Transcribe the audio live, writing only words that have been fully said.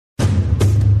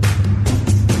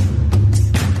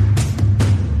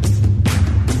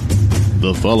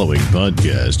The following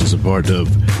podcast is a part of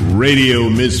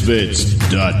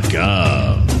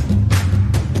RadioMisfits.com.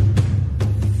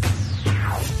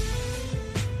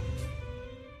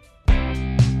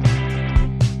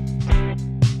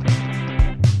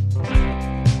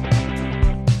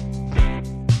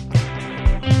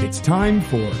 It's time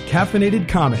for Caffeinated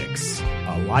Comics,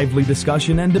 a lively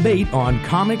discussion and debate on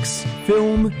comics,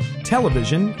 film,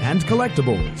 television, and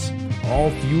collectibles,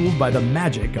 all fueled by the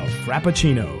magic of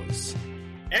Frappuccinos.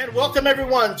 And welcome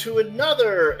everyone to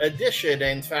another edition,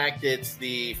 in fact it's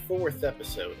the 4th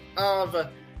episode of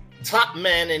Top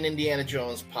Men in Indiana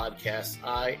Jones podcast.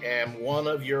 I am one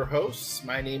of your hosts.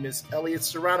 My name is Elliott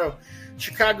Serrano,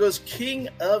 Chicago's King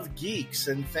of Geeks,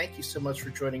 and thank you so much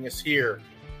for joining us here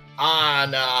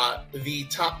on the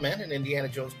Top Men in Indiana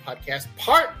Jones podcast,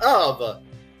 part of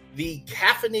the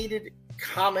Caffeinated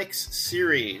Comics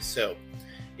series. So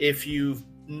if you've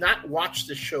not watched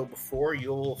the show before,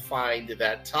 you'll find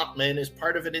that Top Men is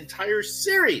part of an entire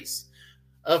series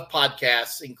of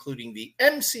podcasts, including the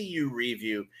MCU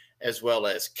review, as well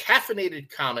as Caffeinated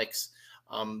Comics,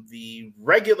 the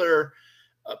regular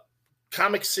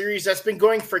comic series that's been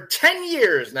going for 10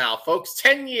 years now, folks.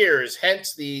 10 years,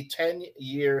 hence the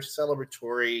 10-year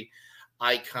celebratory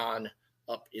icon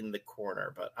up in the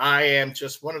corner. But I am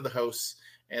just one of the hosts,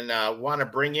 and want to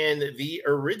bring in the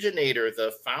originator,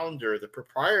 the founder, the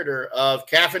proprietor of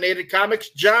Caffeinated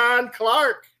Comics, John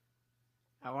Clark.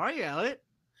 How are you, Elliott?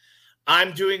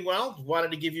 I'm doing well.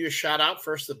 Wanted to give you a shout out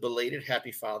first, a belated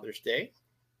Happy Father's Day.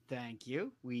 Thank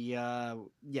you. We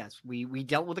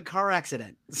dealt with a car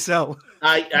accident, so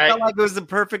I felt like it was the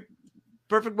perfect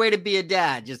way to be a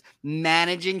dad, just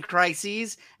managing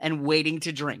crises and waiting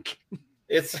to drink.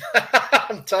 It's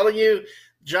I'm telling you,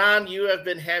 John, you have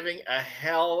been having a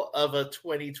hell of a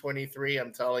 2023.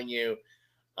 I'm telling you,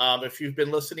 if you've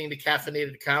been listening to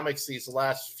Caffeinated Comics these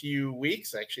last few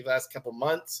weeks, actually last couple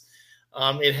months,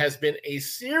 it has been a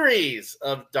series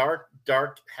of dark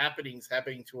happenings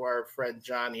happening to our friend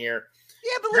John here.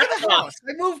 Yeah, but look at the house.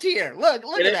 I moved here. Look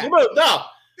at that. No.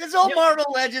 There's all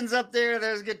Marvel Legends up there.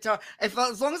 There's guitar. As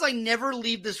long as I never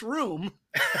leave this room,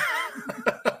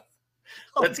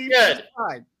 that's good.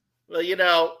 Fine.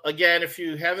 Well, again, if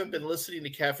you haven't been listening to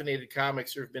Caffeinated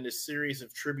Comics, there have been a series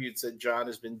of tributes that John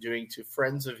has been doing to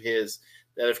friends of his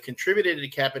that have contributed to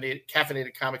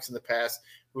Caffeinated Comics in the past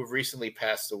who have recently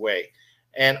passed away.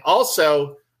 And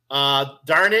also,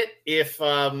 darn it, if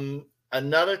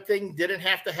another thing didn't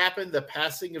have to happen, the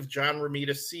passing of John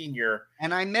Romita Sr.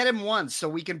 And I met him once, so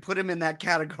we can put him in that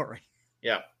category.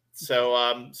 Yeah. So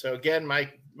again, my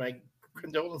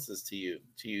condolences to you,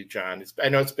 John. I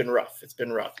know it's been rough.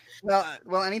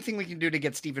 Well, anything we can do to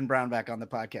get Stephen Brown back on the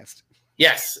podcast.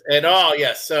 Yes. And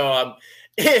yes. So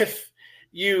if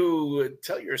you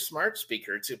tell your smart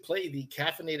speaker to play the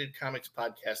Caffeinated Comics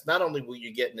podcast, not only will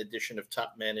you get an edition of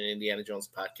Top Men and Indiana Jones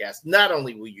podcast, not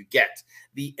only will you get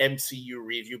the MCU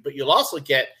review, but you'll also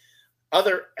get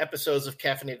other episodes of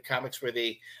Caffeinated Comics where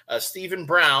Stephen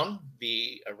Brown,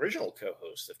 the original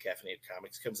co-host of Caffeinated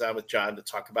Comics, comes on with John to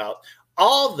talk about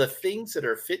all the things that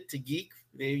are fit to geek.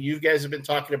 You guys have been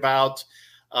talking about,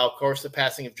 of course, the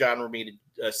passing of John Romita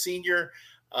Sr.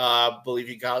 Believe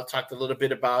you talked a little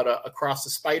bit about Across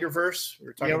the Spider-Verse.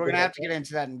 We're going to have to get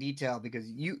into that in detail because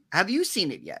have you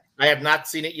seen it yet? I have not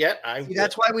seen it yet.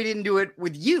 That's why we didn't do it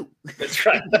with you. That's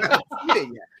right. You haven't seen it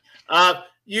yet.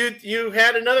 You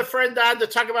had another friend on to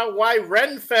talk about why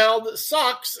Renfeld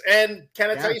sucks, and can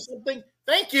I tell you something?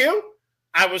 Thank you.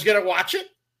 I was going to watch it,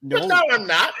 but no, I'm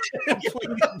not. Please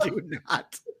do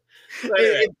not.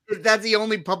 If that's the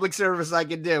only public service I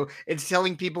can do, it's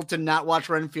telling people to not watch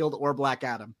Renfield or Black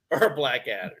Adam.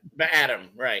 Adam,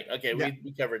 right. Okay, yeah.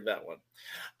 We covered that one.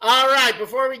 All right,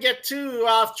 before we get too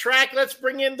off track, let's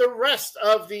bring in the rest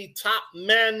of the top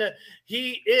men.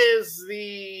 He is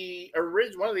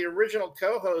one of the original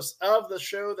co-hosts of the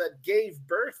show that gave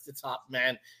birth to Top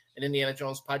Men, an Indiana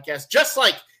Jones podcast, just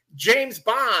like James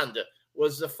Bond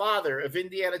was the father of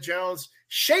Indiana Jones.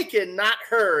 Shaken, not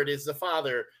heard, is the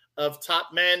father of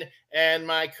Top Men, and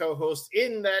my co-host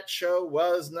in that show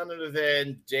was none other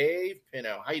than Dave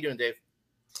Pino. How you doing, Dave?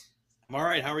 I'm all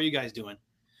right. How are you guys doing?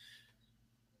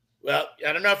 Well,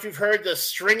 I don't know if you've heard the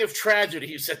string of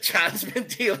tragedies that John's been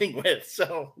dealing with.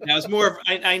 So now it's more of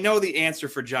I know the answer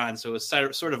for John, so it's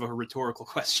sort of a rhetorical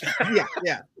question.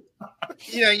 Yeah.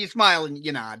 You smile and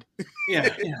you nod.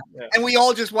 Yeah. And we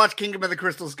all just watched Kingdom of the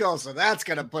Crystal Skull, so that's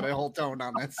gonna put a whole tone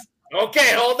on this.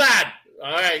 Okay, hold on.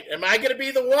 All right. Am I going to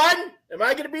be the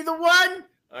one?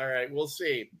 All right. We'll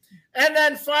see. And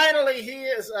then finally, he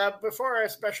is, before our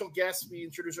special guest, we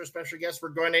introduce our special guest, we're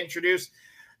going to introduce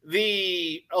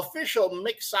the official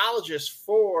mixologist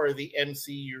for the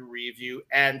MCU review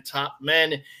and Top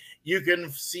Men. You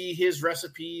can see his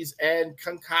recipes and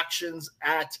concoctions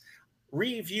at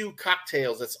Review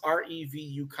Cocktails. That's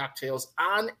REVU Cocktails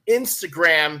on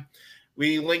Instagram.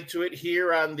 We link to it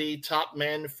here on the Top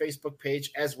Men Facebook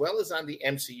page as well as on the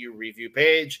MCU review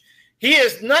page. He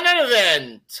is none other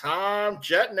than Tom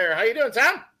Jettner. How you doing,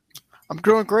 Tom? I'm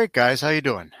doing great, guys. How you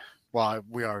doing? Well,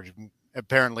 we are.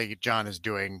 Apparently, John is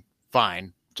doing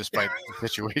fine despite the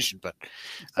situation, but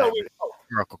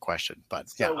miracle question. But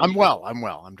yeah, I'm well.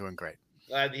 I'm doing great.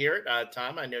 Glad to hear it.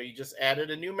 Tom, I know you just added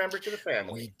a new member to the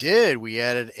family. We did. We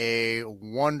added a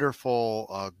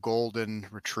wonderful golden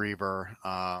retriever,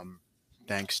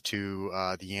 thanks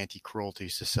to the Anti-Cruelty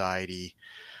Society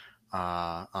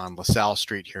on LaSalle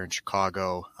Street here in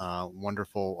Chicago.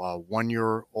 Wonderful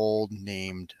 1-year-old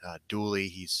named Dooley.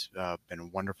 He's been a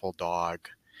wonderful dog,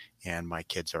 and my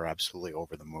kids are absolutely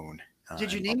over the moon.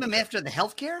 Did you name him after the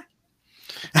healthcare?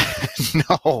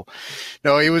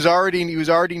 No, he was already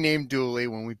named Dooley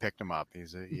when we picked him up. I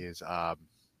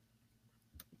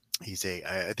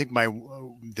think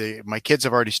my kids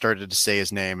have already started to say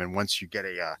his name, and once you get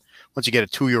a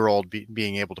 2-year-old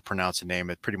being able to pronounce a name,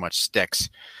 it pretty much sticks.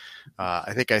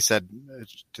 I think I said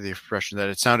to the expression that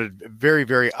it sounded very,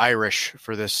 very Irish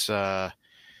for this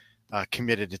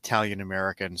committed Italian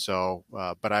American. So,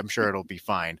 but I'm sure it'll be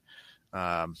fine.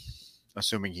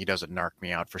 Assuming he doesn't narc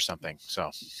me out for something.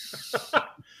 So,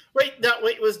 wait,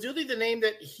 was Dooley the name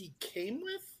that he came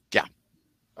with? Yeah.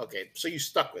 Okay, so you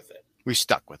stuck with it. We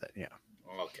stuck with it. Yeah.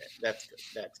 Okay, that's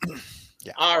good.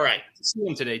 Yeah. All right. I see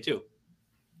him today too.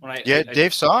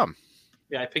 Dave saw him.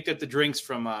 Yeah, I picked up the drinks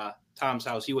from Tom's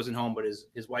house. He wasn't home, but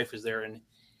his wife was there and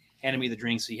handed me the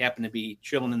drinks. He happened to be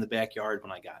chilling in the backyard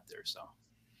when I got there. So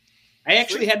I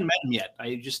actually hadn't met him yet.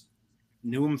 I just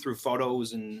knew him through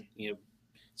photos and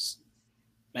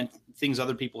meant things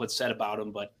other people had said about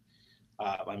him. But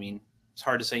I mean, it's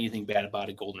hard to say anything bad about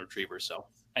a golden retriever. So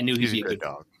I knew he'd be a good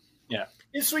dog. Yeah.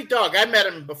 He's a sweet dog. I met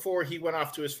him before he went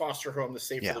off to his foster home to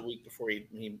stay for Yeah. the week before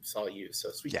he saw you.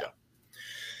 So sweet Yeah. dog.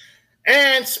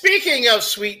 And speaking of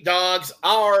sweet dogs,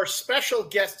 our special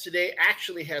guest today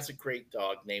actually has a great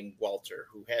dog named Walter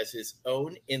who has his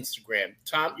own Instagram.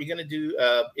 Tom, you're going to do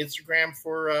Instagram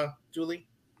for Dooley?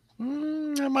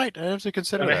 I might. I have to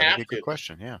consider that. That'd be a good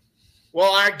question. Yeah.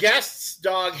 Well, our guest's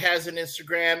dog has an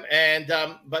Instagram, and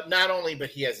but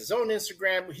he has his own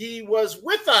Instagram. He was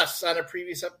with us on a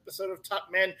previous episode of Top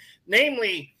Men,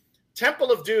 namely Temple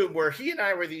of Doom, where he and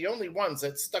I were the only ones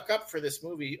that stuck up for this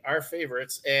movie, our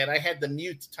favorites. And I had to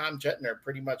mute Tom Jettner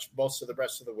pretty much most of the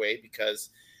rest of the way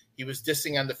because he was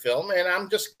dissing on the film. And I'm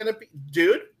just going to be,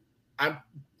 dude, I'm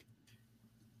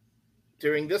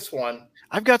doing this one.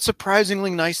 I've got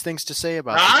surprisingly nice things to say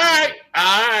about All right.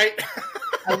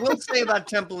 I will say about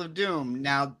Temple of Doom,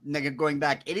 now going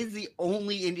back, it is the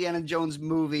only Indiana Jones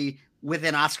movie with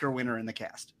an Oscar winner in the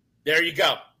cast. There you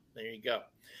go.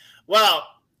 Well,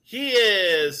 he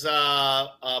is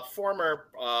a former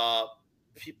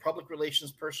public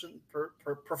relations professional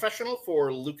for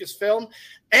Lucasfilm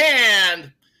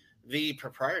and the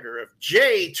proprietor of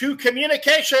J2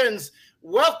 Communications.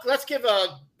 Well, let's give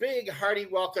a big hearty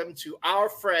welcome to our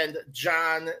friend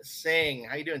John Singh.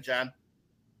 How you doing, John?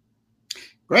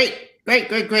 Great.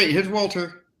 Here's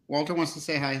Walter. Walter wants to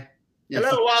say hi. Yes.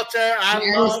 Hello, Walter.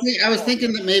 I was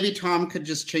thinking that maybe Tom could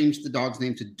just change the dog's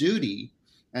name to Duty,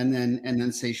 and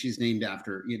then say she's named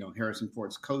after Harrison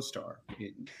Ford's co-star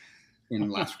in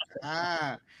Last.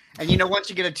 And once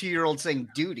you get a 2-year-old saying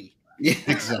Duty, Yeah,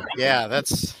 exactly. Yeah, that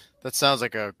sounds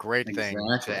like a great thing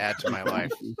to add to my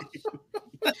life.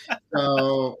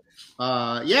 So,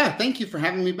 thank you for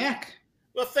having me back.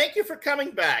 Well, thank you for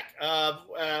coming back.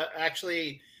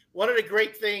 Actually, one of the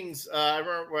great things I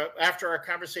remember after our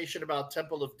conversation about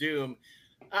Temple of Doom,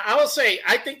 I will say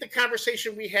I think the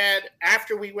conversation we had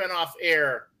after we went off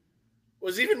air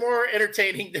was even more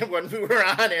entertaining than when we were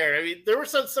on air. I mean, there were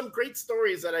some great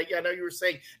stories that I know you were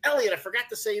saying, Elliott, I forgot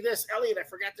to say this. Elliott, I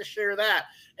forgot to share that.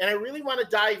 And I really want to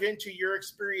dive into your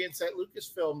experience at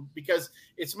Lucasfilm because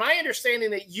it's my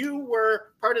understanding that you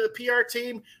were part of the PR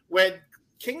team when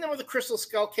Kingdom of the Crystal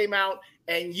Skull came out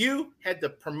and you had to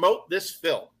promote this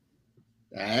film.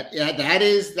 That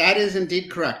is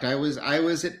indeed correct. I was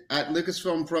at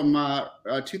Lucasfilm from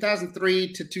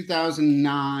 2003 to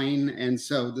 2009, and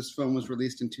so this film was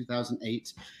released in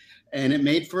 2008, and it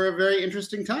made for a very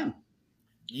interesting time.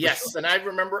 Yes, and I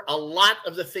remember a lot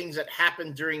of the things that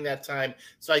happened during that time.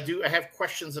 So I have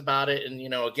questions about it, and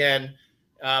again,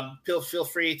 feel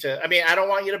free to. I mean, I don't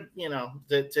want you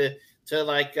to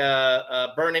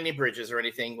to burn any bridges or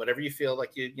anything. Whatever you feel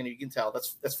like you can tell.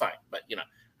 That's fine. But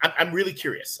I'm really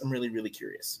curious. I'm really, really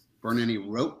curious. Burn any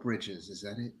rope bridges? Is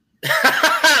that it?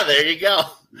 There you go.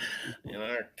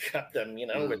 Cut them,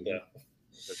 with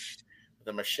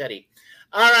the machete.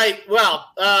 All right.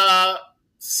 Well,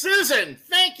 Susan,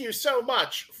 thank you so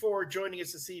much for joining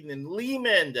us this evening.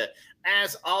 Lehman,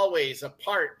 as always, a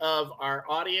part of our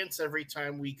audience every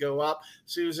time we go up.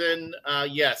 Susan,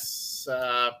 yes.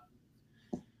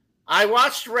 I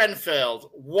watched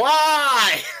Renfield.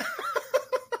 Why?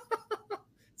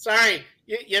 Sorry,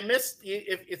 you missed.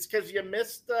 It's because you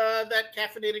missed that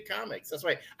Caffeinated Comics. That's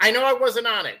why. I know I wasn't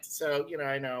on it, so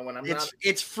I know when I'm not.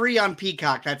 It's free on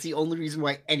Peacock. That's the only reason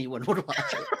why anyone would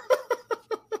watch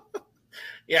it.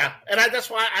 Yeah, and that's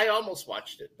why I almost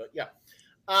watched it. But yeah.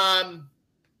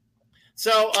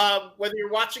 So whether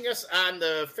you're watching us on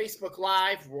the Facebook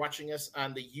Live, watching us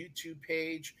on the YouTube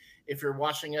page, if you're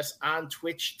watching us on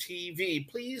Twitch TV,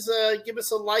 please give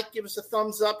us a like, give us a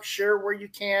thumbs up, share where you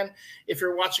can. If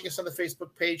you're watching us on the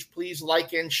Facebook page, please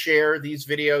like and share these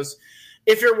videos.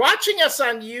 If you're watching us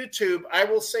on YouTube, I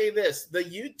will say this. The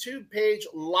YouTube page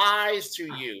lies to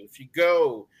you. If you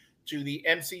go to the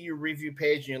MCU review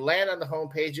page and you land on the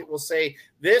homepage, it will say,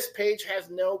 this page has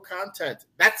no content.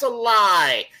 That's a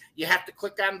lie. You have to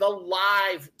click on the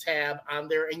live tab on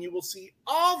there and you will see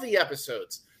all the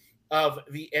episodes of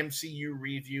the MCU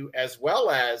review as well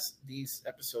as these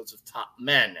episodes of Top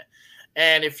Men.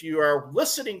 And if you are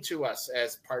listening to us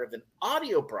as part of an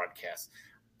audio broadcast,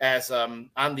 as on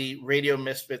the Radio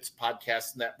Misfits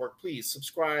podcast network, please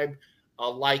subscribe,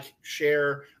 like,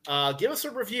 share, give us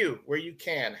a review where you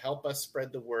can. Help us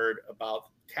spread the word about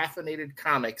Caffeinated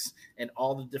Comics and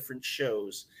all the different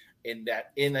shows in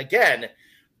again,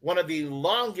 one of the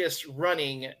longest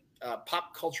running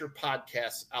pop culture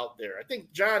podcasts out there. I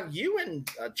think, John, you and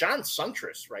John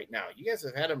Suntress right now, you guys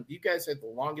have had the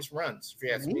longest runs. If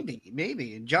you ask me.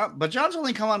 Maybe. But John's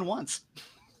only come on once.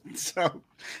 So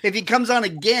if he comes on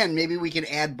again, maybe we can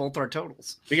add both our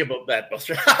totals. We can put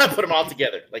them all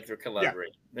together like they're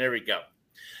collaborating. Yeah. There we go.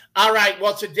 All right.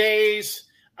 Well, today's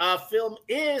film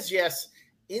is, yes,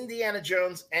 Indiana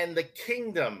Jones and the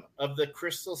Kingdom of the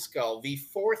Crystal Skull, the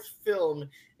fourth film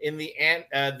in the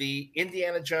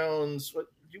Indiana Jones. What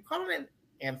do you call it? An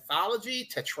anthology,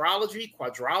 tetralogy,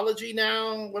 quadrology?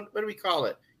 Now, what do we call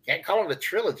it? Can't call it a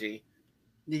trilogy.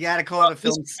 You got to call it a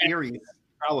film series.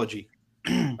 Tetralogy.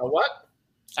 A what?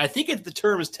 I think the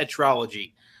term is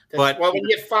tetralogy. But when you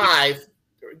get five,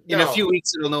 in a few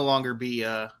weeks, it'll no longer be.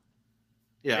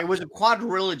 It was a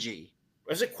quadrilogy.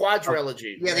 Was it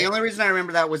quadrilogy? Yeah, right? The only reason I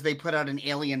remember that was they put out an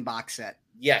Alien box set.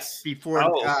 Yes. Before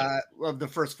of the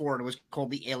first four, it was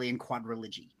called the Alien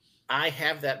Quadrilogy. I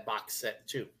have that box set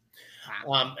too.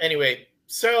 Wow. Anyway,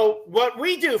 so what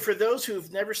we do for those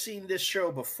who've never seen this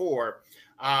show before,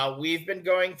 we've been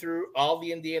going through all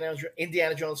the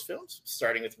Indiana Jones films,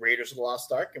 starting with Raiders of the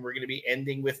Lost Ark, and we're going to be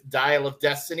ending with Dial of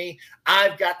Destiny.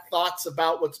 I've got thoughts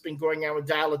about what's been going on with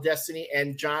Dial of Destiny,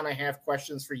 and John, I have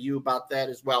questions for you about that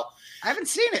as well. I haven't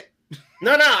seen it.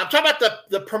 No, I'm talking about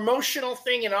the promotional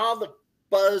thing and all the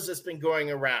buzz that's been going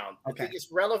around. Okay. I think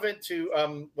it's relevant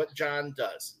to what John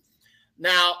does.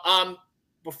 Now,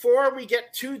 before we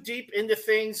get too deep into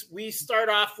things, we start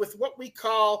off with what we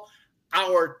call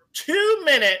our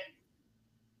 2-minute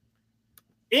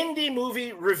indie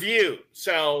movie review.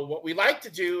 So what we like to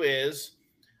do is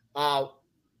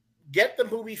get the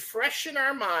movie fresh in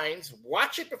our minds,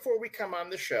 watch it before we come on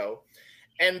the show,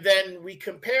 and then we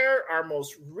compare our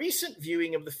most recent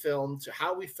viewing of the film to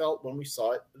how we felt when we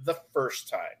saw it the first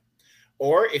time.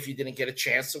 Or if you didn't get a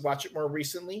chance to watch it more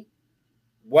recently,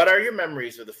 what are your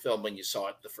memories of the film when you saw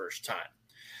it the first time?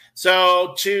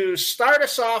 So to start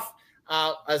us off,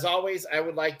 as always, I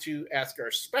would like to ask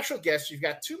our special guest, you've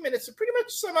got 2 minutes to pretty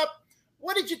much sum up,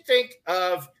 what did you think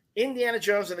of Indiana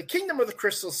Jones and the Kingdom of the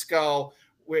Crystal Skull,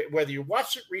 whether you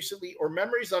watched it recently or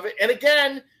memories of it? And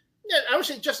again, I would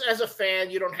say just as a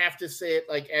fan, you don't have to say it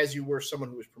like as you were someone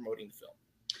who was promoting the film.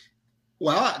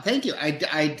 Well, thank you.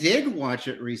 I did watch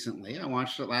it recently. I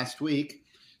watched it last week.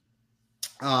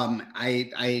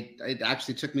 It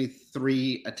actually took me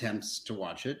 3 attempts to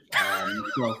watch it.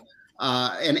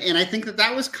 And I think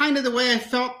that was kind of the way I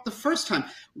felt the first time.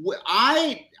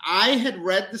 I had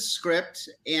read the script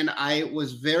and I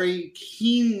was very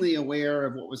keenly aware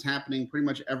of what was happening pretty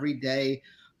much every day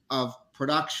of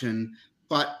production,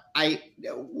 but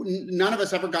none of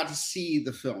us ever got to see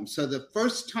the film. So the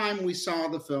first time we saw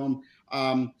the film,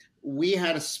 we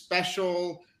had a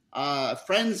special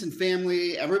friends and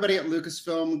family, everybody at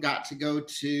Lucasfilm got to go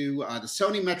to the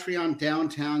Sony Metreon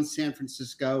downtown San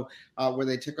Francisco, where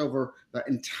they took over the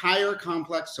entire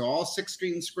complex. So all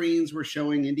 16 screens were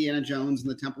showing Indiana Jones and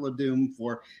the Temple of Doom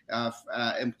for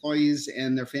employees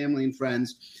and their family and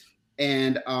friends.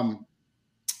 And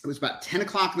it was about 10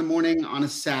 o'clock in the morning on a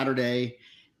Saturday,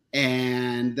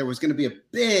 and there was going to be a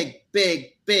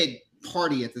big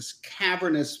party at this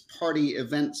cavernous party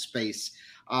event space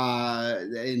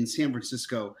in San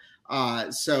Francisco.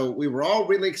 So we were all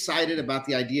really excited about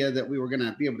the idea that we were going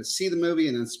to be able to see the movie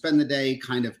and then spend the day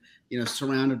kind of,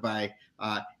 surrounded by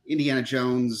Indiana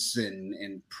Jones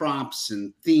and props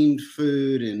and themed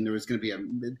food. And there was going to be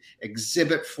an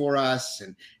exhibit for us.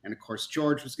 And of course,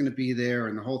 George was going to be there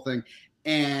and the whole thing.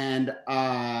 And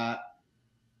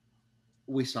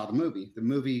we saw the movie. The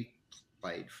movie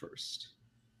played first.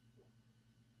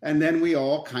 And then we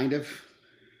all kind of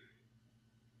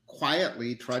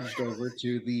quietly trudged over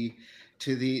to the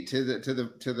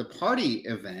party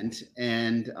event,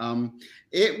 and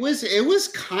it was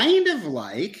kind of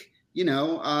like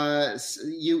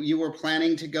you were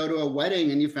planning to go to a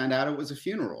wedding and you found out it was a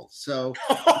funeral. So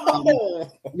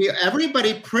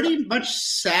everybody pretty much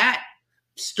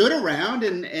stood around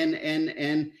and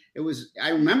it was. I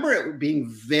remember it being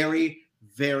very,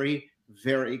 very,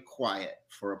 very quiet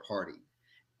for a party.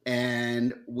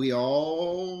 And we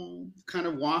all kind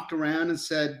of walked around and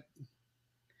said,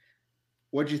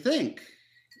 "What'd you think?"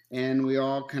 And we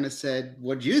all kind of said,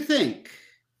 "What'd you think?"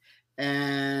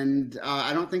 And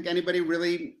I don't think anybody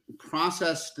really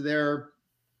processed their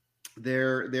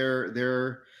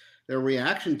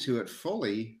reaction to it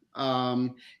fully. I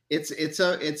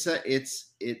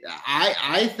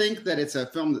think that it's a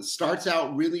film that starts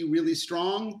out really, really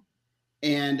strong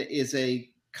and is a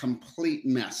complete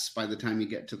mess by the time you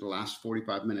get to the last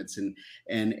 45 minutes. And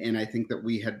I think that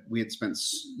we had spent,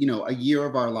 a year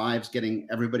of our lives getting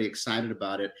everybody excited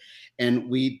about it. And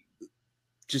we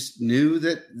just knew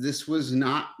that this was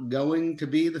not going to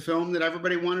be the film that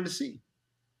everybody wanted to see.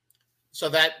 So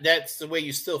that's the way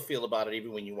you still feel about it,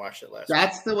 even when you watched it last week.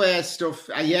 That's the way I still.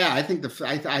 Yeah, I think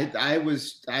I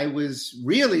was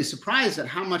really surprised at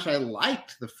how much I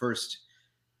liked the first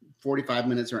 45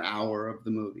 minutes or hour of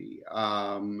the movie.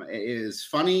 It is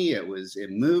funny. It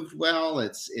moved well.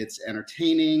 It's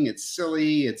entertaining. It's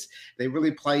silly. They really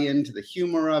play into the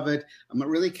humor of it. It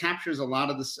really captures a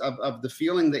lot of this of the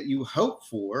feeling that you hope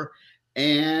for.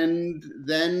 And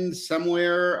then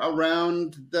somewhere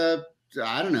around the,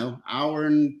 I don't know, hour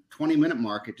and 20-minute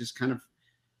mark, it just kind of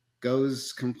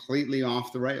goes completely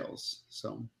off the rails.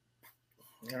 So,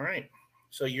 all right.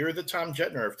 So you're the Tom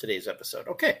Jetner of today's episode.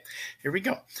 Okay, here we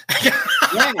go. yeah.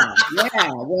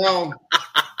 Well,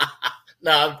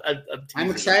 no,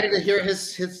 I'm excited to hear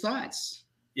his thoughts.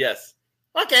 Yes.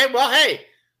 Okay. Well, hey,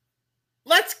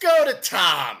 let's go to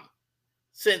Tom,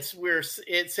 since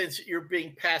you're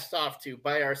being passed off to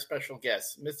by our special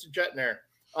guest, Mr. Jetner.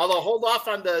 Although hold off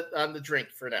on the drink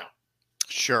for now.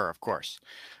 Sure, of course.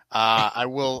 I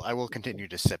will continue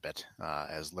to sip it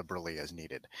as liberally as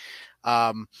needed.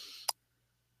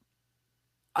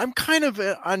 I'm kind of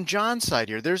on John's side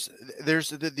here. There's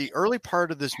the early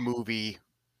part of this movie,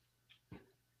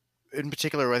 in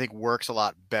particular, I think works a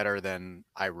lot better than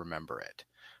I remember it.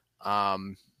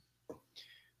 I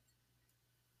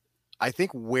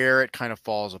think where it kind of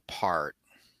falls apart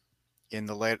in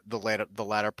the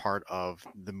latter part of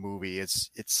the movie, it's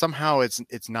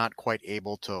not quite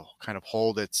able to kind of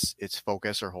hold its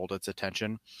focus or hold its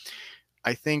attention.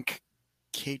 I think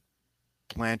Cate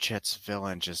Blanchett's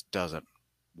villain just doesn't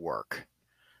work.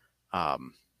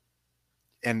 And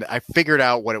I figured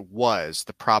out what it was,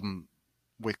 the problem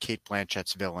with Cate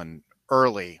Blanchett's villain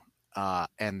early,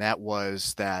 and that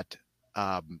was that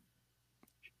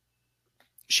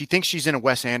she thinks she's in a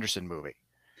Wes Anderson movie.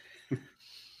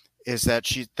 Is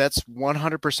that that's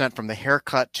 100% from the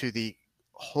haircut to the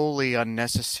wholly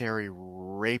unnecessary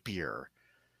rapier.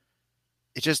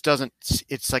 It just doesn't.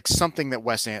 It's like something that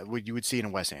you would see in a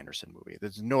Wes Anderson movie.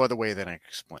 There's no other way that I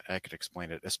could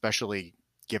explain it, especially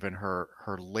given her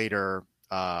later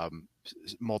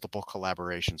multiple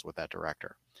collaborations with that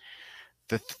director.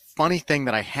 The funny thing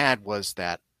that I had was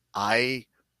that I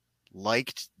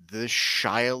liked the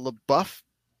Shia LaBeouf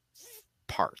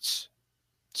parts.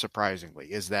 Surprisingly,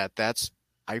 is that's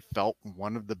I felt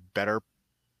one of the better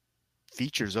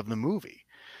features of the movie.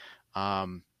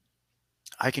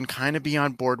 I can kind of be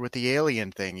on board with the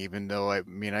alien thing, even though I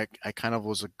kind of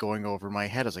was going over my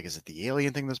head. I was like, is it the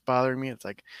alien thing that's bothering me? It's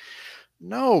like,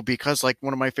 no, because like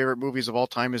one of my favorite movies of all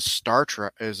time is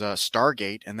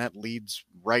Stargate, and that leads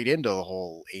right into the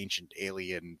whole ancient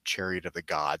alien chariot of the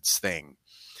gods thing.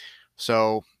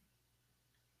 So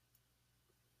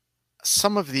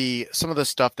some of the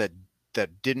stuff that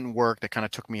didn't work, that kind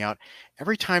of took me out.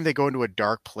 Every time they go into a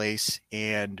dark place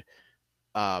and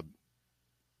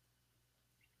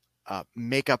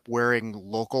makeup wearing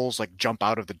locals like jump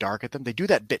out of the dark at them, they do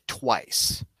that bit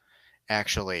twice,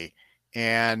 actually.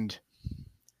 And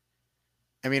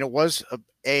I mean, it was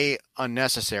a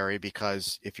unnecessary,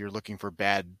 because if you're looking for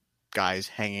bad guys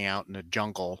hanging out in a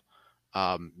jungle,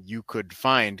 you could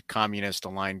find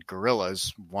communist-aligned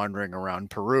guerrillas wandering around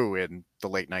Peru in the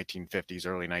late 1950s,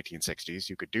 early 1960s.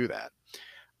 You could do that.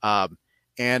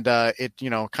 And it,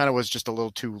 kind of was just a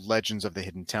little too Legends of the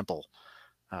Hidden Temple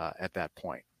at that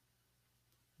point.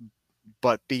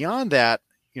 But beyond that,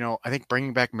 I think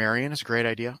bringing back Marion is a great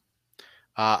idea.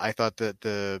 I thought that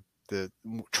the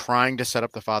trying to set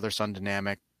up the father-son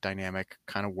dynamic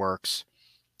kind of works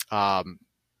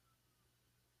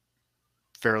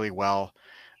fairly well.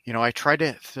 I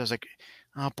was like,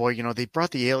 oh boy, they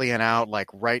brought the alien out like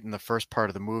right in the first part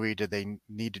of the movie. Did they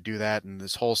need to do that? And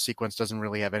this whole sequence doesn't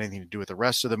really have anything to do with the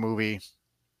rest of the movie.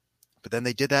 But then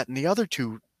they did that in the other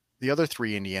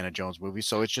three Indiana Jones movies.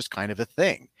 So it's just kind of a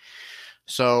thing.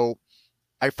 So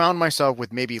I found myself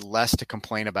with maybe less to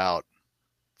complain about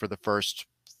for the first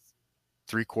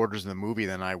 3/4 of the movie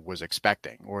than I was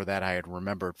expecting, or that I had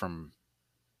remembered from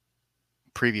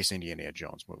previous Indiana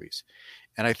Jones movies.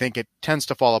 And I think it tends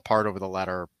to fall apart over the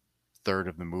latter third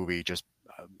of the movie, just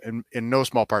in no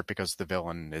small part because the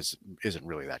villain isn't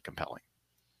really that compelling.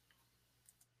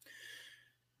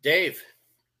 Dave.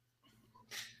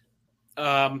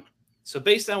 So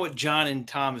based on what John and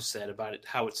Tom have said about it,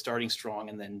 how it's starting strong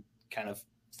and then kind of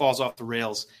falls off the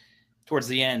rails towards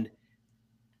the end,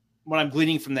 what I'm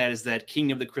gleaning from that is that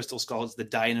Kingdom of the Crystal Skull is the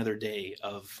Die Another Day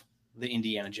of the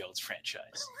Indiana Jones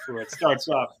franchise, where it starts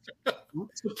off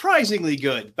surprisingly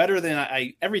good, better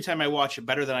than every time I watch it,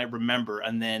 better than I remember,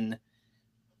 and then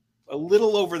a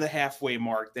little over the halfway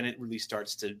mark, then it really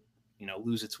starts to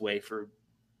lose its way for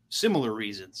similar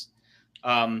reasons.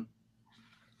 I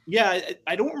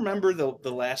don't remember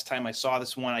the last time I saw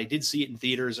this one. I did see it in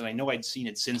theaters, and I know I'd seen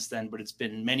it since then, but it's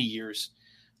been many years.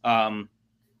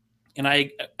 And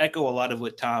I echo a lot of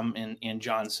what Tom and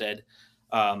John said.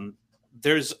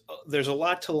 There's a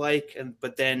lot to like,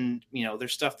 but then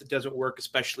there's stuff that doesn't work,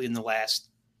 especially in the last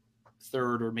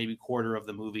third or maybe quarter of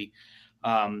the movie.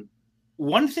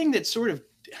 One thing that sort of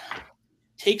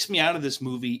takes me out of this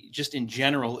movie, just in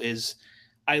general, is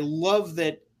I love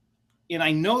that. And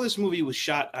I know this movie was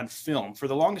shot on film. For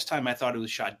the longest time, I thought it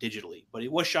was shot digitally, but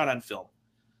it was shot on film.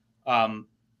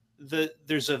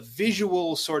 There's a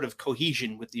visual sort of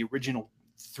cohesion with the original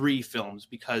 3 films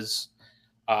because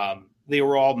they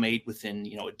were all made within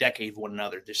a decade of one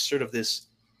another. There's sort of this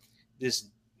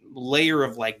layer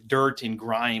of like dirt and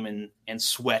grime and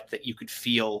sweat that you could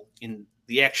feel in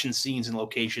the action scenes and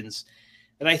locations.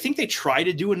 And I think they try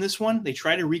to do in this one. They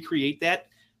try to recreate that,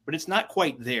 but it's not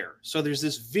quite there. So there's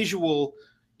this visual.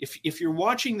 If you're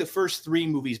watching the first 3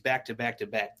 movies back to back to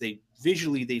back, they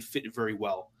fit very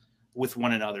well with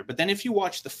one another. But then if you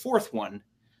watch the 4th one,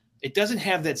 it doesn't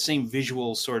have that same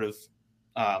visual sort of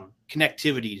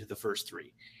connectivity to the first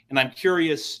 3. And I'm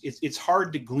curious, it's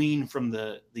hard to glean from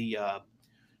the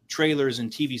trailers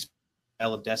and TV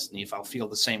style of Destiny if I'll feel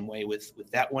the same way with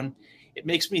that one. It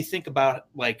makes me think about,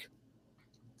 like,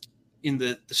 in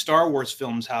the Star Wars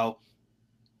films, how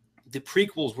the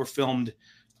prequels were filmed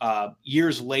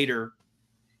years later.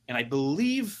 And I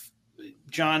believe,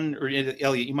 John or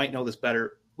Elliott, you might know this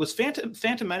better, was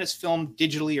Phantom Menace filmed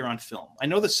digitally or on film? I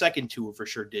know the second 2 were for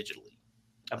sure digitally.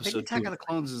 I think Attack of the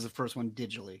Clones is the first one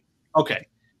digitally. Okay.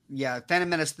 Yeah, Phantom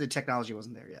Menace, the technology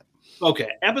wasn't there yet. Okay.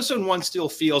 Episode 1 still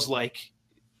feels like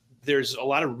there's a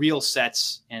lot of real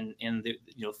sets and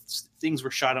things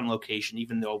were shot on location,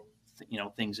 even though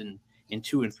things in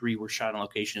 2 and 3 were shot on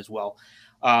location as well.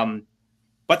 But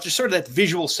there's sort of that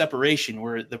visual separation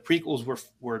where the prequels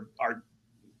are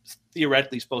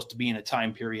theoretically supposed to be in a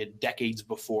time period decades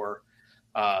before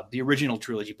the original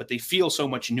trilogy, but they feel so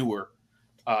much newer,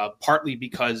 partly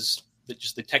because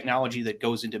the technology that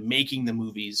goes into making the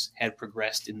movies had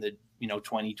progressed in the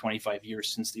 20, 25 years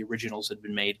since the originals had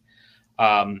been made.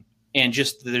 And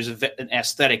just there's an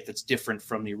aesthetic that's different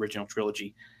from the original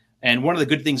trilogy. And one of the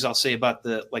good things I'll say about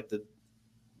the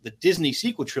Disney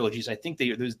sequel trilogies, I think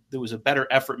there was a better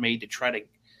effort made to try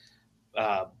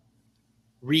to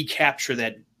recapture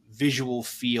that visual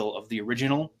feel of the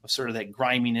original, of sort of that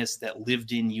griminess, that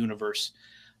lived-in universe.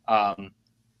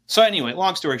 So anyway,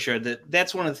 long story short,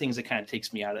 that's one of the things that kind of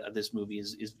takes me out of this movie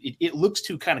is it looks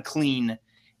too kind of clean,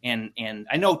 and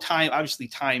I know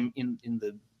time in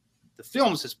the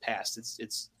films has passed.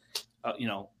 It's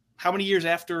how many years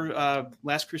after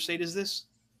Last Crusade is this?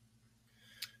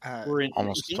 We're in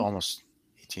almost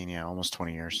 18, yeah, almost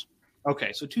 20 years.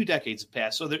 Okay, so 2 decades have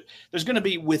passed. So there's going to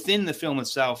be within the film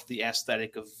itself, the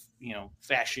aesthetic of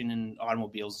fashion and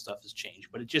automobiles and stuff has changed,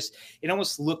 but it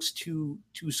almost looks too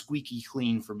squeaky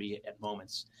clean for me at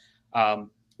moments.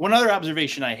 One other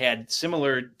observation I had,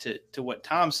 similar to what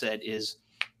Tom said, is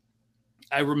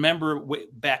I remember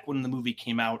back when the movie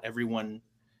came out, everyone,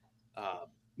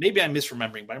 maybe I'm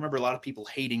misremembering, but I remember a lot of people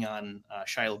hating on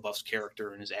Shia LaBeouf's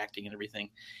character and his acting and everything.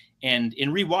 And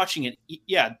in rewatching it,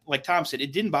 yeah, like Tom said,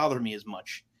 it didn't bother me as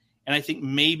much. And I think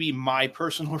maybe my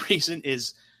personal reason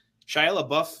is Shia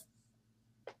LaBeouf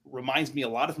reminds me a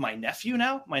lot of my nephew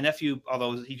now. My nephew,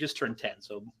 although he just turned 10,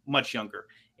 so much younger.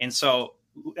 And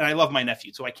I love my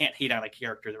nephew, so I can't hate on a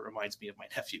character that reminds me of my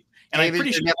nephew. And David, I'm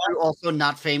pretty sure nephew also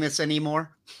not famous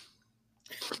anymore.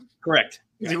 Correct.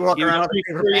 He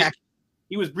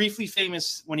was briefly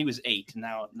famous when he was 8.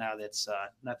 Now that's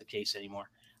not the case anymore.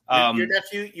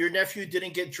 Your nephew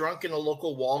didn't get drunk in a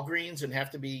local Walgreens and have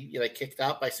to be kicked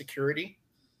out by security?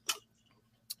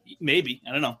 Maybe.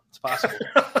 I don't know. It's possible.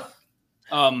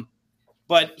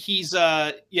 But he's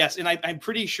yes, and I'm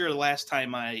pretty sure the last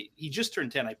time he just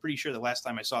turned 10. I'm pretty sure the last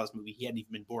time I saw this movie, he hadn't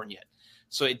even been born yet.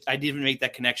 So I didn't even make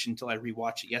that connection until I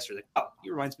rewatched it yesterday. Oh, he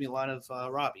reminds me a lot of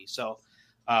Robbie. So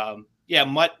yeah,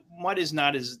 Mutt is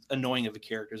not as annoying of a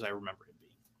character as I remember him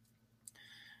being.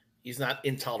 He's not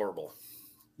intolerable.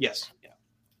 Yes. Yeah.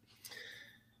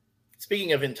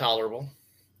 Speaking of intolerable,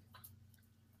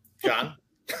 John.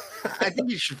 I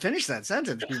think you should finish that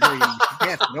sentence before you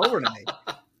pass it over to me.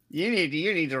 You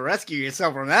need to rescue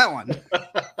yourself from that one.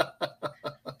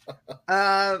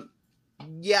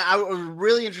 Yeah, I was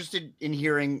really interested in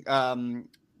hearing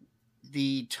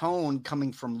the tone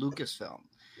coming from Lucasfilm,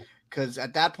 because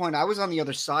at that point I was on the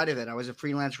other side of it. I was a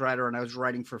freelance writer and I was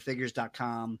writing for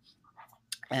figures.com,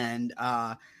 and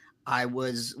I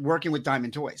was working with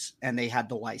Diamond Toys, and they had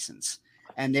the license,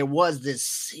 and there was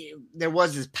this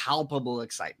palpable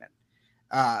excitement.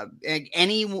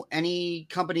 Any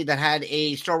company that had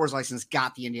a Star Wars license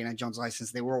got the Indiana Jones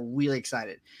license. They were really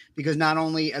excited because not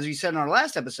only, as we said in our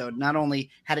last episode, not only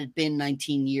had it been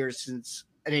 19 years since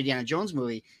an Indiana Jones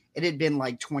movie, it had been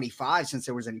like 25 since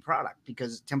there was any product,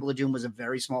 because Temple of Doom was a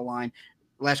very small line.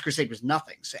 Last Crusade was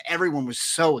nothing. So everyone was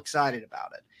so excited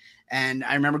about it. And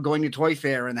I remember going to Toy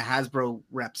Fair, and the Hasbro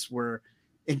reps were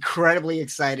incredibly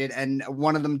excited. And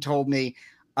one of them told me,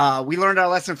 we learned our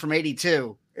lesson from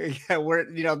 82.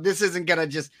 This isn't going to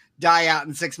just die out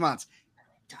in 6 months.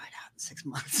 Died out in 6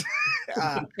 months.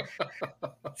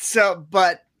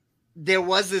 But there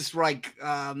was this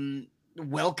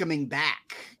welcoming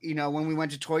back. When we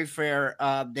went to Toy Fair,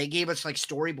 they gave us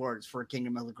storyboards for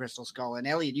Kingdom of the Crystal Skull. And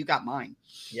Elliott, you got mine.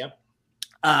 Yep.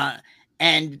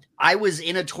 And I was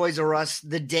in a Toys R Us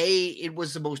the day it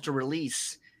was supposed to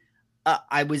release.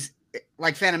 I was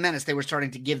like Phantom Menace. They were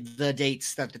starting to give the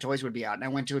dates that the toys would be out. And I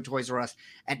went to a Toys R Us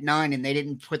at 9, and they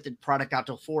didn't put the product out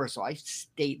till 4. So I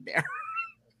stayed there.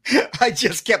 I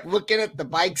just kept looking at the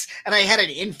bikes, and I had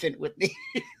an infant with me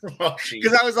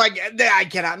because I was like, I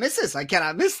cannot miss this. I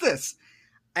cannot miss this.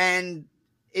 And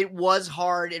it was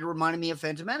hard. It reminded me of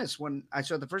Phantom Menace when I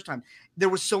saw it the first time. There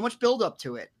was so much build up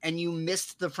to it, and you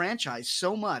missed the franchise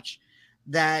so much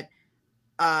that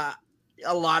a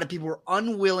lot of people were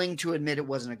unwilling to admit it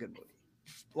wasn't a good movie.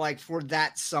 Like for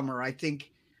that summer, I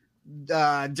think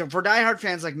for diehard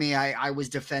fans like me, I was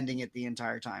defending it the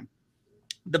entire time.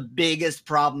 The biggest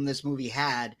problem this movie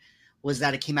had was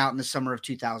that it came out in the summer of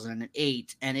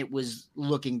 2008, and it was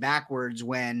looking backwards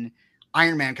when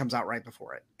Iron Man comes out right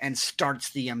before it and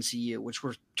starts the MCU, which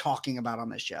we're talking about on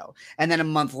this show. And then a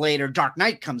month later, Dark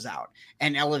Knight comes out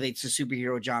and elevates the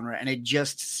superhero genre. And it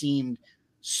just seemed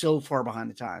so far behind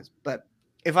the times. But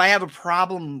if I have a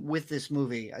problem with this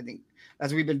movie, I think,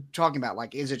 as we've been talking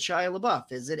about, is it Shia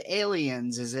LaBeouf? Is it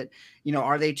aliens? Is it,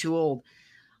 are they too old?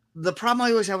 The problem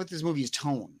I always have with this movie is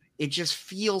tone. It just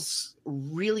feels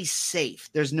really safe.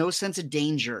 There's no sense of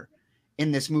danger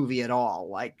in this movie at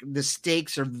all. The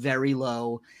stakes are very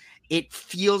low. It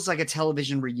feels like a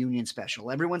television reunion special.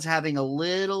 Everyone's having a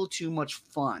little too much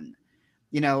fun.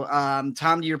 Tom,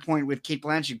 to your point with Cate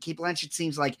Blanchett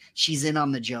seems like she's in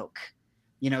on the joke.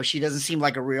 She doesn't seem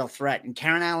like a real threat. And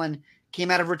Karen Allen came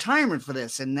out of retirement for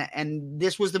this. And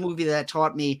this was the movie that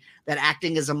taught me that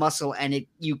acting is a muscle, and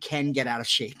you can get out of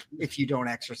shape if you don't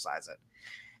exercise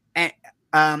it.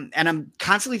 And I'm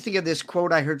constantly thinking of this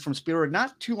quote I heard from Spielberg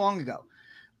not too long ago,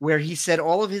 where he said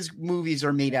all of his movies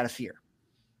are made out of fear.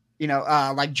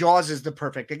 Like Jaws is the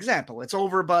perfect example. It's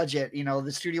over budget.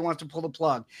 The studio wants to pull the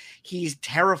plug. He's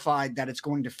terrified that it's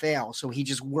going to fail. So he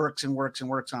just works and works and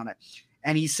works on it.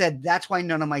 And he said, that's why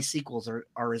none of my sequels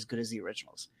are as good as the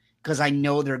originals. because I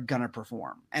know they're gonna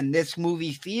perform. And this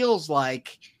movie feels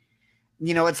like,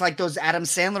 it's like those Adam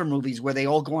Sandler movies where they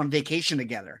all go on vacation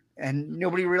together and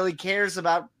nobody really cares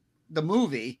about the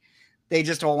movie. They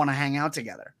just all want to hang out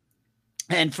together.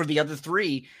 And for the other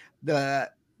three, the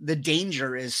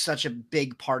danger is such a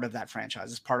big part of that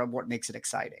franchise. It's part of what makes it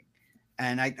exciting.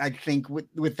 And I think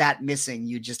with that missing,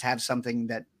 you just have something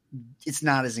that it's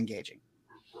not as engaging.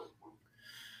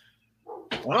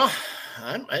 Well,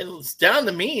 it's down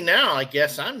to me now. I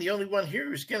guess I'm the only one here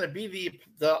who's going to be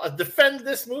the defend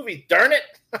this movie. Darn it!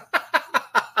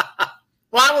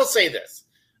 Well, I will say this: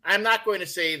 I'm not going to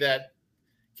say that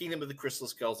Kingdom of the Crystal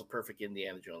Skull is a perfect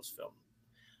Indiana Jones film.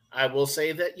 I will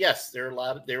say that yes, there are a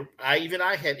lot of there. I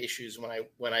had issues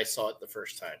when I saw it the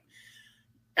first time.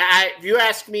 If you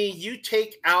ask me, you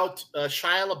take out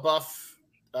Shia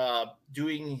LaBeouf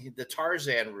doing the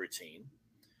Tarzan routine,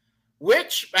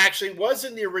 which actually was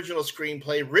in the original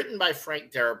screenplay written by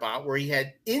Frank Darabont, where he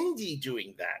had Indy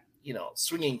doing that,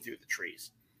 swinging through the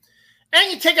trees.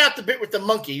 And you take out the bit with the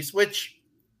monkeys, which,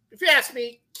 if you ask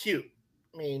me, cute.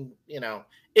 I mean,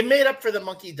 it made up for the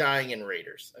monkey dying in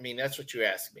Raiders. I mean, that's what you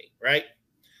ask me, right?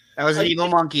 That was an evil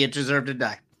monkey. It deserved to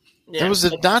die. Yeah, it was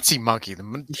a Nazi monkey.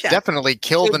 Definitely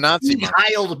killed the Nazi monkey.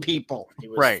 He killed people. He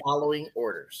was following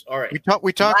orders. All right.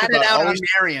 We talked about always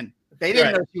Marion. They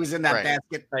didn't know she was in that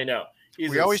basket. I know.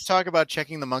 We always talk about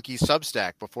checking the monkey's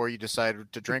Substack before you decide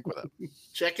to drink with him.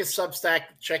 Check his Substack,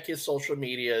 check his social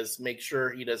medias, make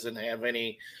sure he doesn't have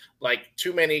any,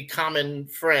 too many common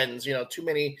friends, too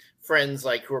many friends,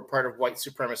 who are part of white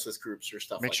supremacist groups or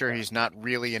stuff Make sure he's not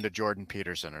really into Jordan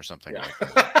Peterson or something like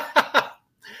that.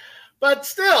 But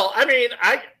still, I mean,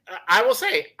 I will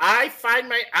say, I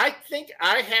think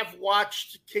I have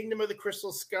watched Kingdom of the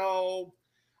Crystal Skull.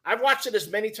 I've watched it as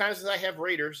many times as I have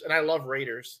Raiders, and I love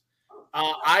Raiders.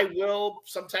 I will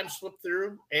sometimes flip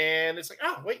through, and it's like,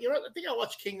 oh, wait, I think I'll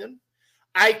watch Kingdom.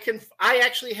 I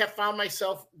actually have found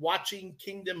myself watching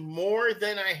Kingdom more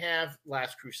than I have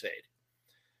Last Crusade.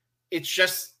 It's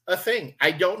just a thing.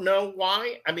 I don't know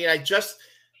why. I mean,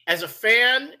 as a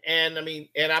fan, and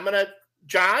I'm going to,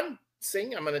 John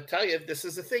Singh, I'm going to tell you, this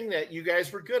is a thing that you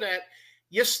guys were good at.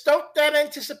 You stoked that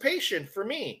anticipation for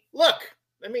me. Look,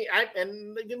 I'm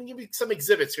going to give you some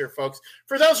exhibits here, folks.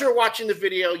 For those who are watching the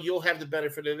video, you'll have the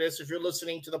benefit of this. If you're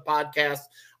listening to the podcast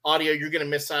audio, you're going to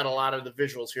miss out a lot of the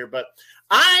visuals here. But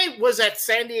I was at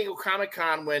San Diego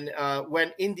Comic-Con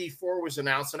when Indy 4 was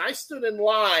announced, and I stood in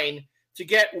line to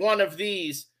get one of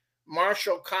these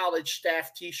Marshall College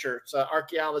staff T-shirts,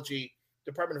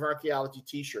 Department of Archaeology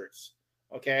T-shirts.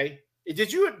 Okay,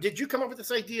 did you come up with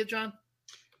this idea, John?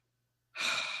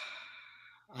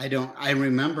 I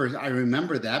remember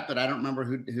that, but I don't remember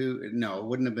who. No, it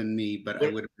wouldn't have been me, but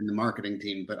it would have been the marketing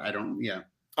team. But I don't. Yeah.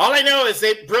 All I know is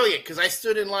they're brilliant because I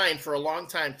stood in line for a long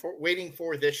time waiting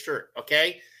for this shirt.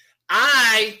 Okay,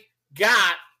 I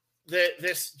got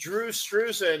this Drew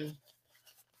Struzan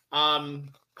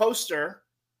poster.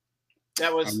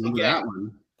 That was that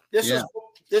one.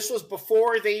 This was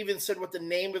before they even said what the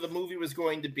name of the movie was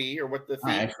going to be or what the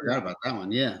theme. I forgot about that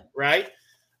one. Yeah. Right.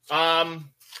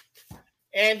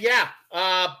 And yeah,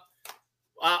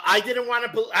 I didn't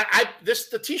want to.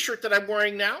 The T-shirt that I'm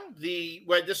wearing now.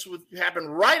 This would happen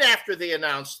right after they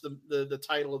announced the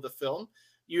title of the film.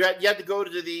 You had to go to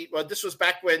this was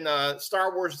back when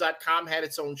StarWars.com had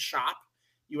its own shop.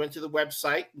 You went to the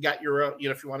website, got your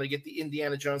if you wanted to get the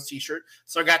Indiana Jones T-shirt.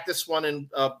 So I got this one in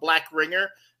black ringer.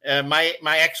 My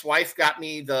ex-wife got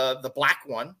me the black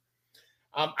one.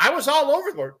 I was all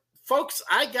over the board. Folks,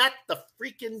 I got the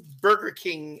freaking Burger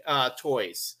King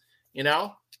toys.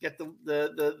 Get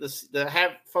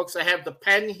folks. I have the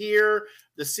pen here,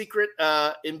 the secret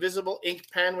invisible ink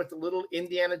pen with the little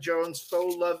Indiana Jones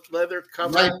faux leather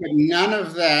cover. Right, but none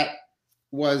of that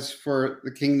was for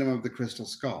the Kingdom of the Crystal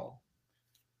Skull.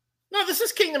 No, this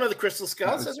is Kingdom of the Crystal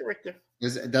Skull. It says it right there.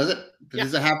 Does it? Yeah.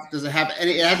 Does it have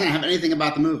any? It doesn't have anything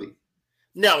about the movie.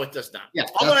 No, it does not. Yeah,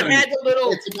 although it had the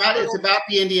little. It's about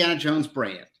the Indiana Jones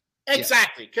brand.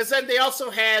 Exactly, because then they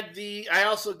also had I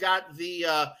also got the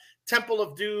Temple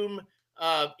of Doom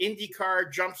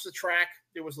IndyCar jumps the track.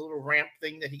 There was a little ramp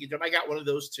thing that he could jump. I got one of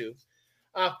those too.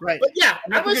 Right. But yeah,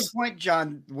 that's a good point,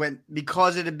 John.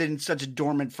 Because it had been such a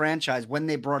dormant franchise, when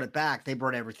they brought it back, they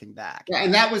brought everything back. Yeah,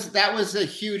 and that was a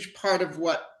huge part of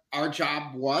what our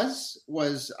job was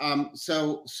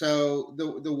so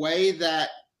the way that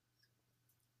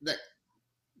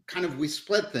kind of we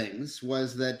split things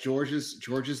was that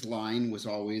George's line was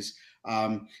always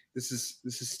this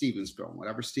is Steven's film,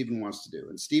 whatever Steven wants to do,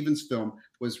 and Steven's film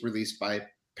was released by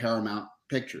Paramount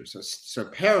Pictures. So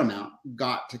Paramount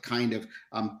got to kind of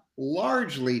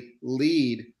largely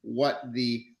lead what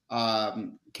the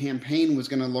campaign was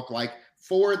going to look like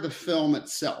for the film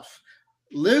itself.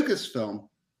 Lucasfilm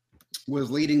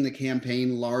was leading the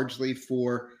campaign largely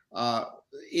for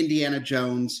Indiana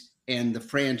Jones and the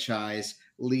franchise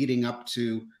leading up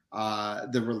to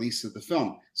the release of the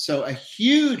film. So a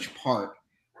huge part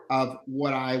of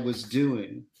what I was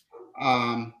doing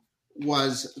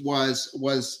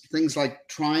was things like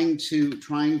trying to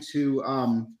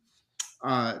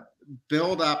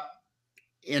build up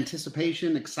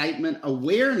anticipation, excitement,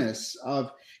 awareness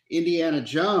of Indiana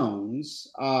Jones.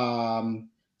 So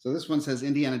this one says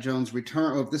Indiana Jones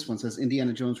Return. Oh, this one says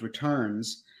Indiana Jones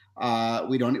Returns.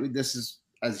 We don't. This is,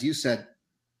 as you said,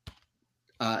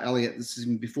 Elliott. This is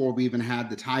before we even had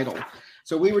the title.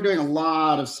 So we were doing a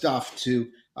lot of stuff to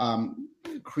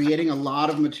creating a lot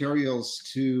of materials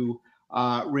to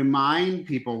remind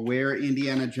people where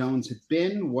Indiana Jones had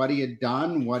been, what he had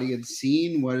done, what he had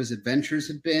seen, what his adventures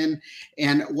had been,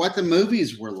 and what the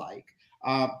movies were like.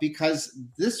 Because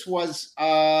this was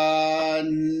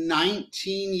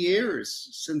 19 years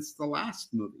since the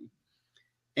last movie.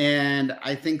 And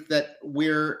I think that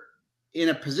we're in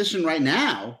a position right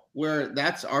now where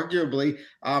that's arguably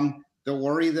the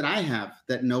worry that I have,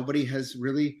 that nobody has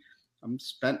really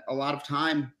spent a lot of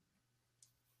time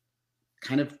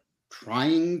kind of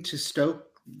trying to stoke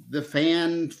the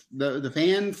fan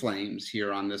flames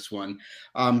here on this one.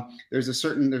 There's a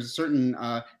certain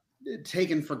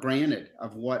taken for granted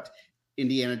of what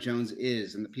Indiana Jones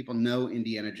is, and that people know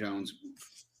Indiana Jones,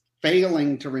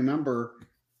 failing to remember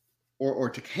or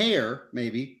to care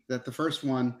maybe that the first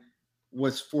one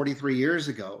was 43 years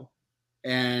ago,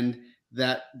 and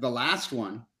that the last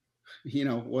one,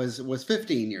 was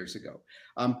 15 years ago.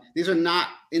 These are not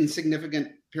insignificant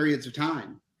periods of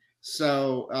time.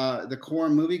 So the core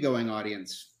movie-going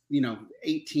audience,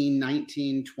 18,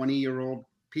 19, 20-year-old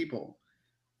people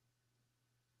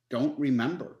don't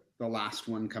remember the last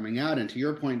one coming out. And to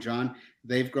your point, John,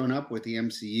 they've grown up with the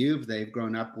MCU. They've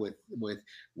grown up with the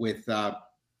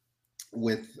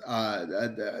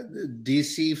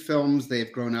DC films.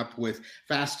 They've grown up with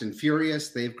Fast and Furious.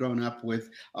 They've grown up with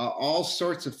all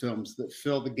sorts of films that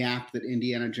fill the gap that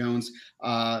Indiana Jones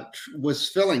was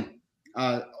filling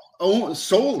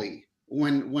solely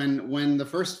when the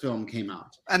first film came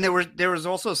out. And there was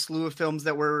also a slew of films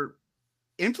that were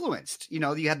influenced.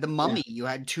 You had The Mummy, you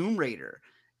had Tomb Raider,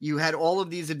 you had all of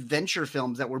these adventure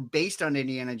films that were based on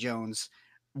Indiana Jones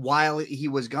while he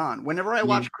was gone. Whenever I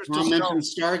watch Crystal Skull, mentioned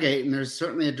Stargate, and there's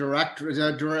certainly a direct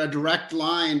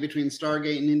line between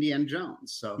Stargate and Indiana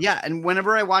Jones. So yeah, and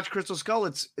whenever I watch Crystal Skull,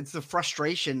 it's the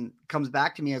frustration comes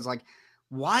back to me as like,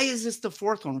 why is this the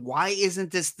fourth one? Why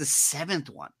isn't this the seventh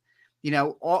one?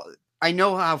 I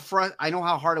know how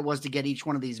hard it was to get each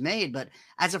one of these made, but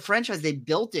as a franchise, they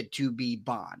built it to be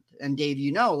Bond. And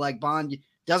Dave, Bond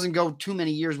doesn't go too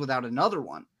many years without another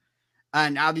one.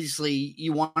 And obviously,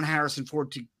 you want Harrison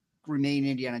Ford to remain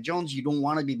Indiana Jones. You don't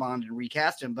want to be Bond and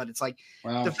recast him, but it's like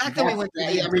the fact that we went to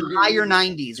the entire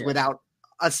 90s without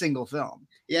a single film.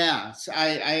 Yeah, so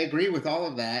I agree with all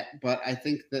of that, but I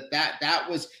think that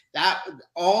was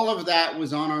all of that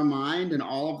was on our mind, and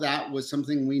all of that was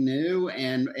something we knew,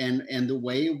 and the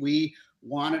way we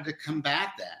wanted to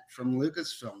combat that from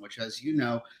Lucasfilm, which, as you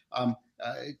know,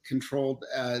 controlled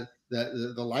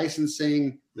the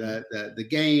licensing, the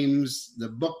games, the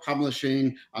book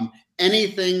publishing,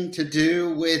 anything to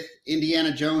do with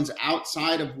Indiana Jones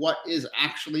outside of what is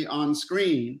actually on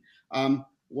screen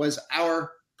was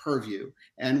our purview.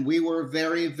 And we were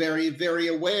very, very, very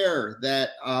aware that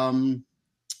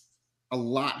a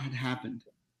lot had happened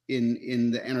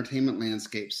in the entertainment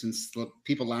landscape since the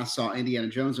people last saw Indiana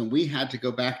Jones, and we had to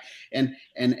go back and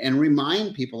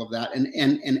remind people of that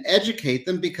and educate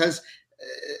them, because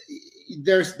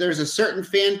there's a certain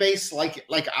fan base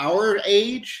like our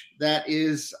age that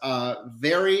is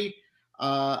very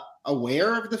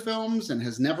aware of the films and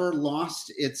has never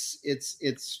lost its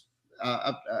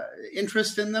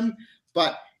interest in them.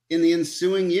 But in the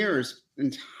ensuing years,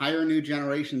 entire new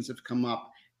generations have come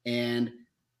up, and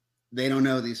they don't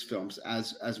know these films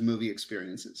as movie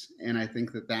experiences. And I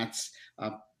think that's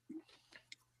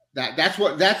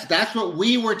what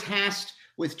we were tasked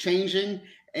with changing.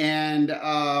 And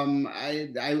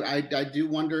I do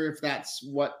wonder if that's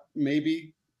what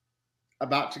maybe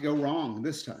about to go wrong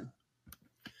this time.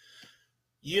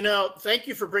 Thank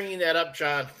you for bringing that up,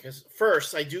 John. Because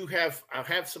first, I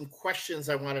have some questions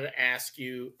I wanted to ask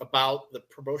you about the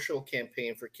promotional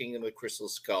campaign for Kingdom of the Crystal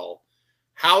Skull,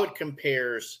 how it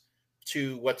compares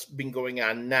to what's been going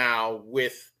on now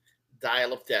with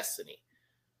Dial of Destiny.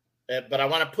 But I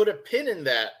want to put a pin in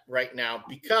that right now,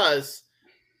 because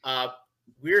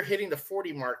we're hitting the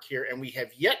 40 mark here, and we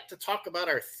have yet to talk about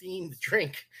our themed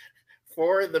drink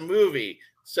for the movie.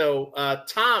 So,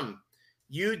 Tom,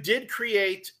 you did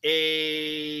create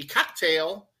a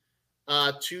cocktail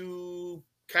to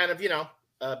kind of,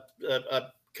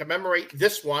 commemorate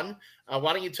this one.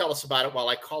 Why don't you tell us about it while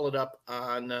I call it up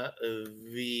on the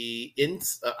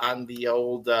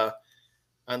old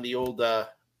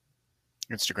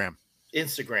Instagram.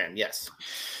 Instagram, yes.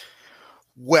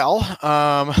 Well,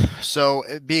 so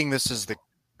being this is the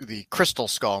Crystal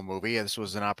Skull movie, this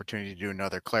was an opportunity to do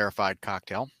another clarified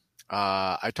cocktail.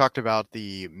 I talked about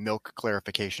the milk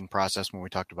clarification process when we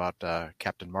talked about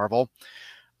Captain Marvel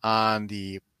on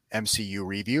the MCU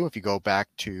review. If you go back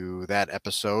to that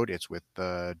episode, it's with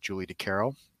Julie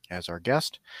DeCaro as our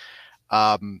guest.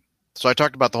 So I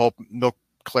talked about the whole milk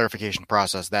clarification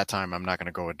process that time. I'm not going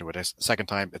to go into it a second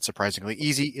time. It's surprisingly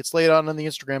easy. It's laid out on the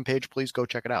Instagram page. Please go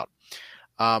check it out.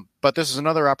 But this is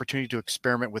another opportunity to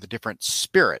experiment with a different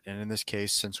spirit. And in this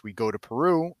case, since we go to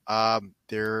Peru,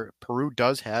 Peru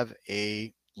does have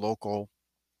a local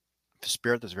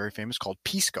spirit that's very famous called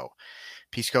Pisco.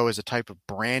 Pisco is a type of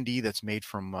brandy that's made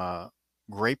from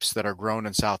grapes that are grown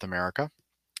in South America.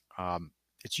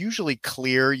 It's usually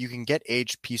clear. You can get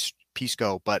aged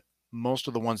Pisco, but most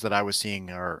of the ones that I was seeing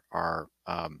are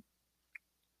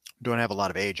don't have a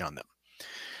lot of age on them.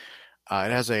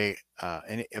 It has a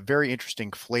very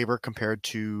interesting flavor compared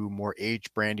to more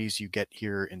aged brandies you get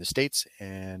here in the States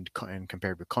and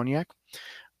compared with cognac.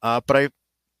 But I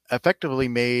effectively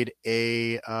made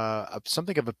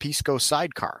something of a Pisco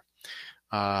sidecar.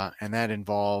 And that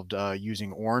involved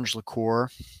using orange liqueur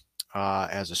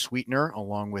as a sweetener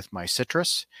along with my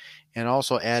citrus, and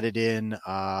also added in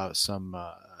some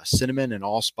cinnamon and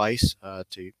allspice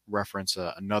to reference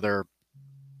another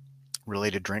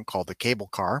related drink called the Cable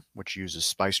Car, which uses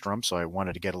spiced rum. So I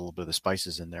wanted to get a little bit of the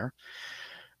spices in there.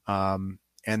 And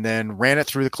then ran it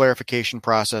through the clarification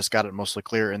process, got it mostly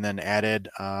clear, and then added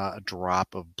a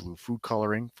drop of blue food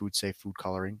coloring, food safe food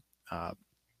coloring, to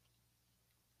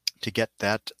get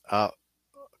that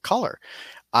color.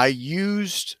 I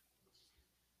used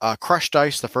crushed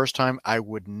ice the first time. I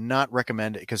would not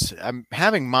recommend it because I'm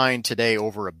having mine today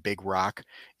over a big rock.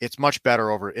 It's much better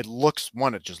over. It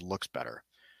just looks better.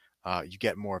 You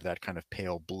get more of that kind of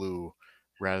pale blue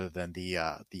rather than the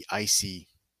icy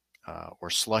or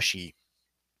slushy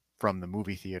from the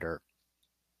movie theater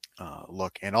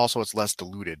look. And also it's less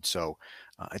diluted. So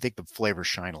I think the flavors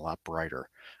shine a lot brighter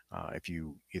if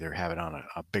you either have it on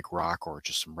a big rock or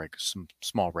just some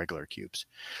small regular cubes.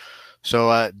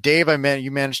 So Dave,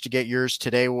 you managed to get yours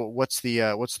today. What's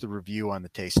the review on the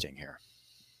tasting here?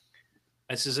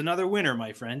 This is another winner,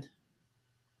 my friend.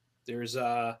 There's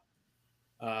I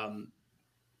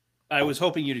was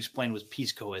hoping you'd explain what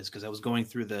Pisco is, because I was going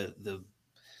through the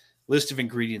list of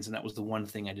ingredients, and that was the one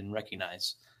thing I didn't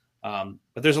recognize. But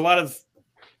there's a lot of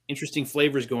interesting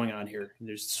flavors going on here.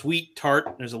 There's sweet,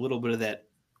 tart. There's a little bit of that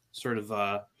sort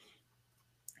of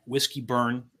whiskey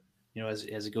burn, as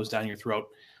it goes down your throat.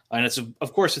 And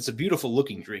of course, it's a beautiful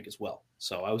looking drink as well.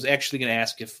 So I was actually going to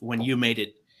ask if, when you made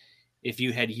it, if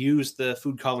you had used the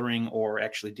food coloring or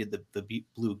actually did the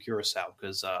blue curacao,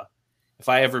 because if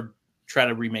I ever try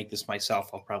to remake this myself,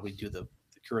 I'll probably do the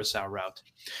curacao route.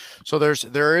 So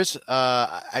there is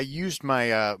I used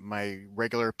my my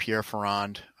regular Pierre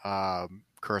Ferrand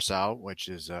curacao, which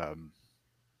is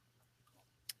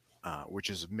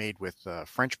made with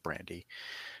French brandy.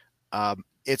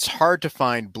 It's hard to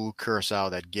find blue curacao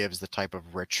that gives the type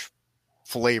of rich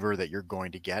flavor that you're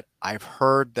going to get. I've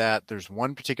heard that there's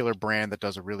one particular brand that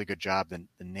does a really good job. The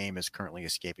name is currently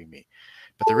escaping me,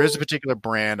 but there is a particular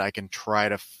brand I can try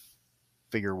to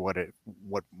figure what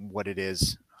it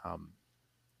is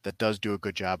that does do a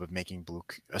good job of making blue.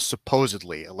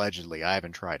 Supposedly, allegedly, I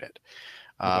haven't tried it,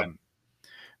 okay.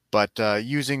 But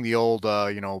using the old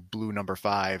blue number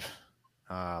 5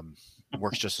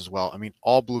 works just as well. I mean,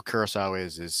 all blue curacao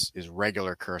is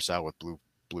regular curacao with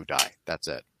blue dye. That's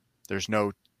it. There's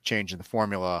no change in the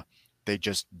formula. They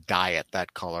just dye it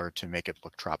that color to make it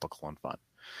look tropical and fun.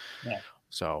 Yeah.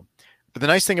 So, but the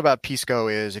nice thing about Pisco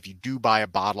is if you do buy a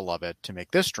bottle of it to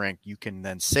make this drink, you can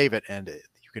then save it and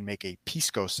you can make a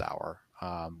Pisco sour,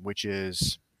 which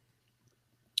is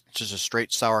just a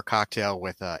straight sour cocktail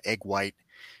with egg white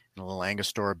and a little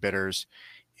Angostura bitters.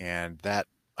 And that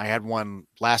I had one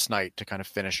last night to kind of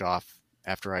finish off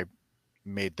after I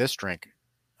made this drink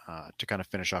to kind of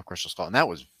finish off Crystal Skull. And that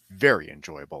was very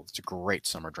enjoyable. It's a great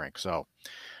summer drink. So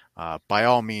by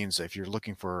all means, if you're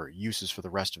looking for uses for the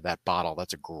rest of that bottle,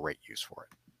 that's a great use for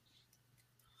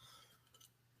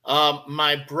it.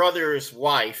 My brother's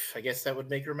wife, I guess that would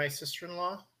make her my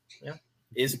sister-in-law. Yeah.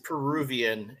 is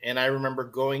Peruvian, and I remember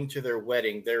going to their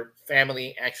wedding. Their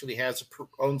family actually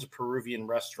owns a Peruvian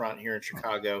restaurant here in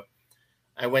Chicago.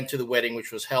 I went to the wedding,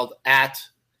 which was held at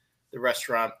the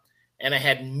restaurant, and I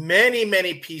had many,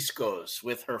 many piscos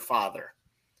with her father.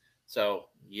 So,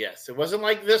 yes, it wasn't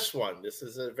like this one. This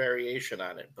is a variation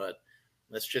on it, but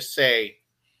let's just say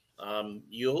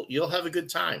you'll have a good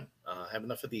time. Have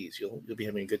enough of these. You'll be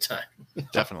having a good time.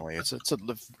 Definitely. It's a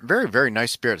very, very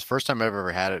nice spirit. It's the first time I've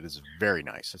ever had it. It's very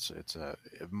nice. It's a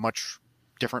much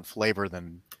different flavor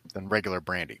than regular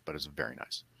brandy, but it's very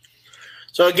nice.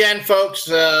 So again, folks,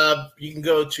 you can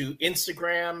go to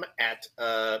Instagram and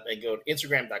go to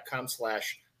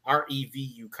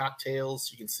instagram.com/REVU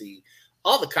cocktails. You can see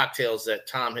all the cocktails that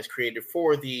Tom has created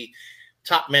for the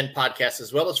Top Men podcast,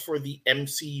 as well as for the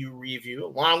MCU review,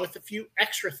 along with a few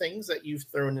extra things that you've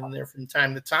thrown in there from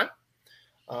time to time.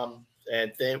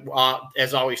 And then,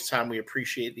 as always, Tom, we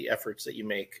appreciate the efforts that you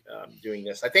make doing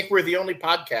this. I think we're the only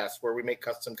podcast where we make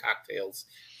custom cocktails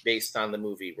based on the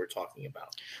movie we're talking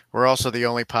about. We're also the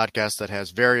only podcast that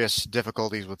has various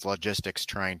difficulties with logistics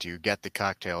trying to get the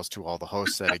cocktails to all the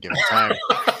hosts at a given time.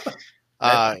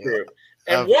 That's true.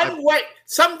 And way,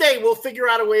 someday we'll figure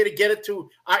out a way to get it to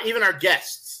even our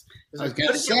guests. I was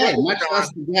going to say, much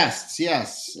less the guests.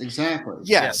 Yes, exactly.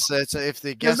 Yes, it's if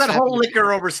the guests. There's that whole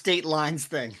liquor over state lines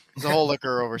thing. There's a whole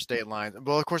liquor over state lines.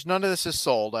 Well, of course, none of this is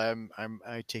sold. I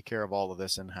take care of all of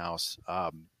this in house.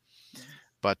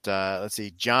 But let's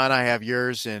see, John, I have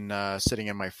yours sitting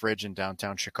in my fridge in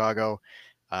downtown Chicago.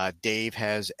 Dave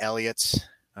has Elliott's.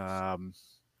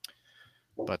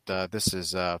 But this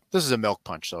is a milk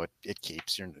punch, so it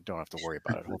keeps. You don't have to worry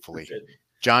about it. Hopefully,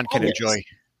 John can enjoy.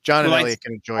 John and Elliott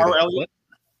can enjoy it.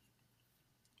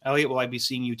 Elliott, will I be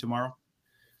seeing you tomorrow?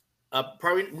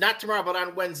 Probably not tomorrow, but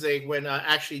on Wednesday when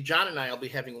actually John and I will be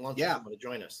having lunch. Yeah, to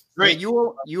join us. Great.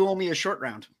 You owe me a short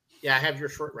round. Yeah, I have your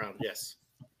short round. Yes,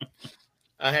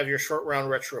 I have your short round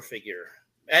retro figure.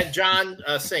 And John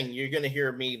Singh, you're going to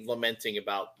hear me lamenting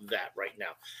about that right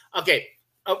now. Okay.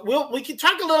 We can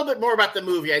talk a little bit more about the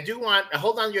movie. I do want to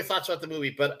hold on to your thoughts about the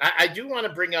movie, but I do want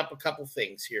to bring up a couple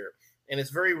things here. And it's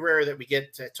very rare that we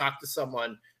get to talk to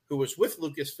someone who was with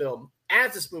Lucasfilm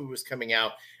as this movie was coming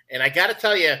out. And I got to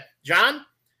tell you, John,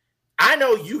 I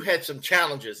know you had some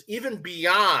challenges, even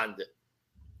beyond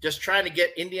just trying to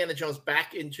get Indiana Jones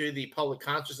back into the public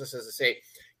consciousness, as I say.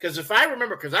 Because if I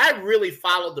remember, because I really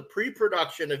followed the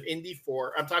pre-production of Indy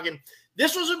 4. I'm talking,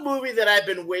 this was a movie that I've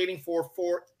been waiting for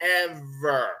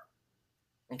forever.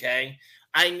 Okay?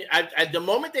 I the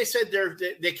moment they said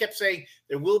they kept saying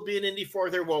there will be an Indy 4,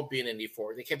 there won't be an Indy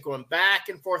 4. They kept going back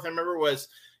and forth. I remember it was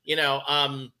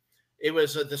the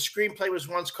screenplay was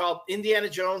once called Indiana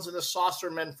Jones and the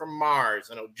Saucermen from Mars.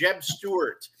 I know Jeb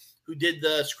Stewart, who did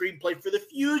the screenplay for The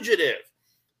Fugitive,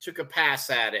 took a pass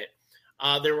at it.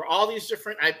 There were all these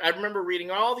different, I remember reading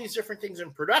all these different things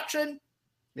in production.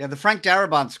 Yeah, the Frank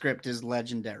Darabont script is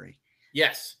legendary.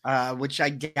 Yes. Which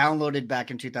I downloaded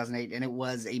back in 2008, and it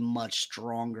was a much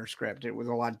stronger script. It was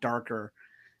a lot darker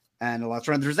and a lot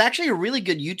stronger. There's actually a really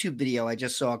good YouTube video I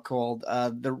just saw called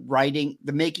The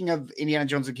Making of Indiana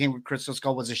Jones and the King with Crystal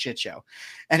Skull Was a Shit Show.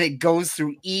 And it goes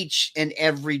through each and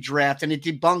every draft, and it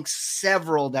debunks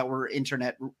several that were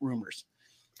internet rumors.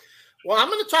 Well, I'm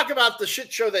going to talk about the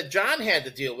shit show that John had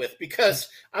to deal with, because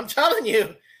I'm telling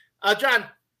you, John,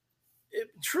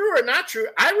 true or not true,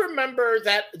 I remember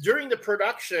that during the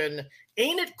production,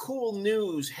 Ain't It Cool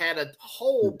News had a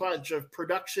whole bunch of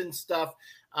production stuff,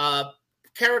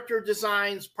 character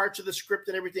designs, parts of the script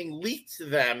and everything leaked to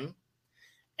them.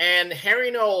 And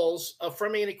Harry Knowles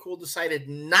from Ain't It Cool decided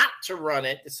not to run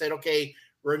it. It said, okay,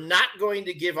 we're not going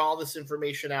to give all this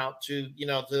information out to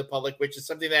the public, which is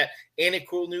something that Ain't It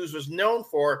Cool News was known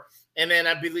for. And then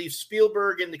I believe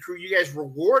Spielberg and the crew, you guys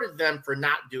rewarded them for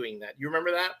not doing that. You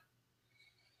remember that?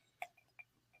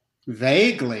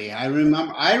 Vaguely, I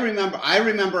remember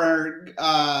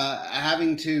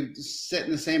having to sit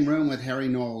in the same room with Harry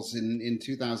Knowles in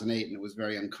 2008, and it was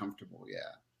very uncomfortable.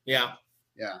 Yeah.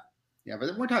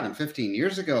 But we're talking 15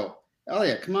 years ago.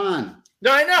 Elliott, come on.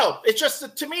 No, I know. It's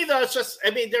just, to me though, it's just, I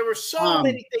mean, there were so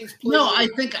many things. No, I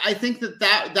think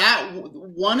that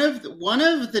one of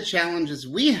the challenges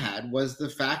we had was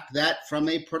the fact that from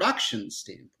a production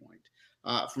standpoint,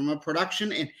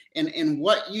 and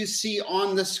what you see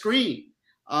on the screen,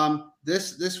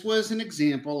 this was an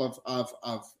example of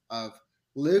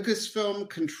Lucasfilm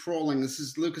controlling. This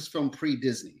is Lucasfilm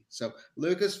pre-Disney, so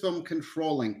Lucasfilm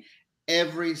controlling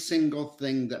every single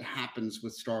thing that happens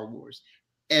with Star Wars.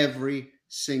 Every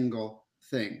single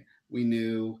thing. We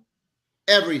knew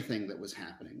everything that was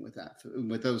happening with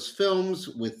those films,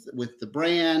 with the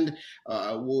brand,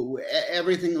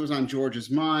 everything that was on George's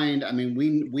mind. I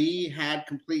mean, we had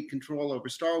complete control over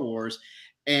Star Wars.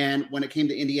 And when it came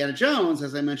to Indiana Jones,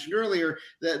 as I mentioned earlier,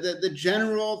 the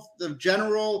general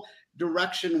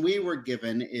direction we were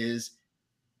given is,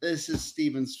 this is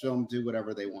Steven's film, do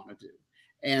whatever they want to do.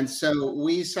 And so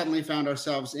we suddenly found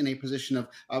ourselves in a position of,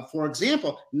 for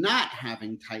example, not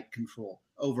having tight control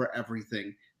over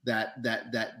everything that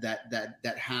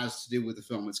has to do with the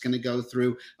film. It's going to go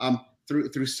through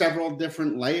several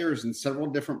different layers and several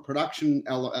different production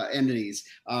entities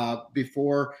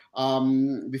before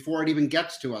it even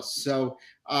gets to us. So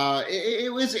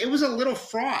it was a little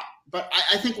fraught. But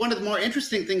I think one of the more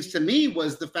interesting things to me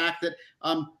was the fact that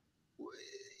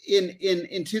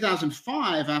in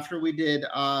 2005, after we did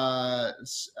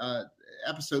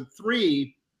episode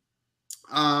 3,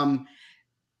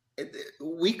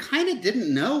 we kind of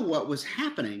didn't know what was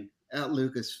happening at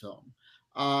Lucasfilm.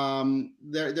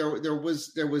 There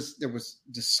was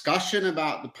discussion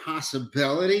about the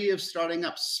possibility of starting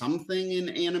up something in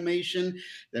animation.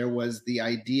 There was the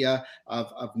idea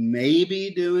of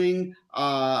maybe doing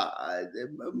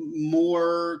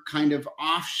more kind of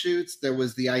offshoots. There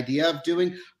was the idea of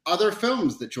doing other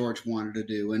films that George wanted to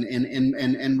do,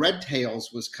 and Red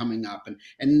Tails was coming up,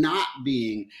 and not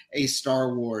being a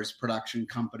Star Wars production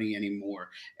company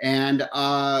anymore. And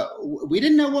we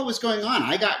didn't know what was going on.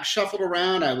 I got shuffled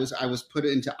around. I was put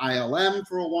into ILM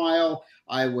for a while.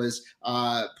 I was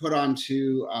put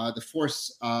onto the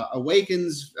Force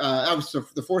Awakens. I was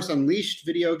the Force Unleashed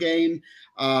video game.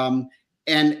 And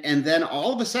then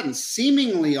all of a sudden,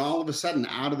 seemingly all of a sudden,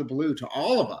 out of the blue to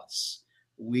all of us,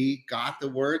 we got the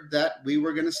word that we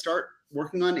were going to start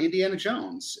working on Indiana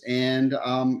Jones. And,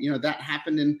 that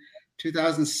happened in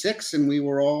 2006, and we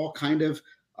were all kind of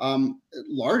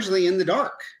largely in the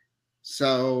dark.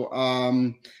 So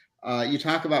you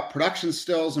talk about production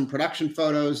stills and production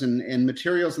photos and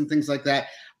materials and things like that.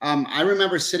 I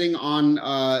remember sitting on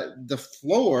the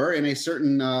floor in a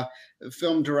certain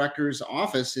film director's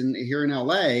office here in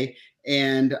LA,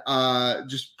 and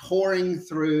just pouring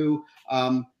through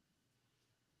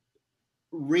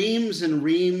reams and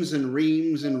reams and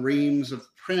reams and reams of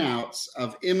printouts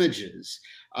of images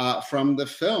from the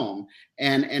film,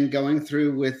 and going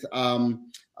through with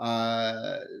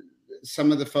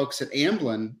some of the folks at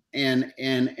Amblin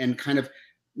and kind of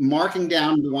marking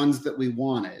down the ones that we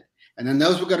wanted. And then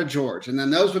those would go to George, and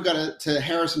then those would go to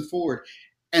Harrison Ford,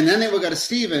 and then they would go to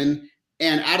Steven.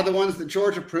 And out of the ones that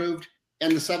George approved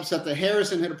and the subset that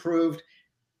Harrison had approved,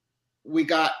 we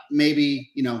got maybe,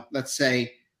 let's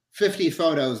say 50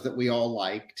 photos that we all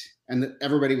liked and that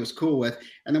everybody was cool with.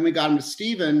 And then we got them to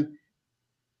Steven,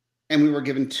 and we were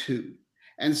given 2.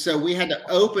 And so we had to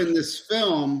open this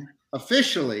film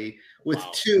officially with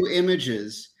 2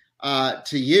 images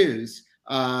to use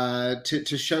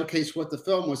to showcase what the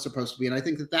film was supposed to be. And I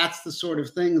think that that's the sort of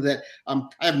thing that I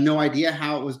have no idea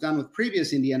how it was done with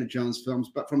previous Indiana Jones films,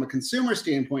 but from a consumer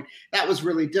standpoint, that was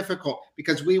really difficult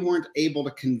because we weren't able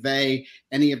to convey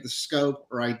any of the scope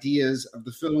or ideas of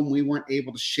the film. We weren't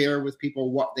able to share with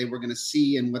people what they were going to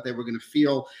see and what they were going to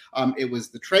feel. It was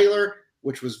the trailer,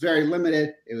 which was very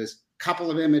limited. It was a couple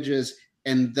of images,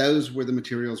 and those were the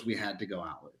materials we had to go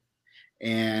out with.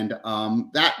 And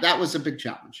that was a big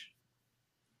challenge.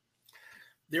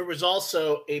 There was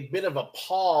also a bit of a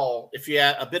pall,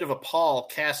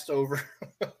 cast over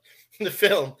the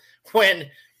film when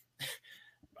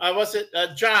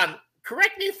John,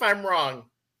 correct me if I'm wrong.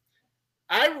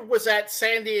 I was at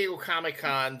San Diego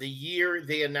Comic-Con the year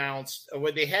they announced,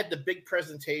 when they had the big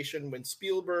presentation, when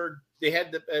Spielberg, they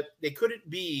couldn't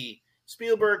be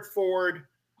Spielberg, Ford,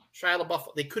 Shia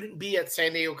LaBeouf, they couldn't be at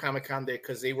San Diego Comic-Con there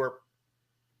because they were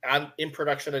in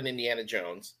production on Indiana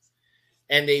Jones.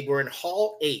 And they were in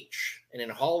Hall H. And in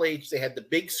Hall H, they had the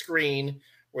big screen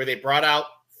where they brought out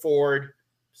Ford,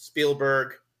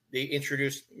 Spielberg. They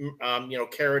introduced,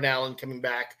 Karen Allen coming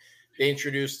back. They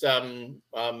introduced Mac.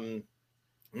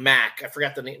 I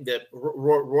forgot the name.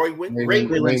 Ray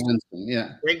Winston.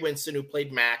 Yeah. Ray Winston, who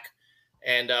played Mac,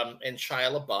 and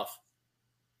Shia LaBeouf.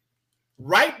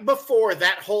 Right before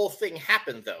that whole thing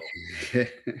happened, though,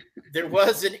 there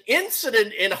was an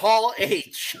incident in Hall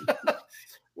H.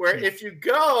 Where if you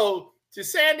go to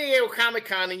San Diego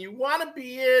Comic-Con and you want to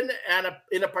be in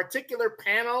a particular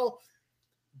panel,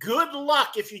 good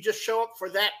luck if you just show up for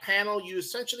that panel. You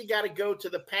essentially got to go to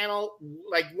the panel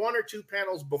like 1 or 2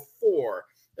 panels before,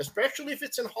 especially if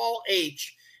it's in Hall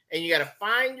H, and you got to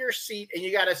find your seat, and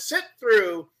you got to sit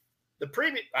through the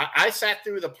previous. I sat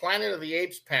through the Planet of the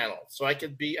Apes panel, so I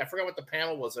forgot what the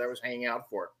panel was that I was hanging out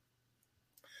for.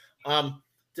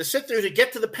 to sit there to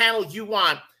get to the panel you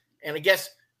want. And I guess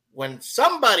when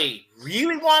somebody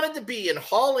really wanted to be in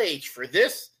Hall H for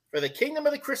the Kingdom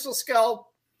of the Crystal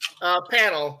Skull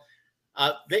panel,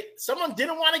 someone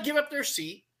didn't want to give up their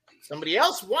seat. Somebody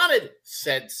else wanted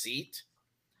said seat.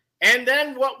 And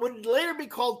then what would later be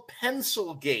called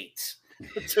Pencilgate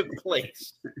took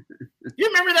place. You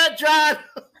remember that, John?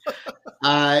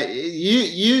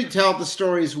 You tell the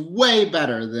stories way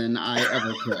better than I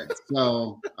ever could.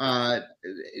 So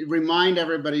remind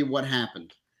everybody what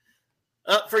happened.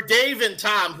 For Dave and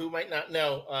Tom, who might not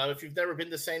know, if you've never been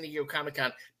to San Diego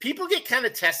Comic-Con, people get kind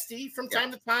of testy from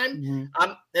time to time.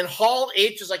 Mm-hmm. And Hall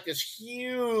H is like this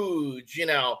huge,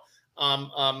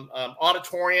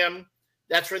 auditorium.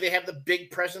 That's where they have the big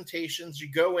presentations.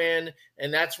 You go in,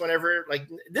 and that's whenever, like,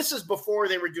 this is before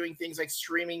they were doing things like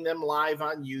streaming them live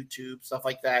on YouTube, stuff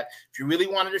like that. If you really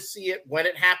wanted to see it when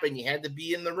it happened, you had to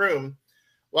be in the room.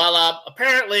 Well,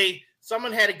 apparently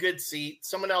someone had a good seat.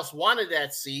 Someone else wanted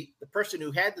that seat. The person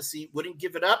who had the seat wouldn't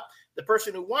give it up. The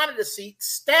person who wanted a seat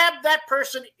stabbed that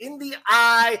person in the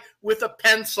eye with a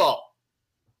pencil.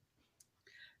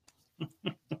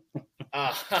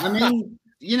 I mean,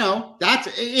 that's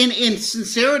in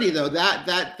sincerity, though,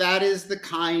 that is the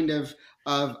kind of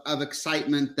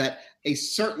excitement that a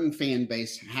certain fan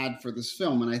base had for this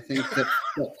film. And I think that,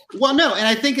 and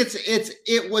I think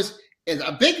it was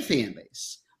a big fan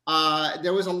base.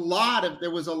 There was a lot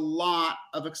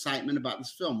of excitement about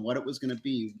this film, what it was going to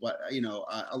be,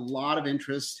 a lot of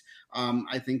interest.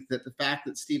 I think that the fact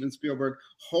that Steven Spielberg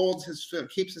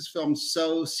keeps his films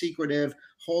so secretive,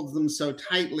 holds them so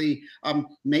tightly,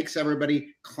 makes everybody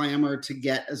clamor to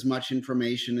get as much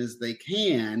information as they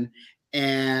can.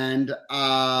 And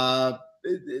the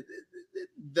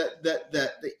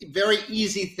very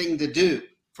easy thing to do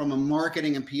from a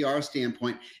marketing and PR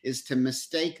standpoint is to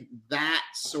mistake that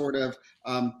sort of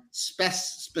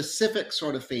specific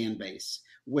sort of fan base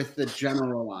with the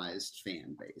generalized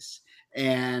fan base.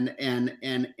 And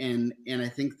I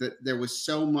think that there was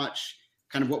so much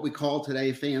kind of what we call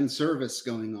today fan service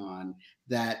going on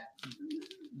that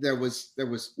there was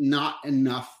not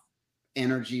enough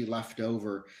energy left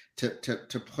over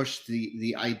to push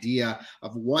the idea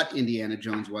of what Indiana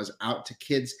Jones was out to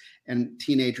kids and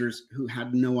teenagers who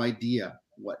had no idea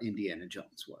what Indiana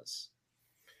Jones was.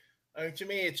 I mean, to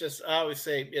me, it's just, I always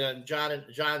say,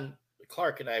 John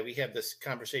Clark and I, we have this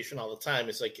conversation all the time.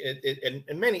 It's like,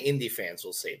 and many indie fans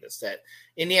will say this, that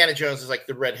Indiana Jones is like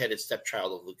the redheaded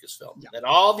stepchild of Lucasfilm. Yeah. That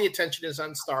all the attention is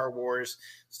on Star Wars.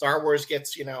 Star Wars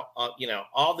gets,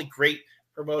 all the great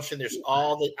promotion. There's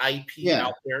all the IP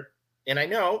out there. And I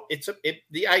know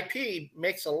the IP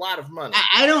makes a lot of money.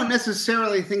 I don't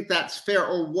necessarily think that's fair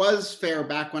or was fair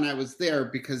back when I was there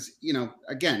because,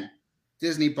 again,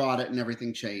 Disney bought it and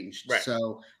everything changed. Right.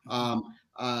 So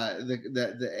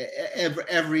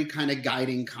every kind of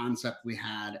guiding concept we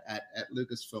had at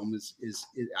Lucasfilm is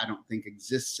I don't think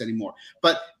exists anymore.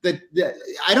 But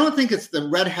I don't think it's the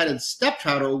redheaded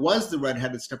stepchild or was the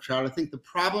redheaded stepchild. I think the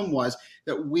problem was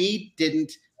that we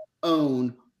didn't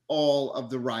own all of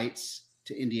the rights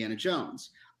to Indiana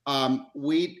Jones.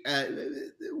 We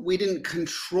didn't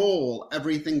control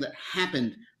everything that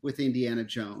happened with Indiana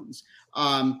Jones.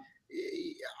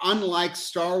 Unlike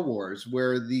Star Wars,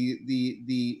 where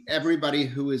the everybody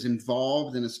who is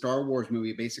involved in a Star Wars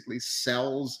movie basically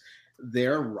sells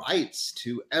their rights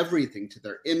to everything, to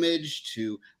their image,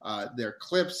 to their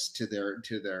clips, to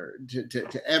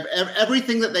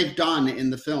everything that they've done in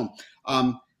the film,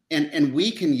 and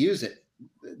we can use it.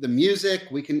 The music,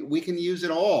 we can use it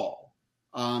all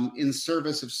in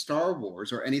service of Star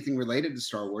Wars or anything related to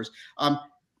Star Wars.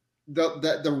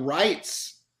 The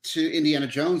rights to Indiana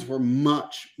Jones were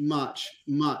much, much,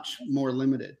 much more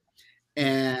limited.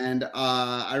 And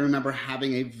I remember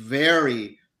having a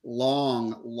very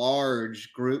long,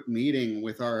 large group meeting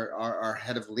with our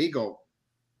head of legal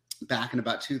back in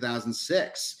about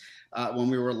 2006 when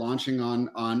we were launching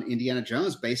on Indiana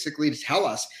Jones, basically to tell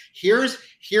us, here's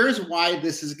why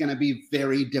this is going to be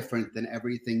very different than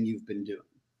everything you've been doing.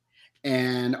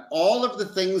 And all of the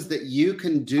things that you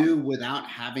can do without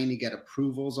having to get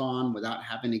approvals on, without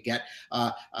having to get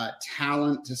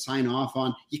talent to sign off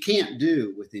on, you can't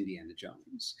do with Indiana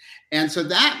Jones. And so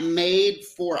that made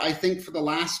for, I think for the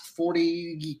last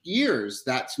 40 years,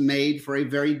 that's made for a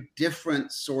very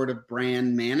different sort of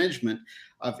brand management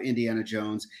Indiana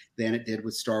Jones than it did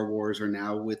with Star Wars or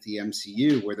now with the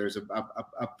MCU, where there's a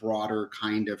broader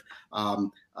kind of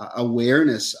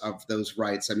awareness of those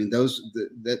rights. I mean,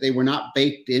 they were not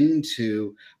baked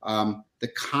into the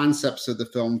concepts of the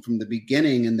film from the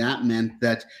beginning, and that meant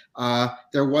that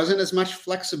there wasn't as much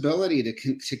flexibility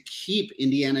to keep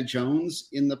Indiana Jones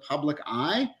in the public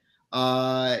eye.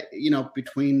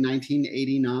 Between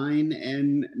 1989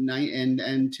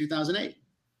 and 2008.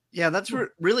 Yeah, that's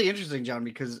really interesting, John,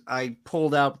 because I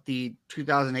pulled out the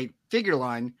 2008 figure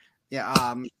line. Yeah,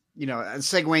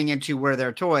 segueing into where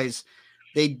they're toys,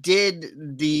 they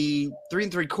did the 3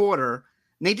 3/4, and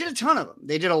they did a ton of them.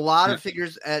 They did a lot of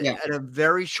figures at a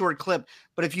very short clip.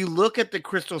 But if you look at the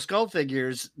Crystal Skull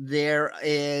figures, there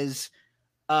is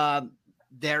a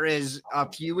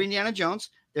few Indiana Jones.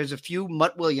 There's a few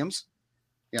Mutt Williams.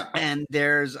 Yeah. And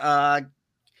there's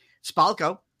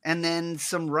Spalko. And then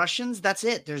some Russians. That's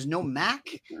it. There's no Mac.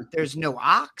 There's no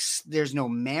Ox. There's no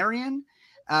Marion.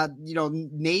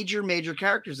 Major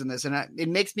characters in this. And it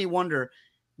makes me wonder,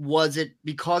 was it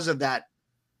because of that?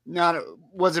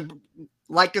 Was it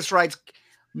likeness rights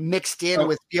mixed in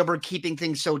with Spielberg keeping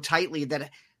things so tightly that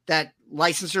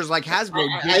licensors like Hasbro?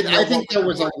 I think there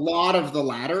was a lot of the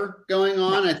latter going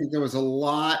on. I think there was a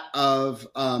lot of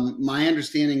my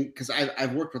understanding, because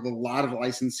I've worked with a lot of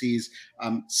licensees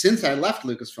since I left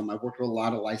Lucasfilm. I've worked with a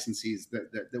lot of licensees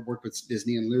that work with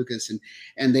Disney and Lucas,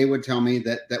 and they would tell me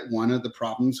that one of the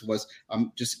problems was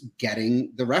just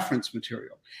getting the reference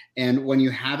material. And when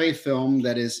you have a film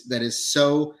that is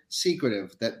so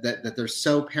secretive, that they're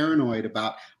so paranoid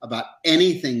about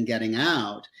anything getting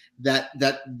out, that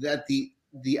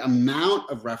the amount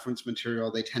of reference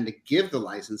material they tend to give the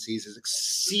licensees is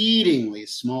exceedingly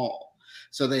small.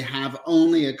 So they have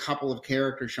only a couple of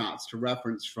character shots to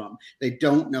reference from. They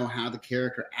don't know how the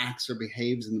character acts or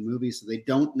behaves in the movie, so they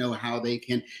don't know how they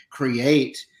can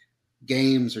create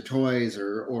games or toys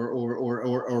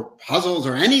or puzzles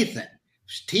or anything,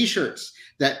 T-shirts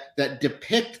that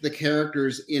depict the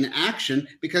characters in action,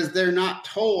 because they're not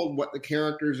told what the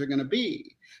characters are going to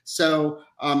be. So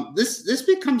this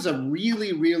becomes a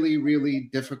really, really, really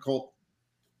difficult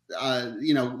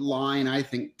line, I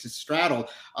think, to straddle.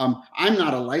 I'm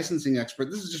not a licensing expert.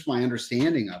 This is just my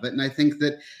understanding of it, and I think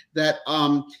that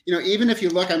even if you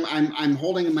look, I'm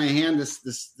holding in my hand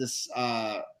this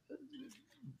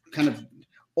kind of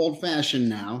old-fashioned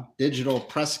now digital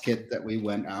press kit that we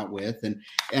went out with,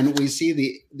 and we see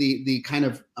the kind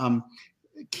of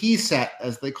key set,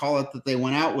 as they call it, that they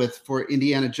went out with for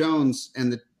Indiana Jones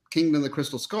and the Kingdom of the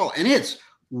Crystal Skull, and it's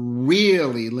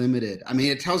really limited. I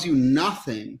mean, it tells you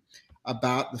nothing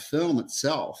about the film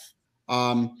itself.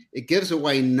 It gives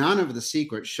away none of the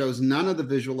secrets, shows none of the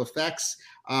visual effects.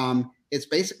 It's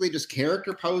basically just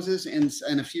character poses and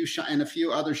a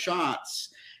few other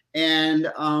shots,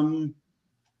 and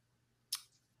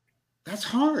that's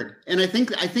hard. And I think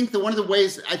one of the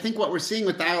ways, I think what we're seeing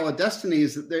with Dial of Destiny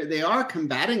is that they are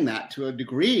combating that to a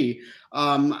degree.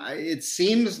 It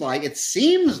seems like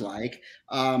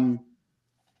the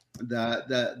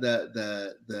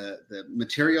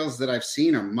materials that I've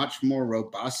seen are much more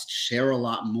robust, share a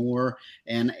lot more,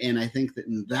 and I think that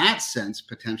in that sense,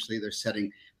 potentially they're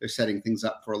setting things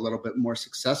up for a little bit more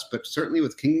success. But certainly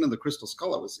with Kingdom of the Crystal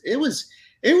Skull, it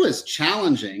was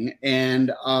challenging,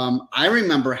 and I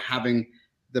remember having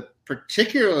the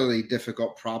particularly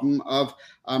difficult problem of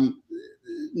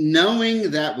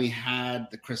knowing that we had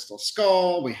the Crystal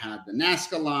Skull, we had the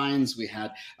Nazca lines, we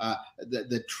had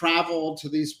the travel to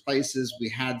these places, we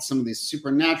had some of these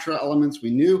supernatural elements.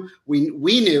 We knew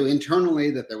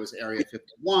internally that there was Area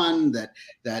 51, that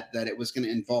it was going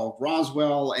to involve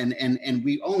Roswell, and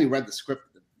we only read the script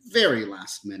at the very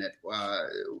last minute,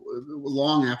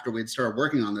 long after we'd started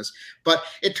working on this. But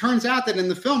it turns out that in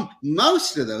the film,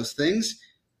 most of those things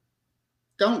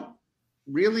don't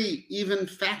really even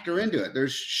factor into it.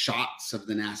 There's shots of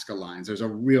the Nazca lines. There's a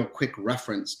real quick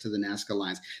reference to the Nazca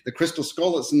lines. The Crystal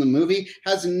Skull that's in the movie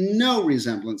has no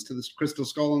resemblance to the Crystal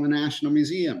Skull in the National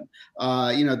Museum.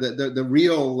 The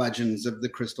real legends of the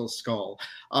Crystal Skull.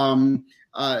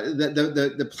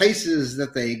 The places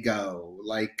that they go,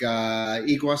 like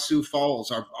Iguazu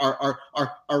Falls, are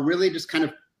really just kind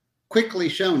of quickly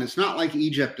shown. It's not like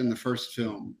Egypt in the first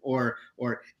film, or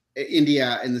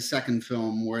India in the second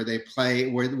film, where they play,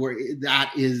 where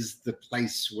that is the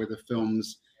place where the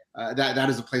films that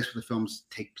is a place where the films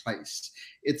take place.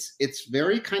 It's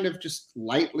very kind of just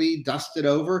lightly dusted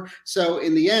over. So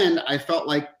in the end, I felt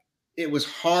like it was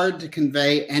hard to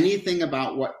convey anything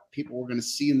about what people were going to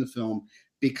see in the film,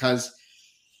 because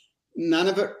none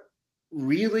of it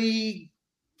really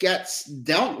gets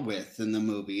dealt with in the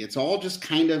movie. It's all just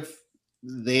kind of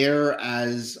there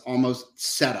as almost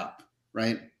setup,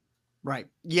 right? Right.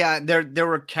 Yeah, there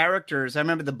were characters. I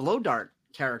remember the blow dart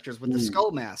characters with the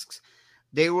skull masks.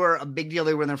 They were a big deal.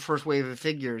 They were in their first wave of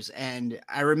figures. And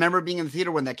I remember being in the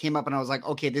theater when that came up, and I was like,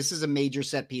 okay, this is a major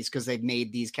set piece because they've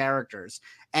made these characters.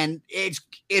 And it's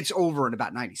over in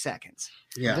about 90 seconds.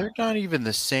 Yeah. They're not even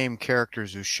the same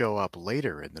characters who show up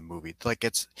later in the movie. Like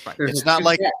it's There's not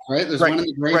like right. There's right, one in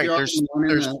the graveyard. right, And one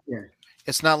in the, yeah.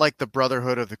 it's not like the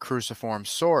Brotherhood of the Cruciform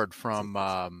Sword from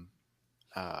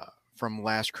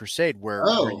Last Crusade, where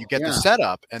you get the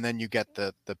setup and then you get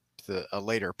the a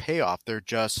later payoff. They're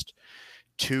just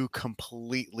two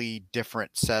completely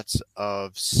different sets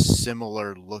of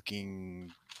similar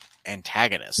looking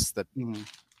antagonists that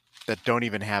don't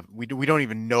even have we don't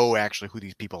even know actually who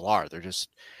these people are. They're just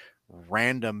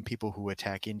random people who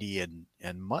attack Indy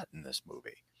and Mutt in this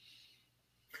movie.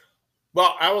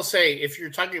 Well, I will say, if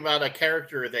you're talking about a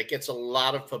character that gets a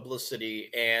lot of publicity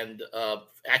and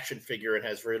action figure and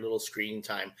has very little screen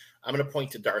time, I'm going to point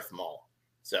to Darth Maul.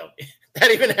 So that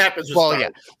even happens with Star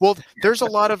Wars. Well, there's a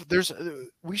lot of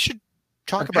we should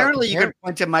talk Apparently about. You can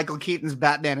point to Michael Keaton's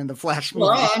Batman in the Flash movie.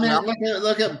 Well, I mean,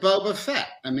 look at Boba Fett.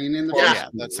 I mean, in the Flash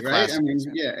that's movie, the right? classic. I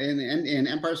mean, in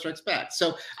Empire Strikes Back.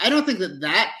 So I don't think that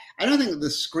the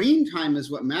screen time is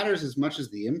what matters as much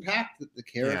as the impact that the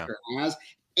character has,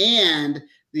 and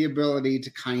the ability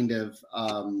to kind of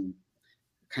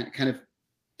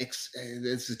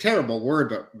it's a terrible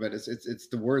word, but it's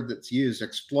the word that's used,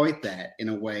 exploit that in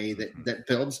a way that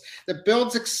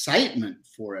builds excitement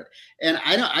for it. And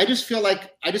I just feel like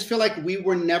we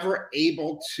were never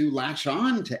able to latch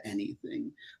on to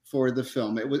anything for the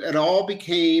film. It all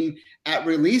became, at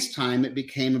release time, it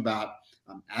became about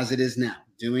as it is now,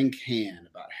 doing Can,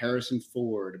 about Harrison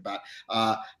Ford, about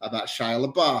Shia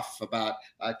LaBeouf, about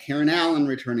Karen Allen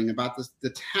returning, about the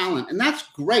talent. And that's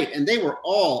great. And they were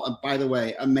all, by the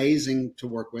way, amazing to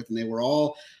work with. And they were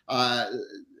all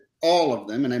of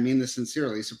them, and I mean this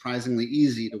sincerely, surprisingly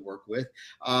easy to work with.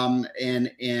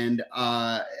 And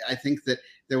I think that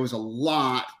there was a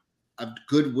lot of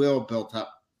goodwill built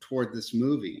up toward this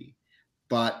movie.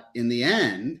 But in the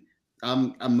end,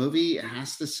 a movie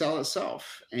has to sell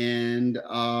itself. And,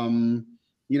 I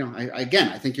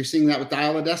think you're seeing that with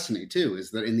Dial of Destiny too, is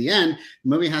that in the end, the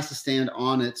movie has to stand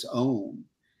on its own.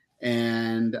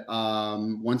 And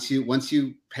once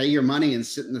you pay your money and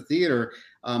sit in the theater,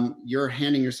 you're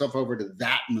handing yourself over to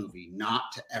that movie, not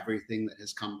to everything that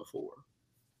has come before.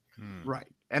 Right.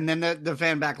 And then the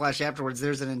fan backlash afterwards,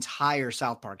 there's an entire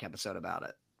South Park episode about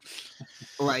it.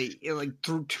 like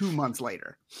through 2 months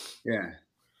later. Yeah.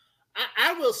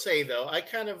 I will say though, I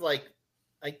kind of like,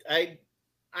 I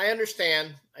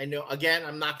understand. I know, again,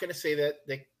 I'm not going to say that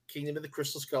the Kingdom of the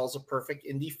Crystal Skull is a perfect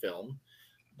indie film,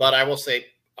 but I will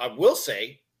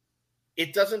say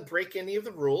it doesn't break any of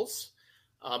the rules.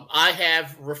 I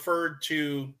have referred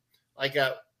to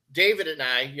David and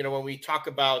I, when we talk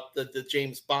about the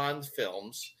James Bond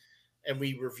films and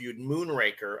we reviewed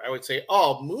Moonraker, I would say,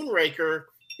 Moonraker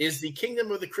is the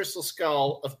Kingdom of the Crystal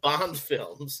Skull of Bond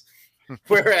films.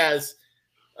 Whereas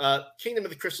Kingdom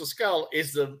of the Crystal Skull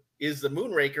is the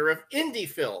Moonraker of indie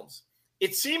films.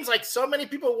 It seems like so many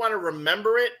people want to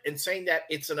remember it and saying that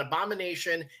it's an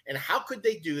abomination and how could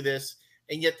they do this?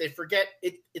 And yet they forget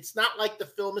it's not like the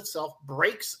film itself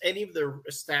breaks any of the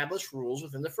established rules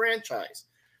within the franchise.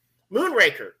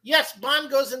 Moonraker, yes, Bond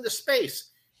goes into space,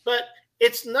 but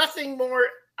it's nothing more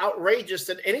outrageous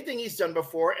than anything he's done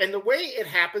before. And the way it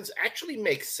happens actually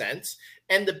makes sense.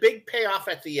 And the big payoff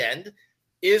at the end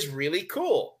is really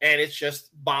cool. And it's just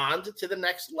Bond to the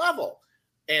next level.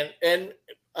 And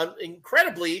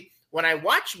incredibly, when I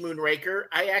watch Moonraker,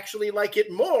 I actually like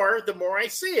it more the more I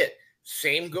see it.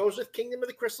 Same goes with Kingdom of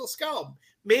the Crystal Skull.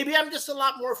 Maybe I'm just a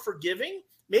lot more forgiving.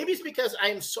 Maybe it's because I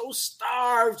am so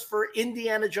starved for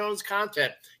Indiana Jones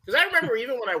content. Because I remember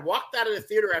even when I walked out of the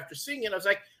theater after seeing it, I was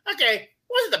like, okay, it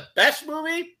wasn't the best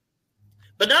movie,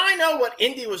 but now I know what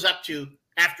Indy was up to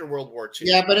after World War II.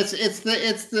 Yeah, but it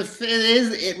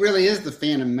really is the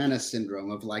Phantom Menace syndrome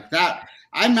of like that.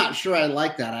 I'm not sure I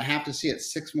like that. I have to see it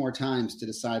 6 more times to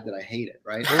decide that I hate it.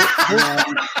 Right?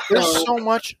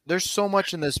 There's so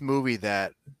much in this movie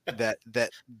that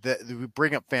we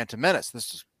bring up Phantom Menace.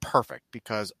 This is perfect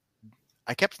because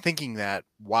I kept thinking that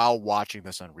while watching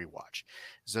this on rewatch,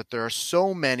 is that there are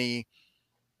so many.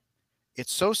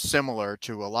 It's so similar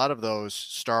to a lot of those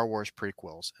Star Wars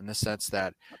prequels in the sense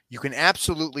that you can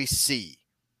absolutely see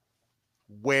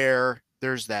where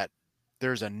there's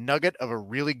a nugget of a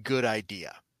really good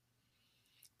idea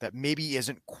that maybe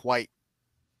isn't quite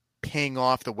paying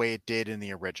off the way it did in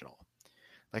the original.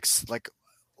 Like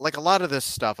like a lot of this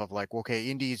stuff of like, okay,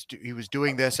 he was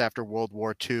doing this after World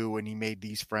War II, and he made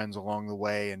these friends along the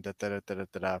way, and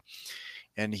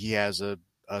and he has a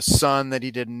son that he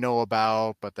didn't know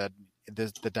about, but that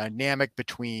the dynamic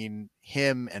between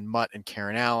him and Mutt and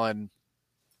Karen Allen,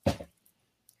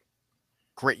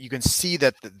 great. You can see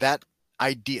that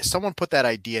idea, someone put that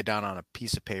idea down on a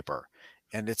piece of paper,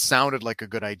 and it sounded like a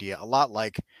good idea. A lot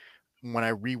like when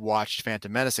I rewatched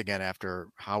Phantom Menace again after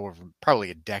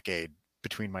probably a decade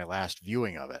between my last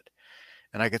viewing of it.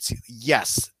 And I could see,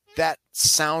 yes, that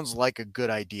sounds like a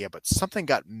good idea, but something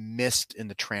got missed in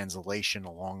the translation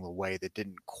along the way that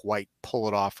didn't quite pull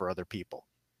it off for other people.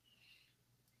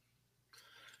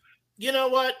 You know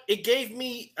what? It gave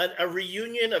me a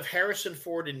reunion of Harrison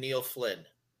Ford and Neil Flynn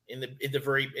in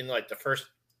the first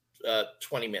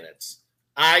 20 minutes.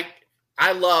 I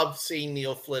love seeing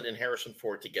Neil Flynn and Harrison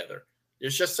Ford together.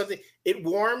 There's just something, it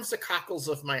warms the cockles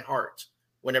of my heart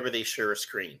whenever they share a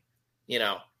screen. You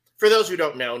know, for those who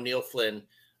don't know, Neil Flynn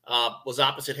was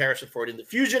opposite Harrison Ford in The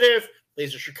Fugitive,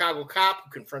 plays a Chicago cop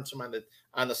who confronts him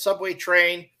on the subway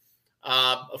train.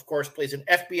 Of course, plays an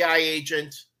FBI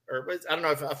agent, or I don't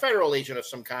know, if a federal agent of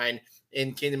some kind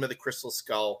in Kingdom of the Crystal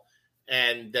Skull,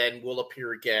 and then will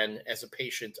appear again as a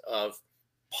patient of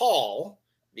Paul,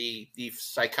 the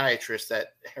psychiatrist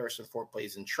that Harrison Ford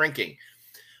plays in Shrinking.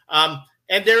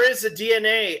 And there is a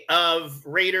DNA of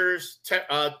Raiders,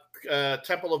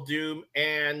 Temple of Doom,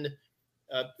 and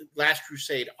Last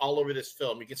Crusade all over this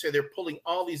film. You can say they're pulling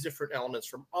all these different elements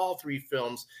from all three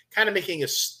films, kind of making a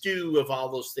stew of all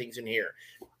those things in here.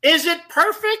 Is it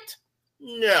perfect?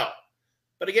 No.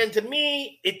 But again, to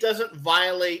me, it doesn't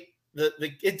violate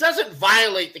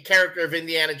the character of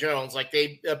Indiana Jones like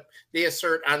they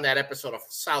assert on that episode of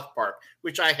South Park,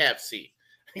 which I have seen.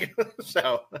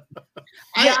 So,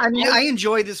 yeah, I mean, I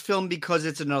enjoy this film because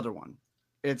it's another one.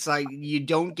 It's like you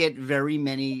don't get very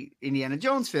many Indiana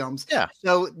Jones films,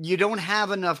 so you don't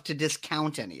have enough to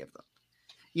discount any of them.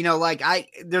 You know, like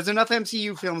there's enough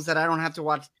MCU films that I don't have to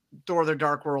watch Thor: The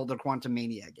Dark World or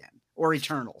Quantumania again or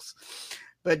Eternals.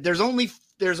 But there's only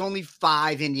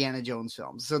 5 Indiana Jones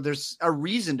films, so there's a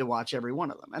reason to watch every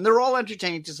one of them, and they're all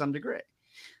entertaining to some degree.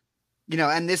 You know,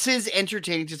 and this is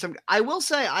entertaining to some. I will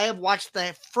say I have watched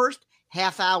the first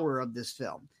half hour of this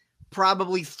film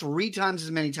probably 3 times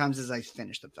as many times as I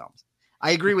finished the films.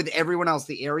 I agree with everyone else.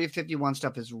 The Area 51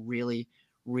 stuff is really,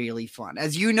 really fun.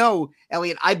 As you know,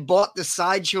 Elliot, I bought the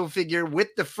Sideshow figure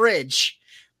with the fridge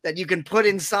that you can put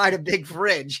inside a big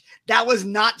fridge. That was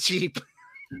not cheap.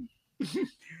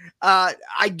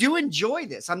 I do enjoy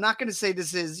this. I'm not going to say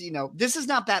this is this is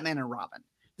not Batman and Robin.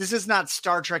 This is not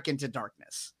Star Trek Into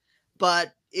Darkness,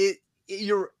 but it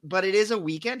is a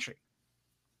weak entry.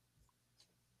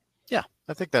 Yeah,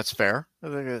 I think that's fair. I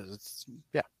think it's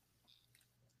yeah.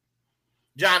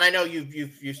 John, I know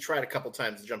you've tried a couple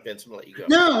times to jump in, so I'm gonna let you go.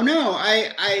 No,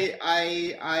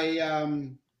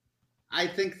 I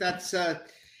think that's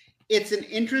it's an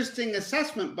interesting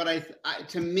assessment, but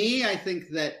to me, I think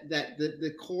that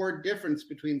the core difference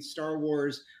between Star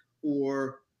Wars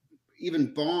or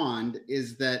even Bond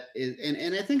is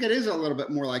and I think it is a little bit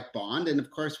more like Bond. And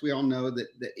of course, we all know that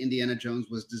Indiana Jones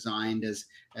was designed as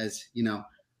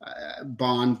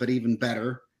Bond, but even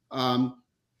better.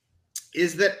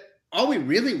 Is that all we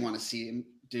really want to see him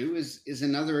do is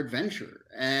another adventure?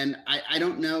 And I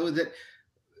don't know that.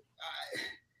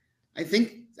 I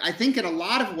think in a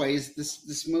lot of ways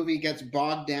this movie gets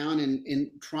bogged down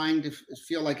in trying to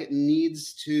feel like it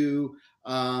needs to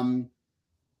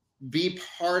be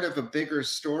part of a bigger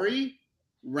story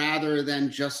rather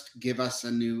than just give us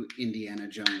a new Indiana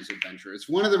Jones adventure. It's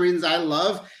one of the reasons I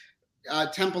love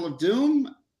Temple of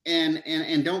Doom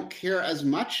and don't care as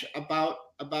much about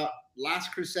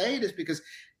Last Crusade, is because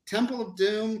Temple of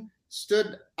Doom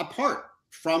stood apart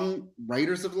from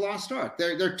Raiders of the Lost Ark.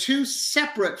 They're 2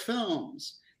 separate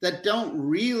films that don't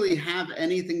really have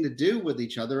anything to do with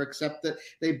each other, except that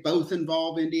they both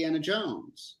involve Indiana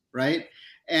Jones, right?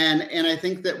 And I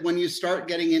think that when you start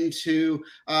getting into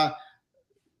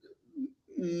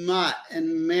Mutt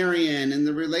and Marion and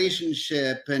the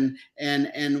relationship and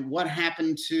what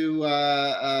happened to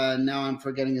now I'm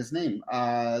forgetting his name,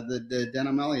 the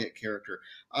Denham Elliott character,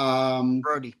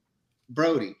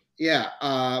 Brody. Yeah,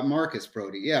 Marcus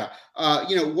Brody. Yeah,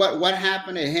 what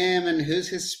happened to him and who's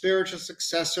his spiritual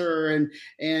successor,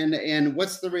 and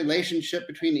what's the relationship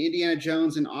between Indiana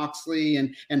Jones and Oxley,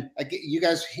 and you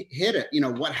guys hit it.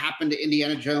 What happened to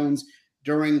Indiana Jones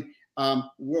during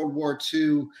World War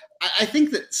II? I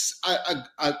think that's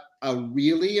a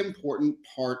really important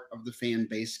part of the fan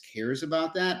base cares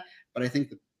about that, but I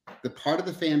think the part of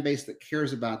the fan base that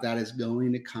cares about that is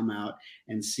going to come out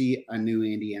and see a new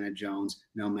Indiana Jones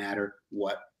no matter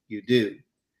what you do.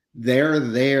 They're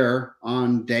there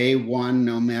on day one,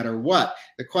 no matter what.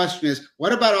 The question is,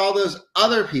 what about all those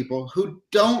other people who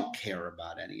don't care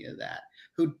about any of that,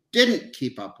 who didn't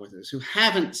keep up with us, who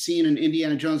haven't seen an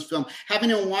Indiana Jones film,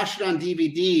 haven't even watched it on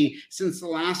DVD since the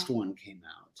last one came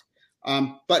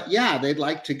out? But yeah, they'd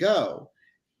like to go.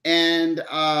 And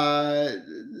I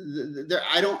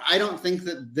don't think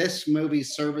that this movie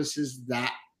services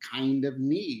that kind of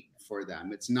need for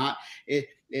them. It's not.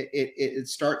 It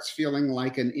starts feeling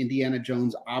like an Indiana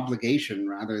Jones obligation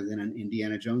rather than an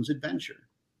Indiana Jones adventure.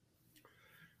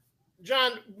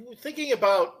 John, thinking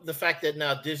about the fact that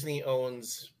now Disney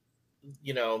owns,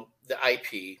 the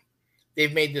IP,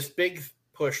 they've made this big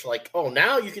push like, oh,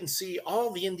 now you can see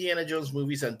all the Indiana Jones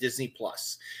movies on Disney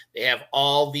Plus. They have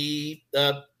all the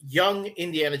young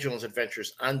Indiana Jones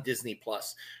adventures on Disney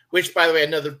Plus, which, by the way,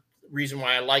 another reason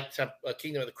why I like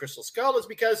Kingdom of the Crystal Skull is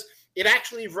because it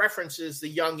actually references the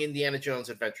young Indiana Jones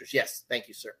adventures. Yes, thank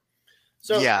you, sir.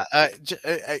 So yeah,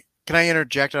 can I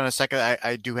interject on a second?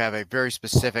 I do have a very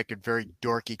specific and very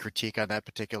dorky critique on that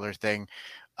particular thing.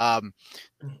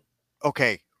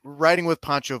 Okay, riding with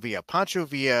Pancho Villa. Pancho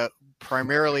Villa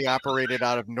primarily operated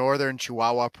out of northern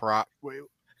Chihuahua,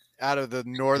 out of the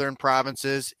northern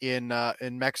provinces in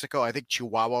Mexico. I think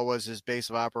Chihuahua was his base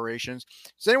of operations.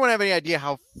 Does anyone have any idea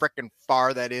how frickin'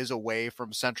 far that is away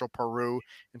from central Peru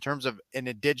in terms of an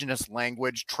indigenous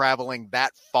language traveling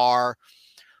that far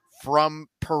from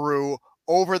Peru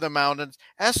over the mountains?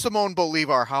 Ask Simone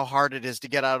Bolivar how hard it is to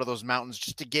get out of those mountains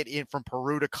just to get in from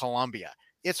Peru to Colombia.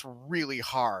 It's really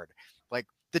hard. Like,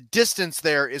 the distance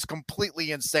there is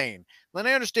completely insane. Then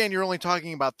I understand you're only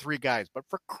talking about 3 guys, but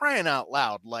for crying out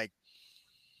loud, like,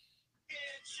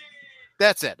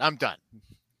 that's it. I'm done.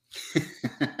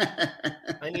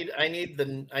 I need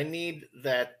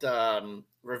that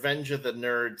Revenge of the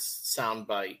Nerds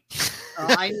soundbite.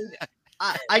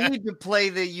 I need to play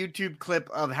the YouTube clip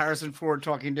of Harrison Ford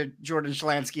talking to Jordan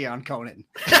Schlansky on Conan.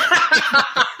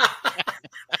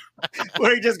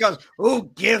 Where he just goes,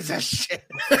 "Who gives a shit?"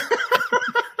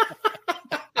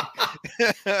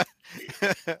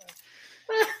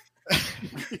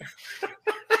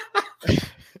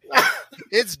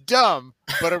 It's dumb,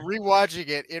 but rewatching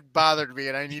it bothered me,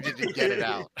 and I needed to get it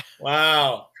out.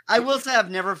 Wow. I will say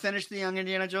I've never finished the Young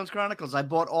Indiana Jones Chronicles. I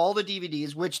bought all the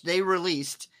DVDs, which they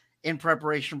released in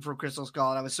preparation for Crystal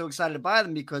Skull, and I was so excited to buy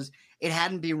them because it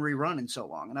hadn't been rerun in so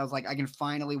long. And I was like, I can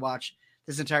finally watch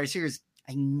this entire series.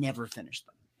 I never finished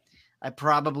them. I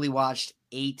probably watched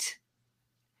 8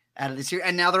 out of the series,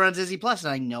 and now they're on Disney Plus,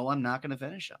 and I know I'm not going to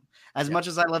finish them. As much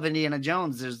as I love Indiana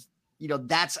Jones, there's,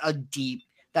 that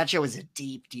show is a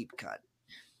deep, deep cut.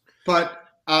 But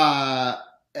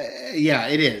yeah,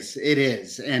 it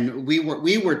is, and we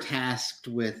were tasked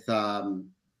with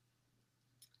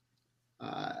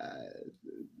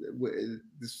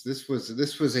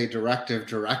this was a directive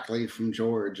directly from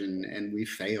George, and we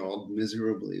failed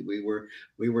miserably. We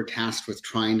were tasked with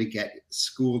trying to get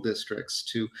school districts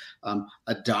to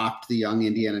adopt the Young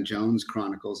Indiana Jones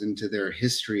Chronicles into their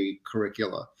history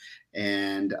curricula,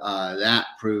 and that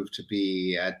proved to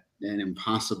be an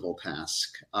impossible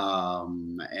task,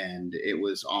 and it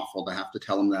was awful to have to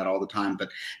tell them that all the time. But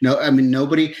no, I mean,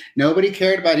 nobody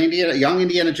cared about young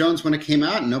Indiana Jones when it came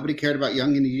out, and nobody cared about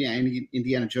young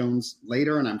Indiana Jones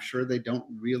later. And I'm sure they aren't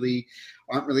really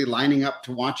lining up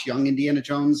to watch young Indiana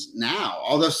Jones now.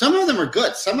 Although some of them are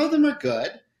good,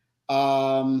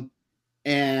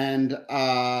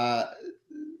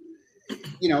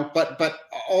 but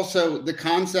also the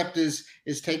concept is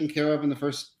taken care of in the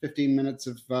first 15 minutes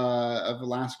of The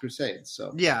Last Crusade.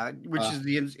 So yeah, which is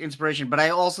the inspiration. But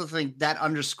I also think that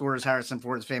underscores Harrison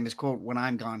Ford's famous quote, "When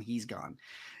I'm gone, he's gone."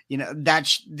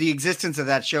 That's the existence of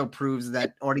that show proves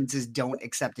that audiences don't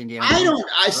accept Indiana Jones.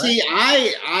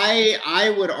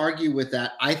 I would argue with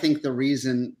that. I think the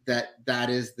reason that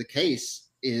is the case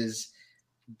is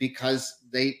because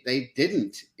they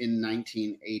didn't in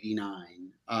 1989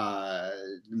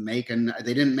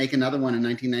 they didn't make another one in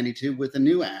 1992 with a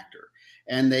new actor,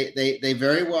 and they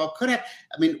very well could have.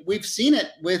 I mean, we've seen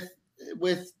it with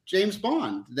James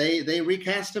Bond. They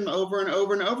recast him over and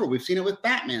over and over. We've seen it with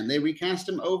Batman. They recast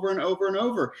him over and over and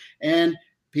over, and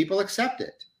people accept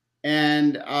it.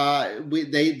 And there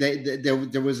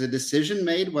was a decision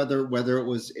made, whether it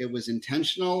was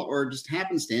intentional or just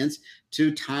happenstance,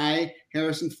 to tie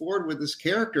Harrison Ford with this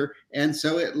character, and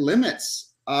so it limits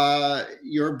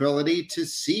your ability to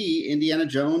see Indiana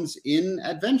Jones in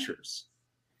adventures.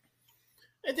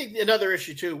 I think another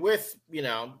issue too with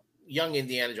Young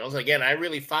Indiana Jones. Again, I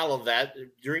really followed that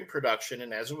during production,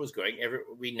 and as it was going,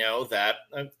 we know that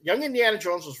Young Indiana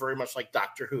Jones was very much like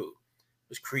Doctor Who. It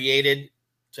was created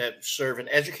to serve an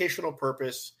educational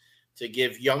purpose, to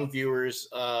give young viewers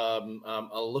a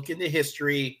look into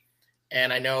history.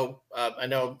 And I know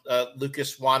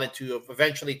Lucas wanted to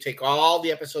eventually take all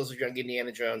the episodes of Young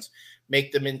Indiana Jones,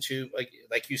 make them into,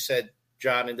 like you said,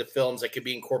 John, into films that could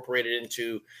be incorporated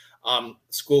into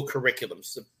school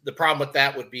curriculums. The problem with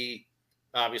that would be,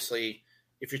 obviously,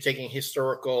 if you're taking a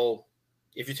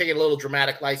little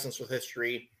dramatic license with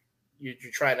history, you're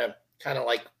trying to kind of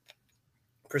like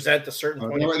present a certain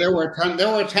point. There were a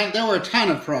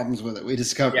ton of problems with it. We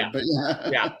discovered, but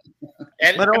yeah.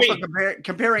 But also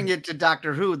comparing it to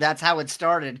Doctor Who, that's how it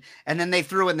started, and then they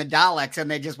threw in the Daleks,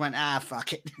 and they just went,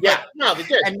 fuck it. Yeah, no, they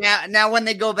did. And now when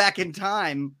they go back in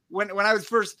time, when I was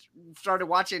first started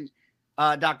watching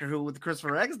Doctor Who with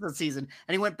Christopher Eggs this season,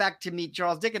 and he went back to meet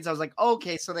Charles Dickens, I was like,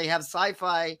 okay, so they have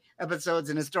sci-fi episodes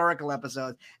and historical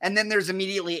episodes, and then there's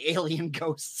immediately alien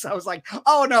ghosts. I was like,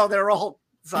 oh no, they're all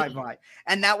sci-fi.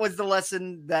 And that was the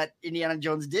lesson that Indiana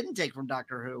Jones didn't take from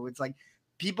Doctor Who. It's like,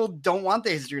 people don't want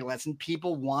the history lesson.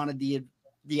 People wanted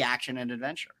the action and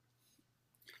adventure.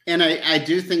 And I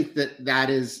do think that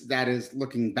is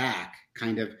looking back,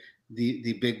 kind of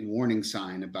the big warning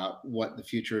sign about what the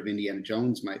future of Indiana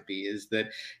Jones might be, is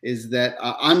that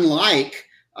unlike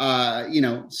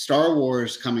Star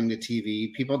Wars coming to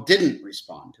TV, people didn't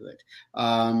respond to it.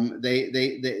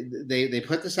 They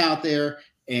put this out there,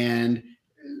 and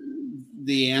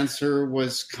the answer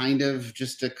was kind of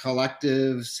just a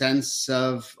collective sense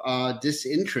of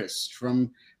disinterest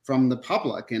from the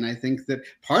public. And I think that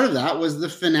part of that was the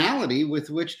finality with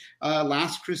which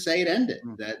Last Crusade ended.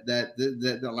 That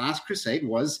the Last Crusade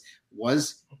was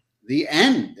the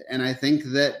end. And I think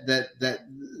that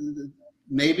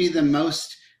maybe the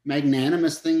most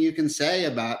magnanimous thing you can say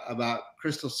about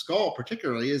Crystal Skull,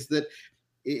 particularly, is that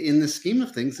in the scheme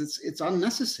of things, it's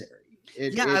unnecessary.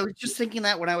 I was just thinking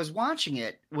that when I was watching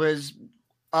it, was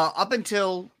up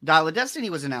until Dial of Destiny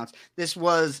was announced, this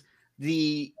was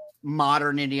the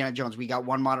modern Indiana Jones. We got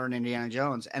one modern Indiana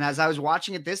Jones. And as I was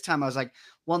watching it this time, I was like,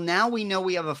 well, now we know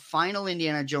we have a final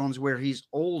Indiana Jones where he's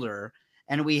older,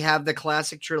 and we have the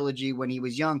classic trilogy when he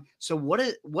was young. So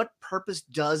what purpose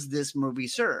does this movie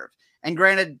serve? And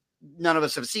granted, none of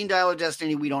us have seen Dial of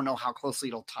Destiny. We don't know how closely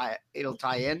it'll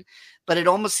tie in, but it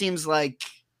almost seems like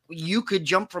you could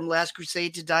jump from Last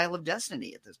Crusade to Dial of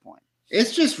Destiny at this point.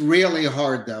 It's just really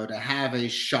hard, though, to have a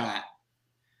shot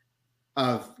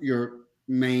of your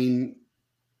main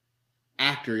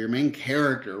actor, your main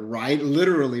character,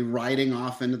 literally riding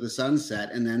off into the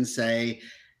sunset, and then say,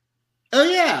 "Oh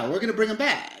yeah, we're going to bring him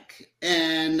back."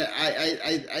 And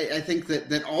I think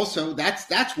that also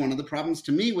that's one of the problems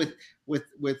to me with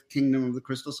Kingdom of the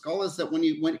Crystal Skull, is that when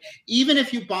even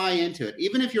if you buy into it,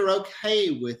 even if you're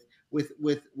okay with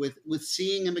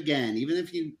seeing him again, even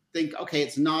if you think, okay,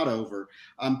 it's not over,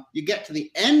 you get to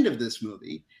the end of this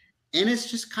movie, and it's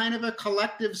just kind of a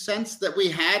collective sense that we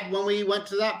had when we went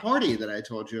to that party that I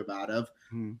told you about, of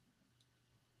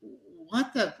why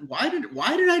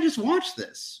did I just watch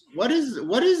this? What is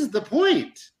the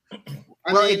point?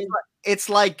 It's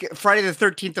like Friday the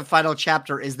 13th, the final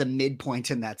chapter, is the midpoint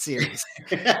in that series.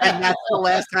 And that's the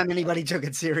last time anybody took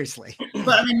it seriously.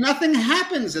 But I mean, nothing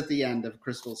happens at the end of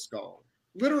Crystal Skull.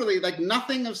 Literally, like,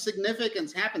 nothing of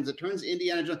significance happens. It turns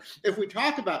Indiana Jones. If we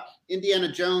talk about Indiana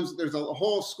Jones, there's a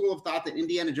whole school of thought that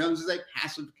Indiana Jones is a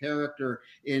passive character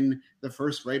in the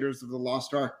first Raiders of the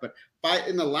Lost Ark. But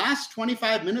in the last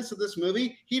 25 minutes of this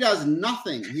movie, he does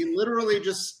nothing. He literally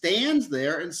just stands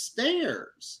there and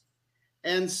stares.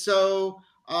 And so,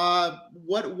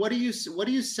 what do you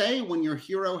say when your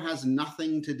hero has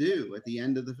nothing to do at the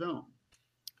end of the film?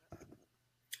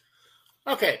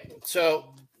 Okay,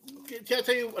 so can I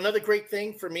tell you another great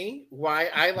thing for me, why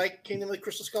I like Kingdom of the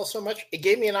Crystal Skull so much? It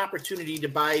gave me an opportunity to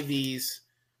buy these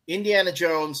Indiana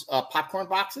Jones popcorn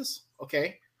boxes.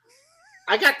 Okay,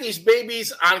 I got these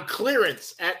babies on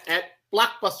clearance at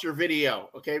Blockbuster Video.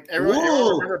 Okay, everyone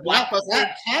remember Blockbuster?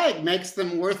 That tag makes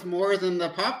them worth more than the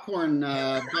popcorn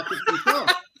buckets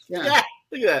themselves. Yeah,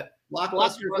 look at that.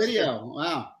 Blockbuster Video.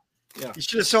 Wow. Yeah. You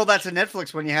should have sold that to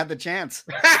Netflix when you had the chance.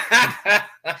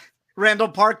 Randall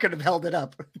Park could have held it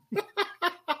up.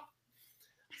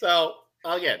 So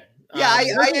again,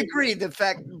 I agree. The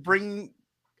fact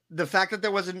that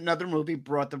there was another movie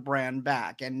brought the brand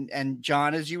back, and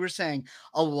John, as you were saying,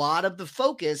 a lot of the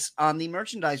focus on the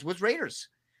merchandise was Raiders.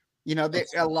 You know,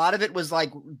 a lot of it was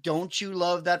like, "Don't you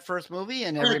love that first movie?"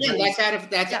 And everybody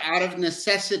that's out of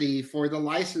necessity for the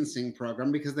licensing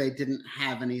program because they didn't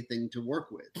have anything to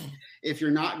work with. If you're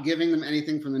not giving them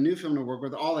anything from the new film to work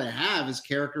with, all they have is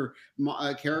character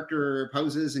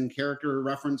poses and character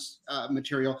reference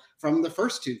material from the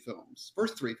first three films.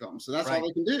 So that's all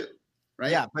they can do.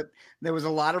 Right? Yeah, but there was a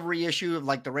lot of reissue of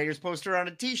like the Raiders poster on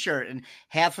a T-shirt, and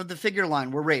half of the figure line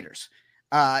were Raiders.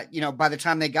 You know, by the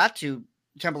time they got to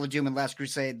Temple of Doom and Last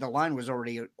Crusade, the line was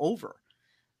already over.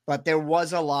 But there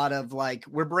was a lot of like,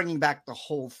 we're bringing back the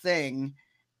whole thing.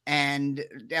 And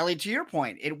Elliott, to your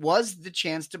point, it was the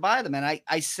chance to buy them. And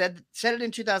I said it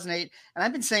in 2008, and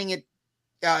I've been saying it,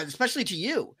 especially to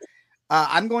you.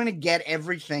 I'm going to get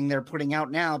everything they're putting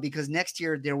out now because next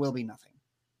year there will be nothing.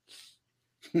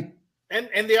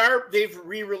 And they've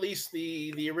re-released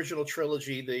the original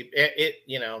trilogy.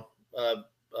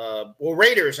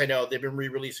 Raiders, I know they've been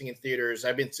re-releasing in theaters.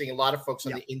 I've been seeing a lot of folks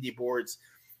on the indie boards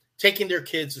taking their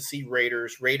kids to see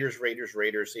Raiders. They've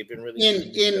been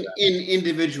releasing in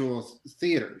individual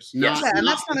theaters. And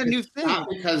that's not a new thing. Not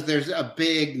because there's a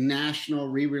big national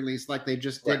re-release like they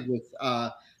just did with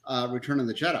Return of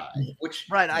the Jedi.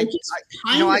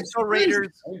 I saw Raiders.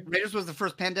 Raiders was the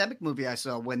first pandemic movie I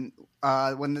saw when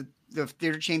the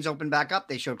theater chains opened back up.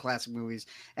 They showed classic movies,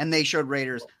 and they showed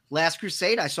Raiders. Last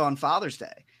Crusade I saw on Father's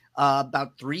Day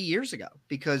about 3 years ago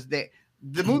because the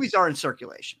movies are in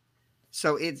circulation.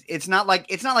 So it's not like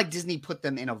Disney put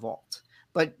them in a vault,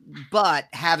 but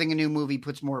having a new movie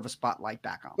puts more of a spotlight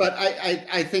back on. But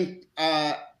I think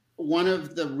one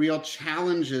of the real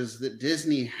challenges that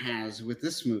Disney has with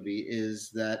this movie is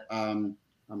that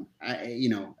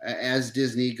as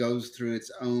Disney goes through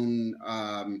its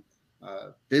own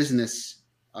business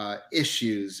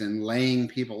issues and laying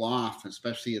people off,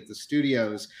 especially at the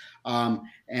studios, but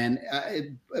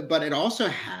it also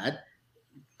had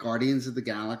Guardians of the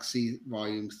Galaxy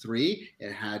Volume 3.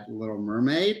 It had Little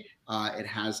Mermaid. It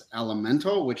has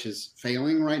Elemental, which is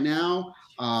failing right now.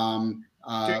 Doing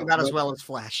about as well as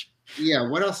Flash. Yeah,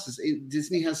 what else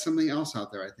Disney has something else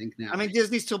out there, I think, now. I mean,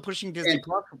 Disney's still pushing Disney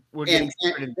Plus.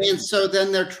 And so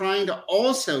then they're trying to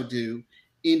also do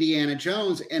Indiana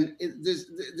Jones, and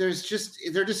they're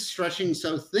just stretching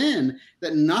so thin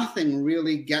that nothing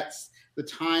really gets the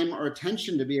time or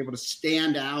attention to be able to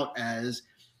stand out as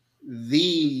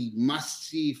the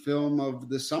must-see film of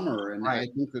the summer. And I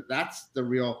think that's the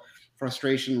real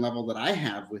frustration level that I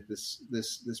have with this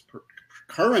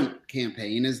current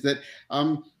campaign is that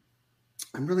I'm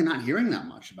really not hearing that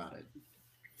much about it.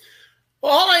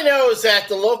 Well, all I know is that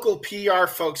the local PR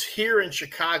folks here in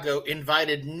Chicago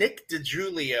invited Nick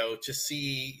DiGiulio to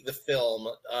see the film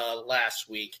last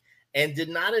week and did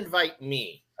not invite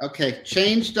me. Okay,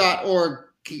 change.org.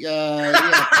 Right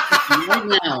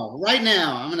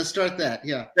now. I'm going to start that.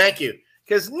 Yeah. Thank you.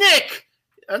 Because Nick,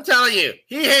 I'm telling you,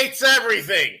 he hates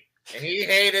everything. And he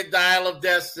hated Dial of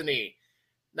Destiny.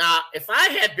 Now, if I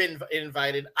had been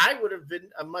invited, I would have been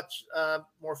much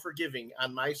more forgiving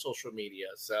on my social media.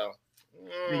 So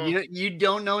you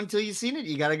don't know until you've seen it.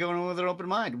 You got to go in with an open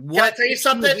mind. Can I tell you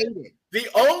something? The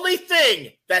only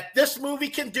thing that this movie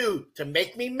can do to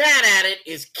make me mad at it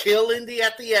is kill Indy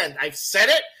at the end. I've said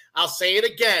it. I'll say it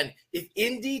again. If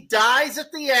Indy dies at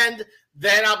the end,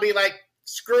 then I'll be like,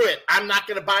 screw it. I'm not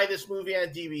going to buy this movie on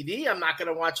DVD. I'm not going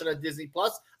to watch it on Disney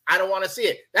Plus. I don't want to see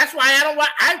it. That's why I don't want.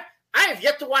 I have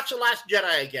yet to watch The Last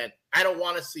Jedi again. I don't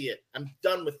want to see it. I'm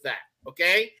done with that.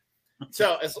 Okay.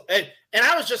 So and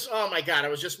I was just, oh my God, I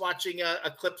was just watching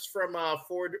a clips from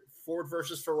Ford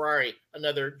versus Ferrari,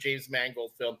 another James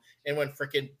Mangold film, and when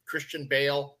freaking Christian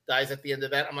Bale dies at the end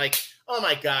of that, I'm like, oh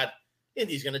my God,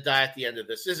 Indy's going to die at the end of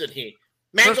this, isn't he?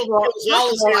 Mangold kills all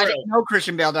his heroes. I didn't know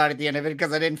Christian Bale died at the end of it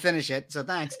because I didn't finish it, so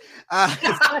thanks.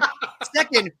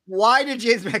 Second, why did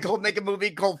James Mangold make a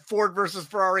movie called Ford versus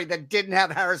Ferrari that didn't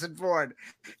have Harrison Ford?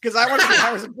 Because I want to see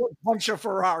Harrison Ford punch a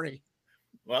Ferrari.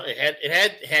 Well,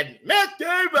 it had Matt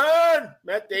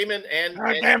Damon, and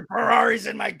damn Ferraris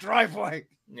in my driveway.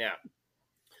 Yeah.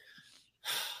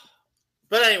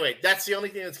 But anyway, that's the only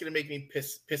thing that's going to make me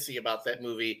pissy about that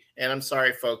movie. And I'm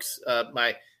sorry, folks.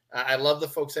 I love the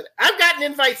folks that I've gotten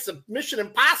invites to Mission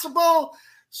Impossible,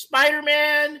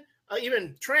 Spider-Man,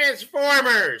 even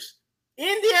Transformers.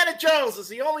 Indiana Jones is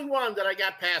the only one that I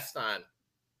got passed on.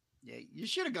 Yeah, you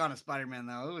should have gone to Spider-Man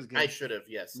though. It was good. I should have.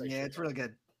 Yes. It's really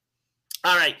good.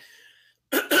 All right.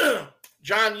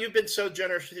 John, you've been so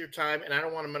generous with your time, and I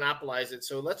don't want to monopolize it.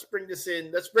 So let's bring this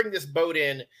in. Let's bring this boat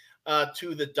in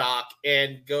to the dock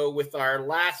and go with our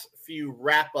last few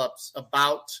wrap-ups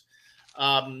about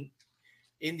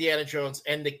Indiana Jones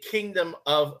and the Kingdom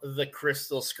of the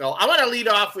Crystal Skull. I want to lead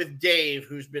off with Dave,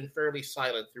 who's been fairly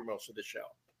silent through most of the show.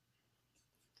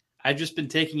 I've just been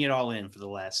taking it all in for the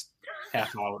last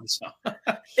half hour or so.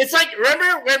 It's like,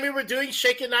 remember when we were doing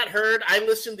Shaken Not Heard? I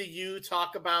listened to you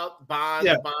talk about Bond.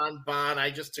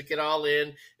 I just took it all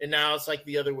in, and now it's like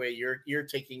the other way. You're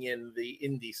taking in the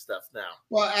indie stuff now.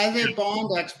 Well, as a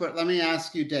Bond expert, let me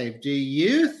ask you, Dave, do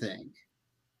you think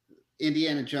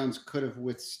Indiana Jones could have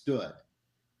withstood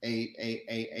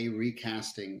a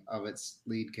recasting of its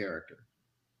lead character?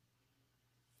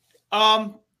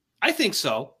 I think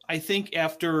so. I think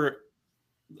after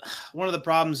one of the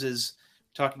problems is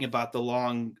talking about the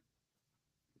long,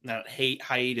 not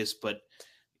hiatus, but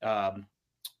time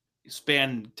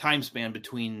span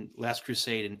between Last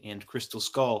Crusade and Crystal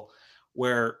Skull,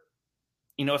 where,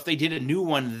 if they did a new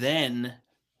one, then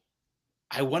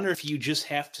I wonder if you just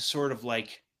have to sort of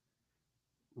like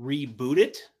reboot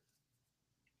it.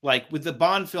 Like with the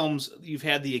Bond films, you've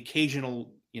had the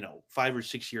occasional 5 or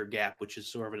 6 year gap, which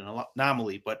is sort of an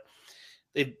anomaly, but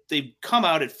they've come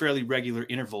out at fairly regular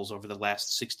intervals over the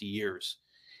last 60 years.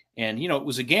 And, it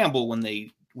was a gamble when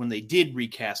they did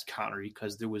recast Connery,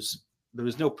 because there was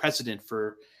no precedent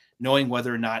for knowing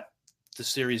whether or not the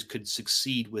series could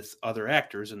succeed with other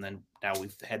actors. And then now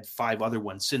we've had 5 other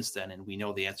ones since then, and we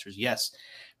know the answer is yes.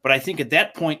 But I think at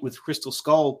that point, with Crystal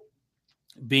Skull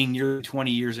being nearly 20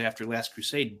 years after Last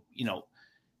Crusade,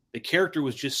 the character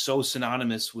was just so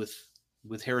synonymous with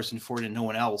Harrison Ford and no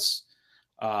one else.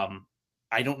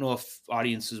 I don't know if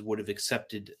audiences would have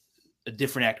accepted a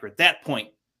different actor at that point,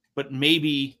 but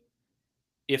maybe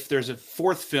if there's a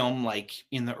 4th film, like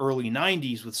in the early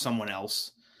 90s with someone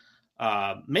else,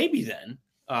 maybe then,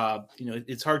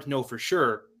 it's hard to know for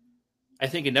sure. I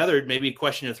think another, maybe a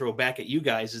question to throw back at you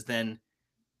guys is then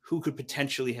who could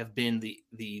potentially have been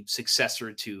the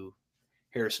successor to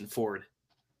Harrison Ford?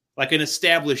 Like an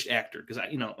established actor, because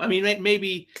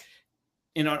maybe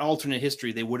in an alternate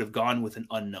history they would have gone with an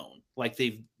unknown, like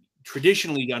they've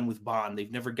traditionally done with Bond.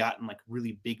 They've never gotten like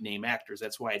really big name actors.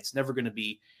 That's why it's never going to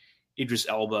be Idris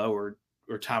Elba or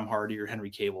Tom Hardy or Henry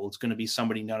Cavill. It's going to be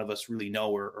somebody none of us really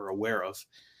know or are aware of.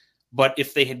 But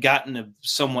if they had gotten a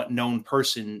somewhat known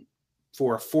person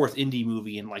for a 4th indie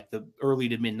movie in like the early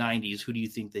to mid 90s, who do you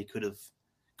think they could have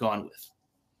gone with?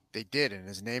 They did, and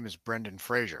his name is Brendan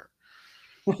Fraser.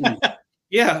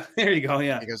 Yeah, there you go.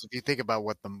 Yeah, because if you think about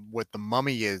what the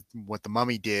Mummy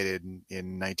did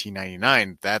in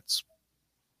 1999, that's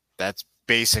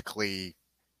basically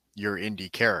your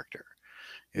indie character.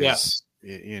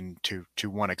 To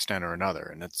one extent or another,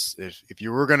 and it's if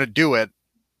you were going to do it,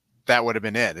 that would have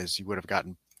been it. Is you would have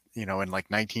gotten in like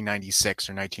 1996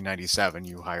 or 1997,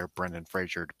 you hire Brendan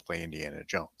Fraser to play Indiana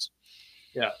Jones.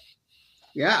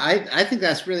 Yeah, I think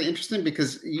that's really interesting,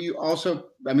 because you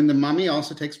also, the Mummy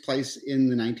also takes place in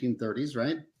the 1930s,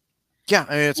 right? Yeah,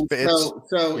 so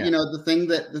the thing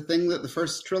that the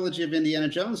first trilogy of Indiana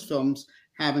Jones films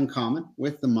have in common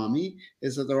with the Mummy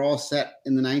is that they're all set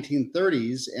in the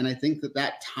 1930s, and I think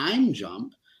that time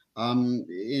jump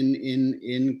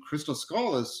in Crystal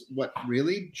Skull is what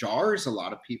really jars a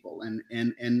lot of people, and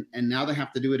now they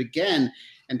have to do it again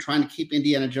and trying to keep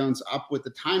Indiana Jones up with the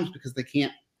times, because they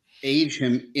can't age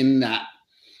him in that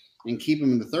and keep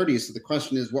him in the 30s. So the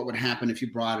question is, what would happen if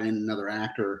you brought in another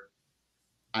actor,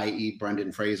 i.e.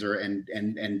 Brendan Fraser, and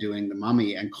doing the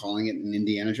Mummy and calling it an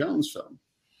Indiana Jones film,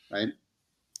 right?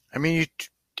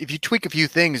 If you tweak a few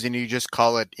things and you just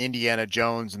call it Indiana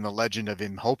Jones and the Legend of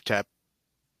Imhotep,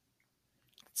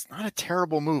 it's not a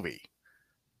terrible movie.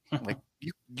 Like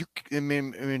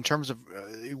in terms of,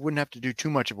 you wouldn't have to do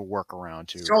too much of a workaround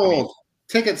to. Sold.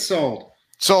 Tickets sold.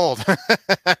 Sold.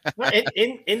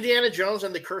 in Indiana Jones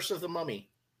and the Curse of the Mummy.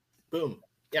 Boom.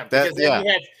 Yeah, because then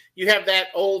you have that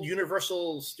old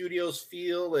Universal Studios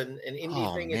feel and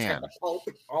indie thing. It's got the pulp,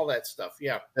 all that stuff.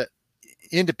 Yeah.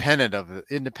 Independent of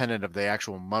the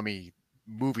actual Mummy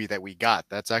movie that we got,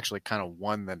 that's actually kind of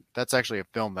that's actually a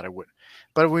film that I would.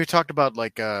 But we talked about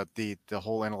like the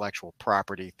whole intellectual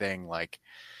property thing, like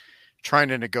trying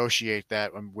to negotiate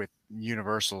that with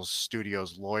Universal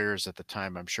Studios lawyers at the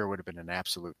time, I'm sure would have been an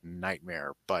absolute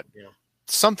nightmare. But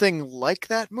something like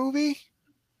that movie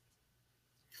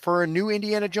for a new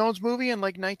Indiana Jones movie in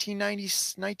like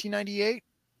 1998,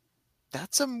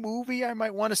 that's a movie I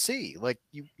might want to see. Like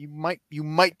you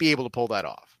might be able to pull that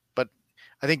off. But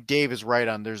I think Dave is right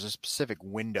on, there's a specific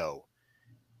window.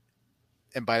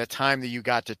 And by the time that you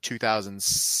got to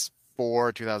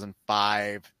 2004,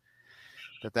 2005,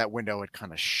 that window had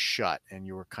kind of shut, and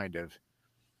you were kind of.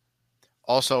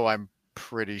 Also, I'm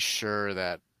pretty sure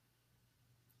that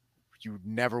you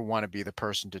never want to be the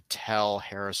person to tell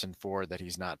Harrison Ford that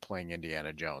he's not playing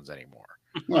Indiana Jones anymore.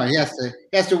 Well, he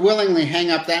has to willingly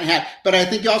hang up that hat, but I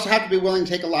think you also have to be willing to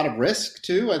take a lot of risk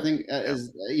too. I think,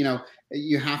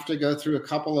 you have to go through a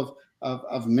couple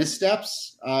of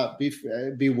missteps.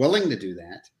 Be willing to do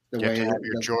that. You have to have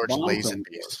your George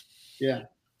Lazenby's. Yeah.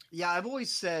 Yeah, I've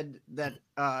always said that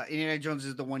Indiana Jones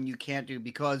is the one you can't do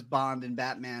because Bond and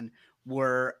Batman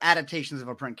were adaptations of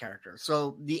a print character.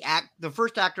 So the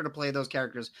first actor to play those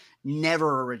characters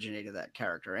never originated that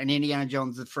character. And Indiana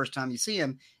Jones, the first time you see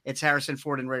him, it's Harrison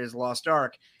Ford in Raiders of the Lost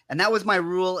Ark. And that was my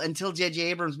rule until J.J.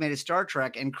 Abrams made a Star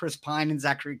Trek and Chris Pine and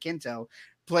Zachary Quinto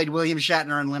played William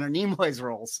Shatner and Leonard Nimoy's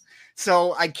roles.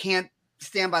 So I can't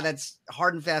stand by that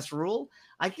hard and fast rule.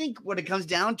 I think what it comes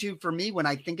down to for me when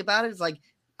I think about it is like,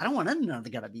 I don't want another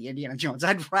guy to be Indiana Jones.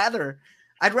 I'd rather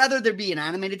there be an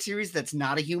animated series that's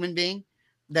not a human being,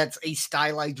 that's a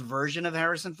stylized version of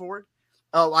Harrison Ford.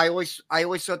 Oh, I always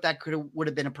thought that would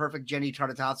have been a perfect Jenny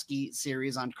Tartakovsky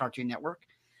series on Cartoon Network.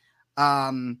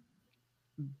 But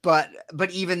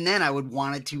even then, I would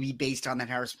want it to be based on that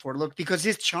Harrison Ford look because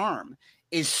his charm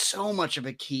is so much of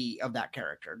a key of that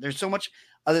character. There's so much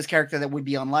of this character that would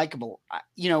be unlikable.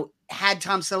 Had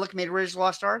Tom Selleck made Raiders of the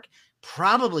Lost Ark,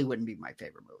 probably wouldn't be my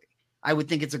favorite movie. I would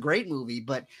think it's a great movie,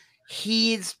 but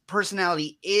his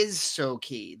personality is so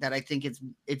key that I think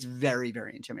it's very,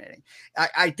 very intimidating.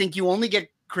 I think you only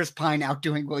get Chris Pine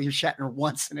outdoing William Shatner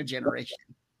once in a generation.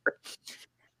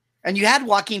 And you had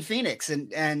Joaquin Phoenix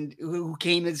and who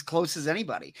came as close as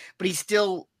anybody, but he's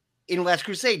still in Last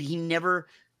Crusade. He never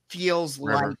feels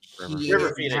like he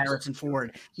is Harrison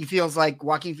Ford. He feels like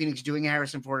Joaquin Phoenix doing a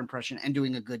Harrison Ford impression and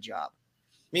doing a good job.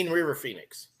 River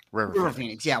Phoenix. River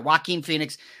Phoenix. Yeah. Joaquin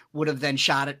Phoenix would have then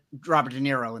shot at Robert De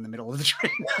Niro in the middle of the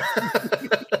train.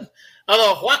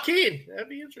 Although Joaquin, that'd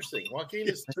be interesting. Joaquin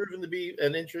has proven to be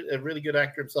a really good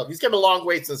actor himself. He's come a long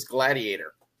way since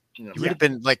Gladiator. He would have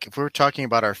been like, if we were talking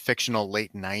about our fictional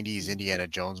late 90s Indiana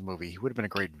Jones movie, he would have been a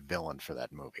great villain for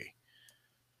that movie.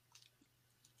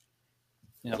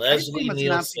 Yeah. Leslie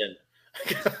Nielsen.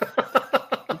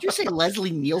 Did you say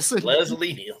Leslie Nielsen?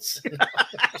 Leslie Nielsen.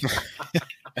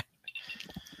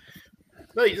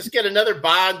 No, you just get another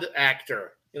Bond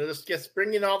actor. Just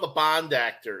bring in all the Bond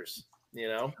actors.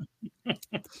 No,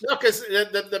 because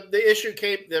the issue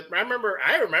came.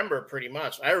 I remember pretty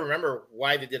much. I remember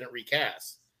why they didn't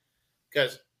recast.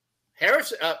 Because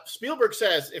Spielberg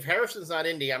says if Harrison's not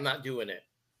Indy, I'm not doing it.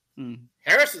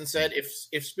 Harrison said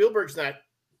if Spielberg's not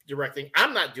directing,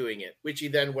 I'm not doing it, which he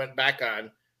then went back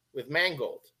on with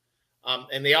Mangold.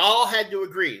 And they all had to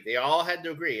agree.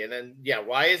 And then,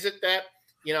 why is it that,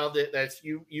 that's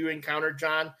you encountered,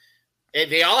 John?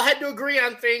 And they all had to agree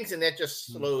on things, and that just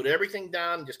slowed everything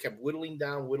down, just kept whittling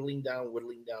down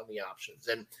the options.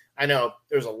 And I know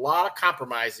there's a lot of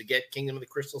compromise to get Kingdom of the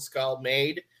Crystal Skull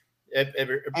made. And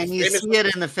you see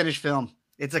it in the finished film.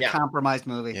 It's a compromised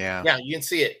movie. Yeah, you can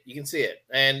see it.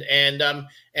 And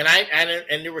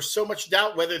there was so much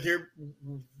doubt whether there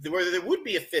would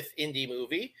be a fifth indie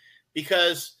movie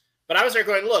but I was there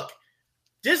going, look,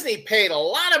 Disney paid a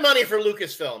lot of money for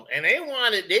Lucasfilm, and they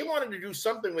wanted to do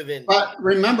something with Indy. But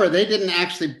remember, they didn't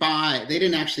actually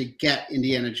get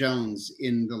Indiana Jones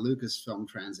in the Lucasfilm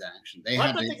transaction.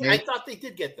 I thought they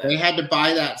did get that. They had to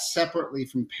buy that separately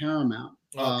from Paramount,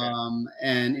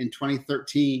 and in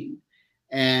 2013.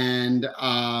 And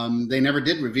they never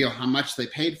did reveal how much they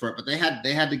paid for it, but they had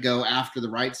to go after the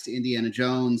rights to Indiana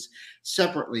Jones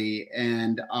separately.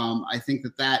 And I think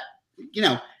that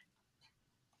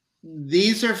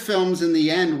these are films in the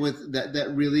end with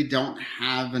that really don't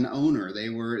have an owner. They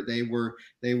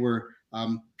were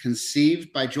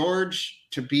conceived by George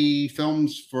to be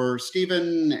films for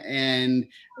Stephen and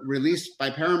released by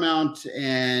Paramount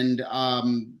and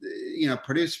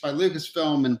produced by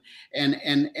Lucasfilm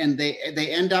and they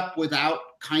end up without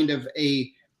kind of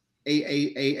a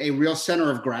real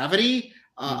center of gravity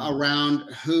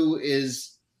around who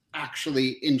is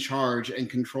actually in charge and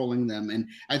controlling them. And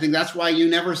I think that's why you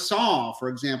never saw, for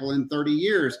example, in 40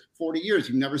 years,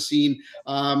 you've never seen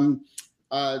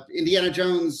Indiana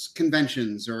Jones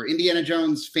conventions or Indiana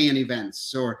Jones fan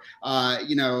events or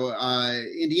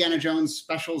Indiana Jones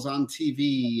specials on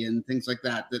TV and things like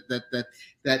that.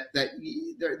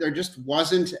 There just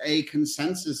wasn't a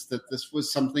consensus that this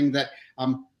was something that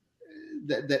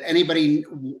that anybody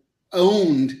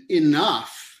owned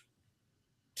enough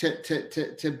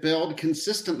to build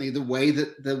consistently the way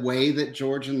that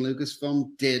George and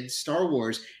Lucasfilm did Star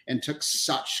Wars and took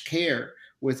such care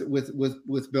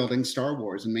with building Star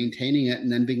Wars and maintaining it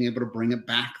and then being able to bring it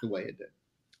back the way it did.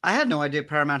 I had no idea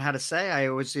Paramount had a say. I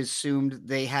always assumed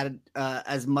they had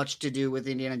as much to do with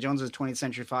Indiana Jones as 20th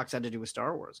Century Fox had to do with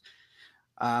Star Wars.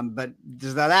 But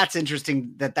that's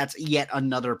interesting that's yet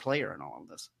another player in all of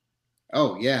this.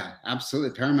 Oh yeah,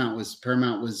 absolutely. Paramount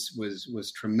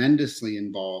was tremendously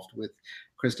involved with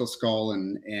Crystal Skull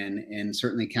and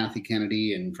certainly Kathy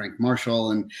Kennedy and Frank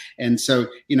Marshall and so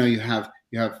you have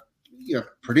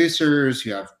producers,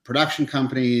 you have production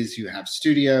companies, you have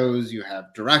studios, you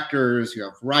have directors, you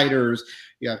have writers,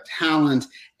 you have talent,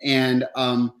 and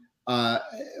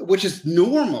which is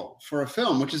normal for a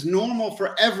film, which is normal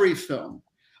for every film.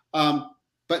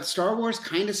 But Star Wars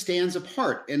kind of stands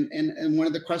apart. And one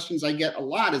of the questions I get a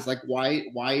lot is like, why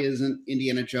isn't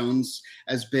Indiana Jones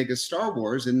as big as Star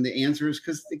Wars? And the answer is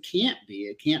because it can't be.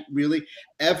 It can't really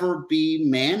ever be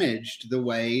managed the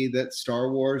way that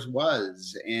Star Wars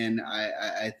was. And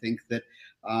I think that,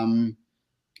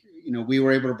 we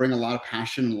were able to bring a lot of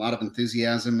passion and a lot of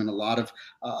enthusiasm and a lot of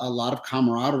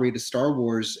camaraderie to Star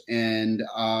Wars. And,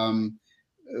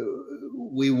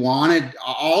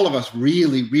 all of us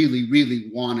really, really, really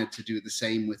wanted to do the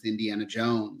same with Indiana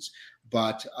Jones,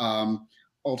 but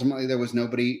ultimately there was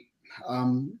nobody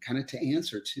kind of to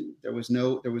answer to. There was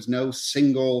no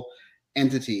single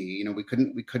entity.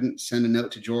 We couldn't send a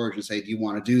note to George and say, "Do you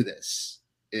want to do this?"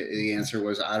 The answer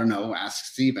was, "I don't know. Ask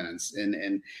Stephen."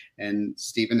 And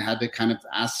Stephen had to kind of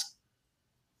ask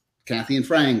Kathy and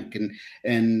Frank, and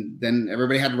then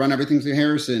everybody had to run everything through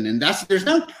Harrison. And there's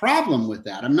no problem with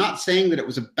that. I'm not saying that it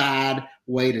was a bad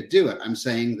way to do it. I'm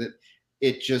saying that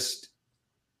it just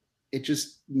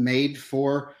made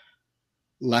for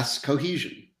less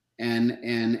cohesion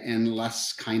and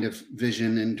less kind of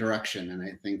vision and direction. And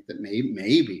I think that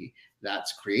maybe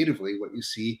that's creatively what you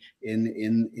see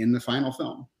in the final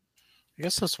film. I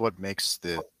guess that's what makes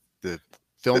the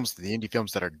films, the indie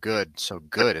films that are good, so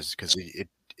good, is because it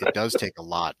does take a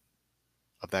lot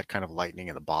of that kind of lightning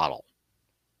in the bottle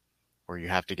where you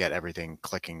have to get everything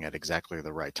clicking at exactly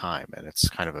the right time. And it's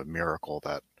kind of a miracle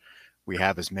that we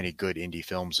have as many good indie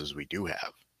films as we do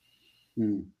have.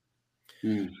 John,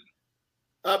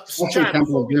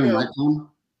 before we go,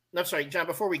 I'm sorry, John,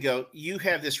 before we go, you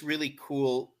have this really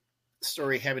cool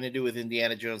story having to do with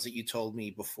Indiana Jones that you told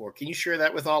me before. Can you share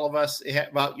that with all of us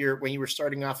about when you were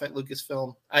starting off at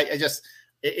Lucasfilm?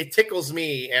 It tickles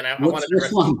me, and I want to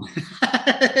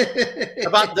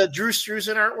about the Drew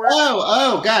Struzan artwork.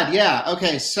 Oh, God, yeah.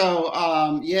 Okay, so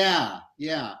yeah.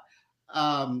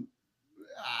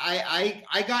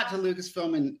 I got to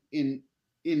Lucasfilm in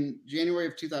January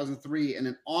of 2003, and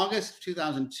in August of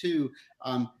 2002,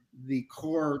 the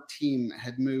core team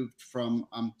had moved from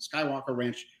Skywalker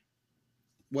Ranch,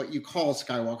 what you call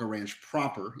Skywalker Ranch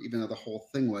proper, even though the whole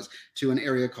thing was, to an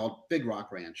area called Big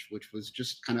Rock Ranch, which was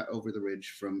just kind of over the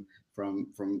ridge from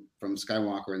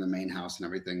Skywalker and the main house and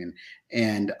everything.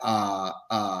 And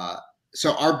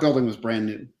so our building was brand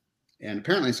new, and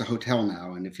apparently it's a hotel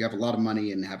now. And if you have a lot of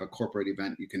money and have a corporate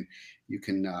event, you can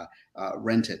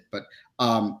rent it. But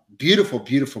beautiful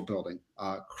building,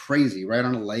 crazy, right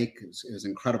on a lake. It was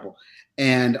incredible.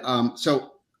 And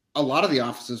so a lot of the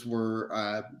offices were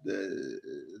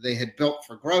they had built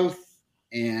for growth,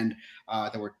 and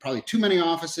there were probably too many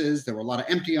offices. There were a lot of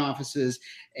empty offices,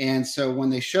 and so when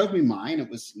they showed me mine, it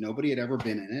was nobody had ever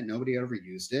been in it, nobody had ever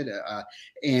used it,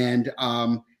 and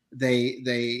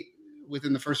they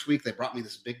within the first week they brought me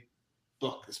this big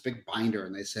book, this big binder,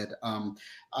 and they said,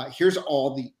 "Here's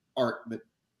all the art that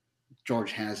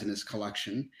George has in his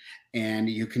collection, and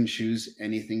you can choose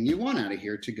anything you want out of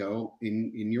here to go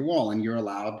in your wall, and you're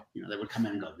allowed," they would come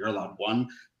in and go, "You're allowed 1,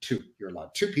 2, you're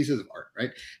allowed 2 pieces of art,"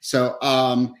 right? So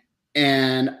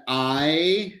and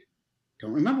I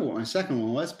don't remember what my second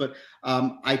one was, but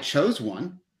I chose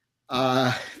one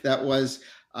that was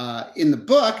in the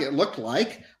book. It looked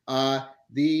like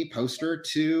the poster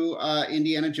to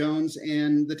Indiana Jones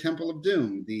and the Temple of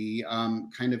Doom, the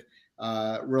kind of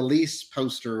release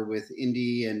poster with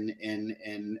Indy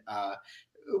and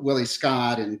Willie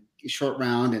Scott and Short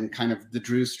Round and kind of the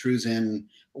Drew Struzan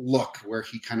look where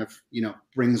he kind of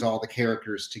brings all the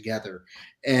characters together.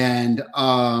 And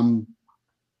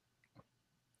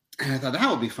I thought that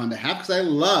would be fun to have because I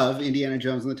love Indiana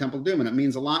Jones and the Temple of Doom, and it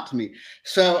means a lot to me.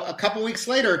 So a couple weeks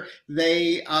later,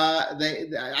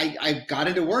 I got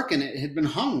into work, and it had been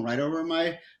hung right over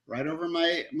my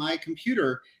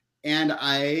computer. And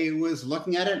I was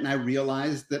looking at it, and I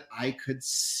realized that I could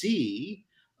see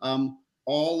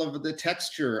all of the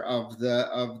texture of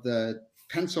the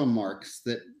pencil marks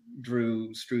that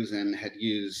Drew Struzan had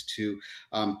used to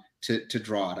to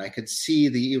draw it. I could see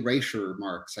the erasure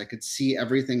marks. I could see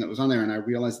everything that was on there. And I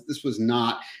realized that this was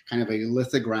not kind of a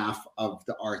lithograph of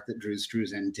the art that Drew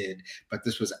Struzan did, but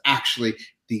this was actually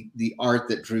the art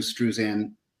that Drew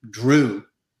Struzan drew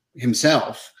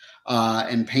himself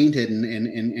and painted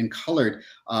and colored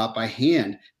by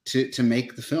hand to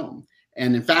make the film.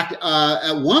 And in fact,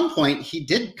 at one point, he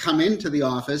did come into the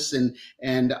office, and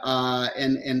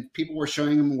people were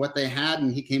showing him what they had,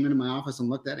 and he came into my office and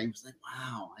looked at it. And he was like,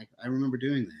 "Wow, I remember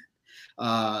doing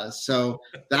that." So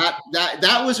that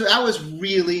was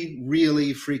really,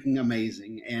 really freaking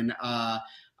amazing. And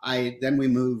then we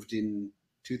moved in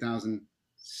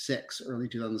 2006, early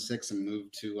 2006, and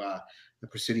moved to the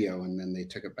Presidio, and then they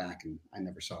took it back, and I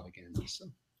never saw it again. So.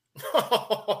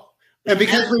 And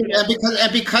because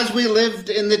we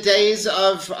lived in the days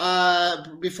of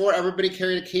before everybody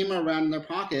carried a camera around in their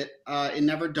pocket, it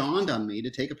never dawned on me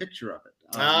to take a picture of it.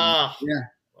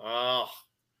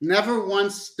 Never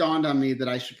once dawned on me that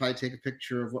I should probably take a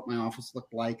picture of what my office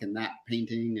looked like and that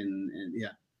painting and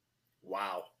yeah.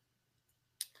 Wow.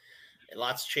 A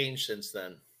lot's changed since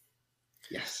then.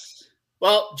 Yes.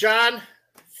 Well, John,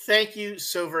 thank you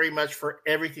so very much for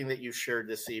everything that you shared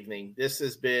this evening. This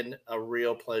has been a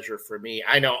real pleasure for me.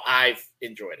 I know I've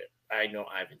enjoyed it.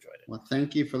 Well,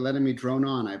 thank you for letting me drone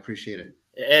on. I appreciate it.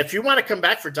 If you want to come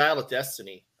back for Dial of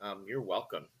Destiny, you're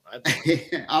welcome.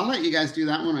 I'll let you guys do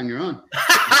that one on your own.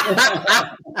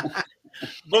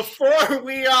 Before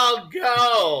we all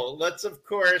go, let's, of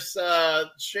course,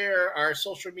 share our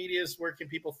social medias. Where can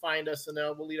people find us? And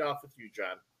we'll lead off with you,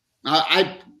 John.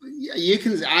 It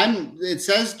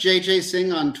says JJ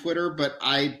Singh on Twitter, but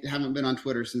I haven't been on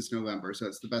Twitter since November, so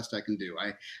it's the best I can do.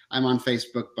 I'm on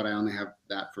Facebook, but I only have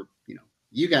that for,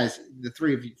 you guys, the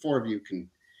four of you can.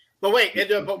 But wait,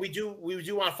 but we do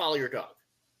want to follow your dog.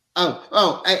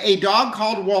 A dog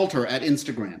called Walter at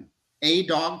Instagram. A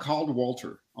dog called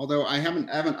Walter. Although I haven't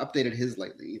updated his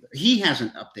lately either. He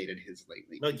hasn't updated his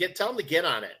lately. No, tell him to get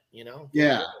on it.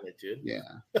 Yeah, dude. Yeah.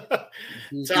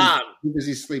 Tom,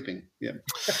 he's sleeping. Yeah.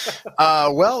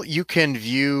 Well, you can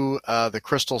view the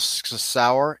Crystal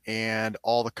Sour and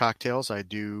all the cocktails I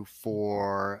do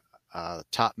for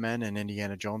Top Men and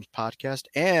Indiana Jones podcast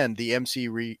and the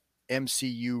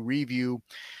MCU review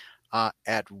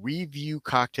at Review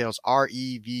Cocktails,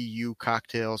 REVU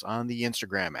Cocktails on the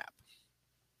Instagram app.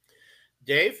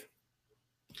 Dave?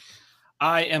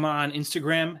 I am on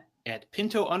Instagram at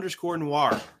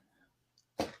Pinto_Noir.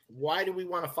 Why do we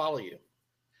want to follow you?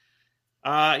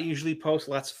 I usually post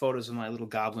lots of photos of my little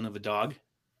goblin of a dog.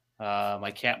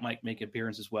 My cat might make an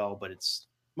appearance as well, but it's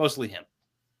mostly him.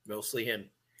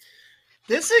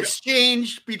 This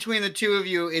exchange between the two of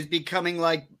you is becoming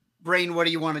like, Brain, what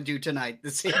do you want to do tonight?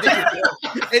 It's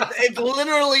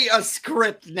literally a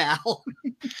script now.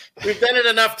 We've done it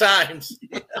enough times.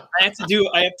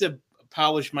 I have to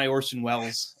polish my Orson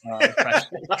Welles.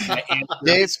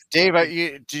 Dave,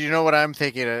 do you know what I'm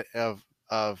thinking of?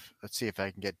 Let's see if I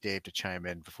can get Dave to chime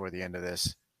in before the end of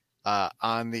this.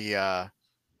 On the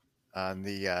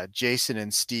Jason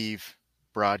and Steve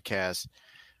broadcast,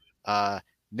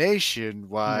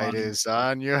 Nationwide is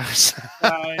on your side.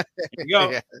 There you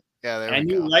go. Yeah, there I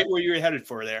knew right where you were headed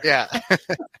for there. Yeah.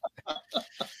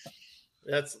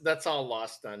 That's all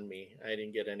lost on me. I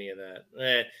didn't get any of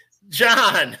that.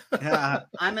 John.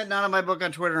 I'm at Not on My Book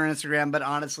on Twitter and Instagram, but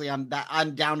honestly, I'm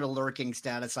down to lurking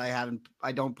status.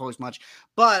 I don't post much,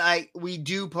 but we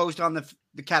do post on the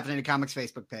Caffeinated Comics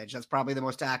Facebook page. That's probably the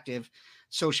most active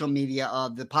social media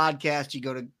of the podcast. You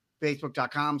go to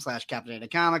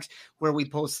Facebook.com/Caffeinated Comics, where we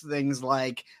post things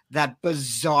like that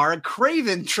bizarre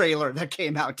Craven trailer that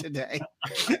came out today.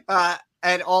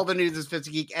 And all the news is Fits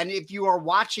a Geek. And if you are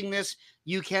watching this,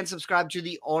 you can subscribe to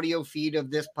the audio feed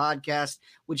of this podcast,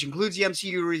 which includes the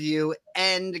MCU review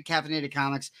and Caffeinated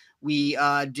Comics. We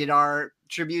did our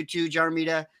tribute to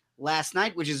Jaramita last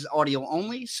night, which is audio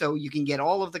only. So you can get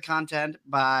all of the content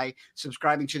by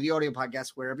subscribing to the audio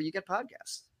podcast wherever you get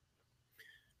podcasts.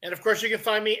 And, of course, you can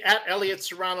find me at Elliott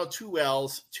Serrano, 2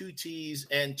 L's, 2 T's,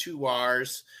 and 2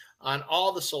 R's on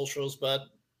all the socials. But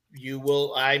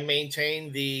I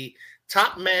maintain the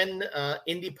Top Men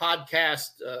Indie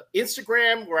Podcast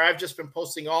Instagram, where I've just been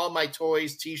posting all my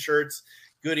toys, T-shirts,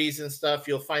 goodies, and stuff.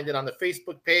 You'll find it on the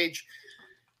Facebook page.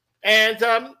 And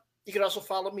you can also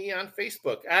follow me on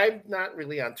Facebook. I'm not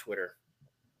really on Twitter.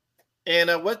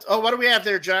 And what do we have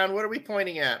there, John? What are we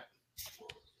pointing at?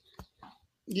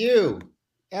 You.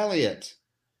 Elliott.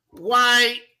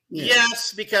 Why? Yeah.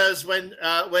 Yes, because when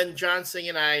John Singh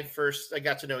and I first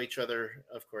got to know each other,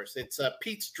 of course, it's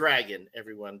Pete's Dragon,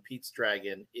 everyone. Pete's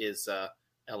Dragon is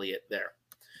Elliott there.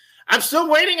 I'm still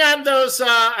waiting on those.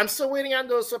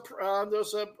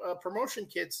 Promotion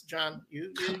kits, John.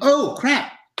 You... Oh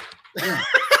crap! Yeah.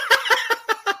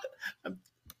 I'm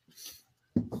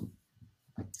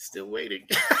still waiting.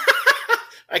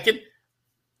 I can.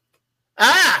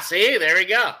 See, there we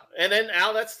go. And then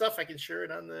all that stuff I can share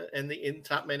it on the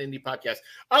Top Man Indie podcast.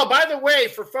 Oh, by the way,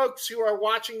 for folks who are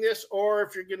watching this, or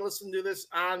if you're going to listen to this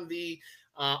on the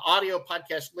audio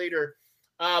podcast later,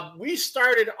 we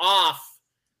started off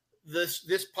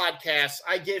this podcast.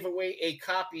 I gave away a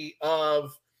copy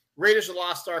of Raiders of the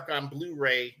Lost Ark on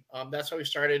Blu-ray. That's how we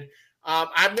started.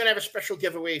 I'm going to have a special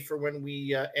giveaway for when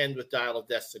we end with Dial of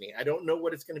Destiny. I don't know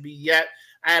what it's going to be yet.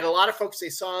 I had a lot of folks, they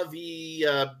saw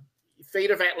the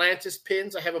Fate of Atlantis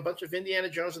pins. I have a bunch of Indiana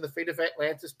Jones and the Fate of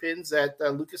Atlantis pins that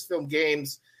Lucasfilm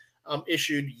Games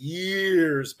issued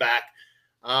years back.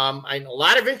 I a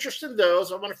lot of interest in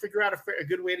those. I want to figure out a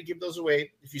good way to give those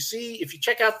away. If you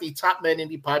check out the Top Men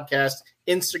Indie podcast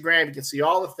Instagram, you can see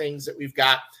all the things that we've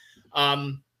got.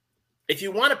 If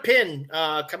you want a pin,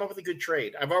 come up with a good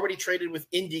trade. I've already traded with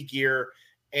Indie Gear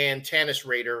and Tannis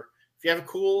Raider. If you have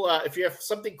if you have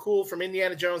something cool from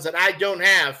Indiana Jones that I don't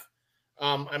have,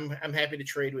 I'm happy to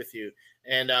trade with you.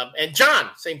 And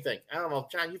John, same thing. I don't know,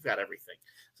 John, you've got everything.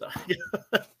 So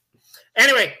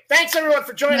anyway, thanks everyone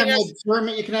for joining us.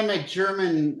 You can have my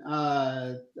German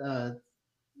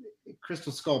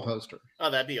Crystal Skull poster. Oh,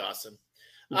 that'd be awesome.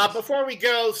 Before we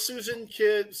go, Susan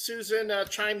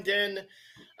chimed in.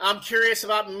 I'm curious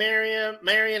about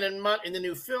Marion and Mutt in the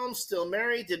new film. Still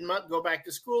married? Did Mutt go back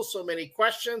to school? So many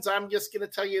questions. I'm just going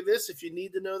to tell you this. If you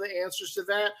need to know the answers to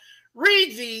that,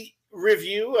 read the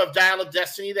review of Dial of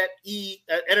Destiny that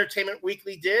Entertainment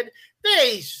Weekly did.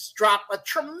 They drop a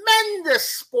tremendous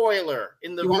spoiler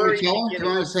in the very beginning. Do you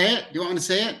want to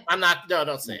say it? I'm not. No,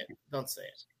 don't say it. Don't say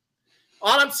it.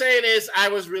 All I'm saying is I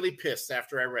was really pissed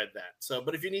after I read that. So,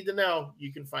 but if you need to know,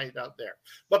 you can find it out there.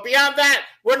 But beyond that,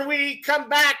 when we come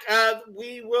back,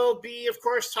 we will be, of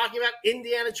course, talking about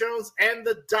Indiana Jones and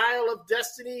the Dial of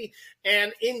Destiny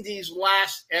and Indy's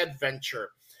last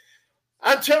adventure.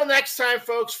 Until next time,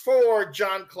 folks, for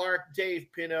John Clark, Dave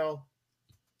Pino,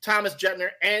 Thomas Jetner,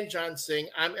 and John Singh,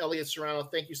 I'm Elliott Serrano.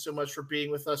 Thank you so much for being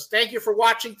with us. Thank you for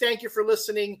watching. Thank you for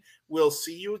listening. We'll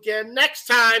see you again next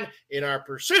time in our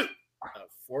pursuit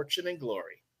of fortune and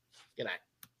glory. Good night.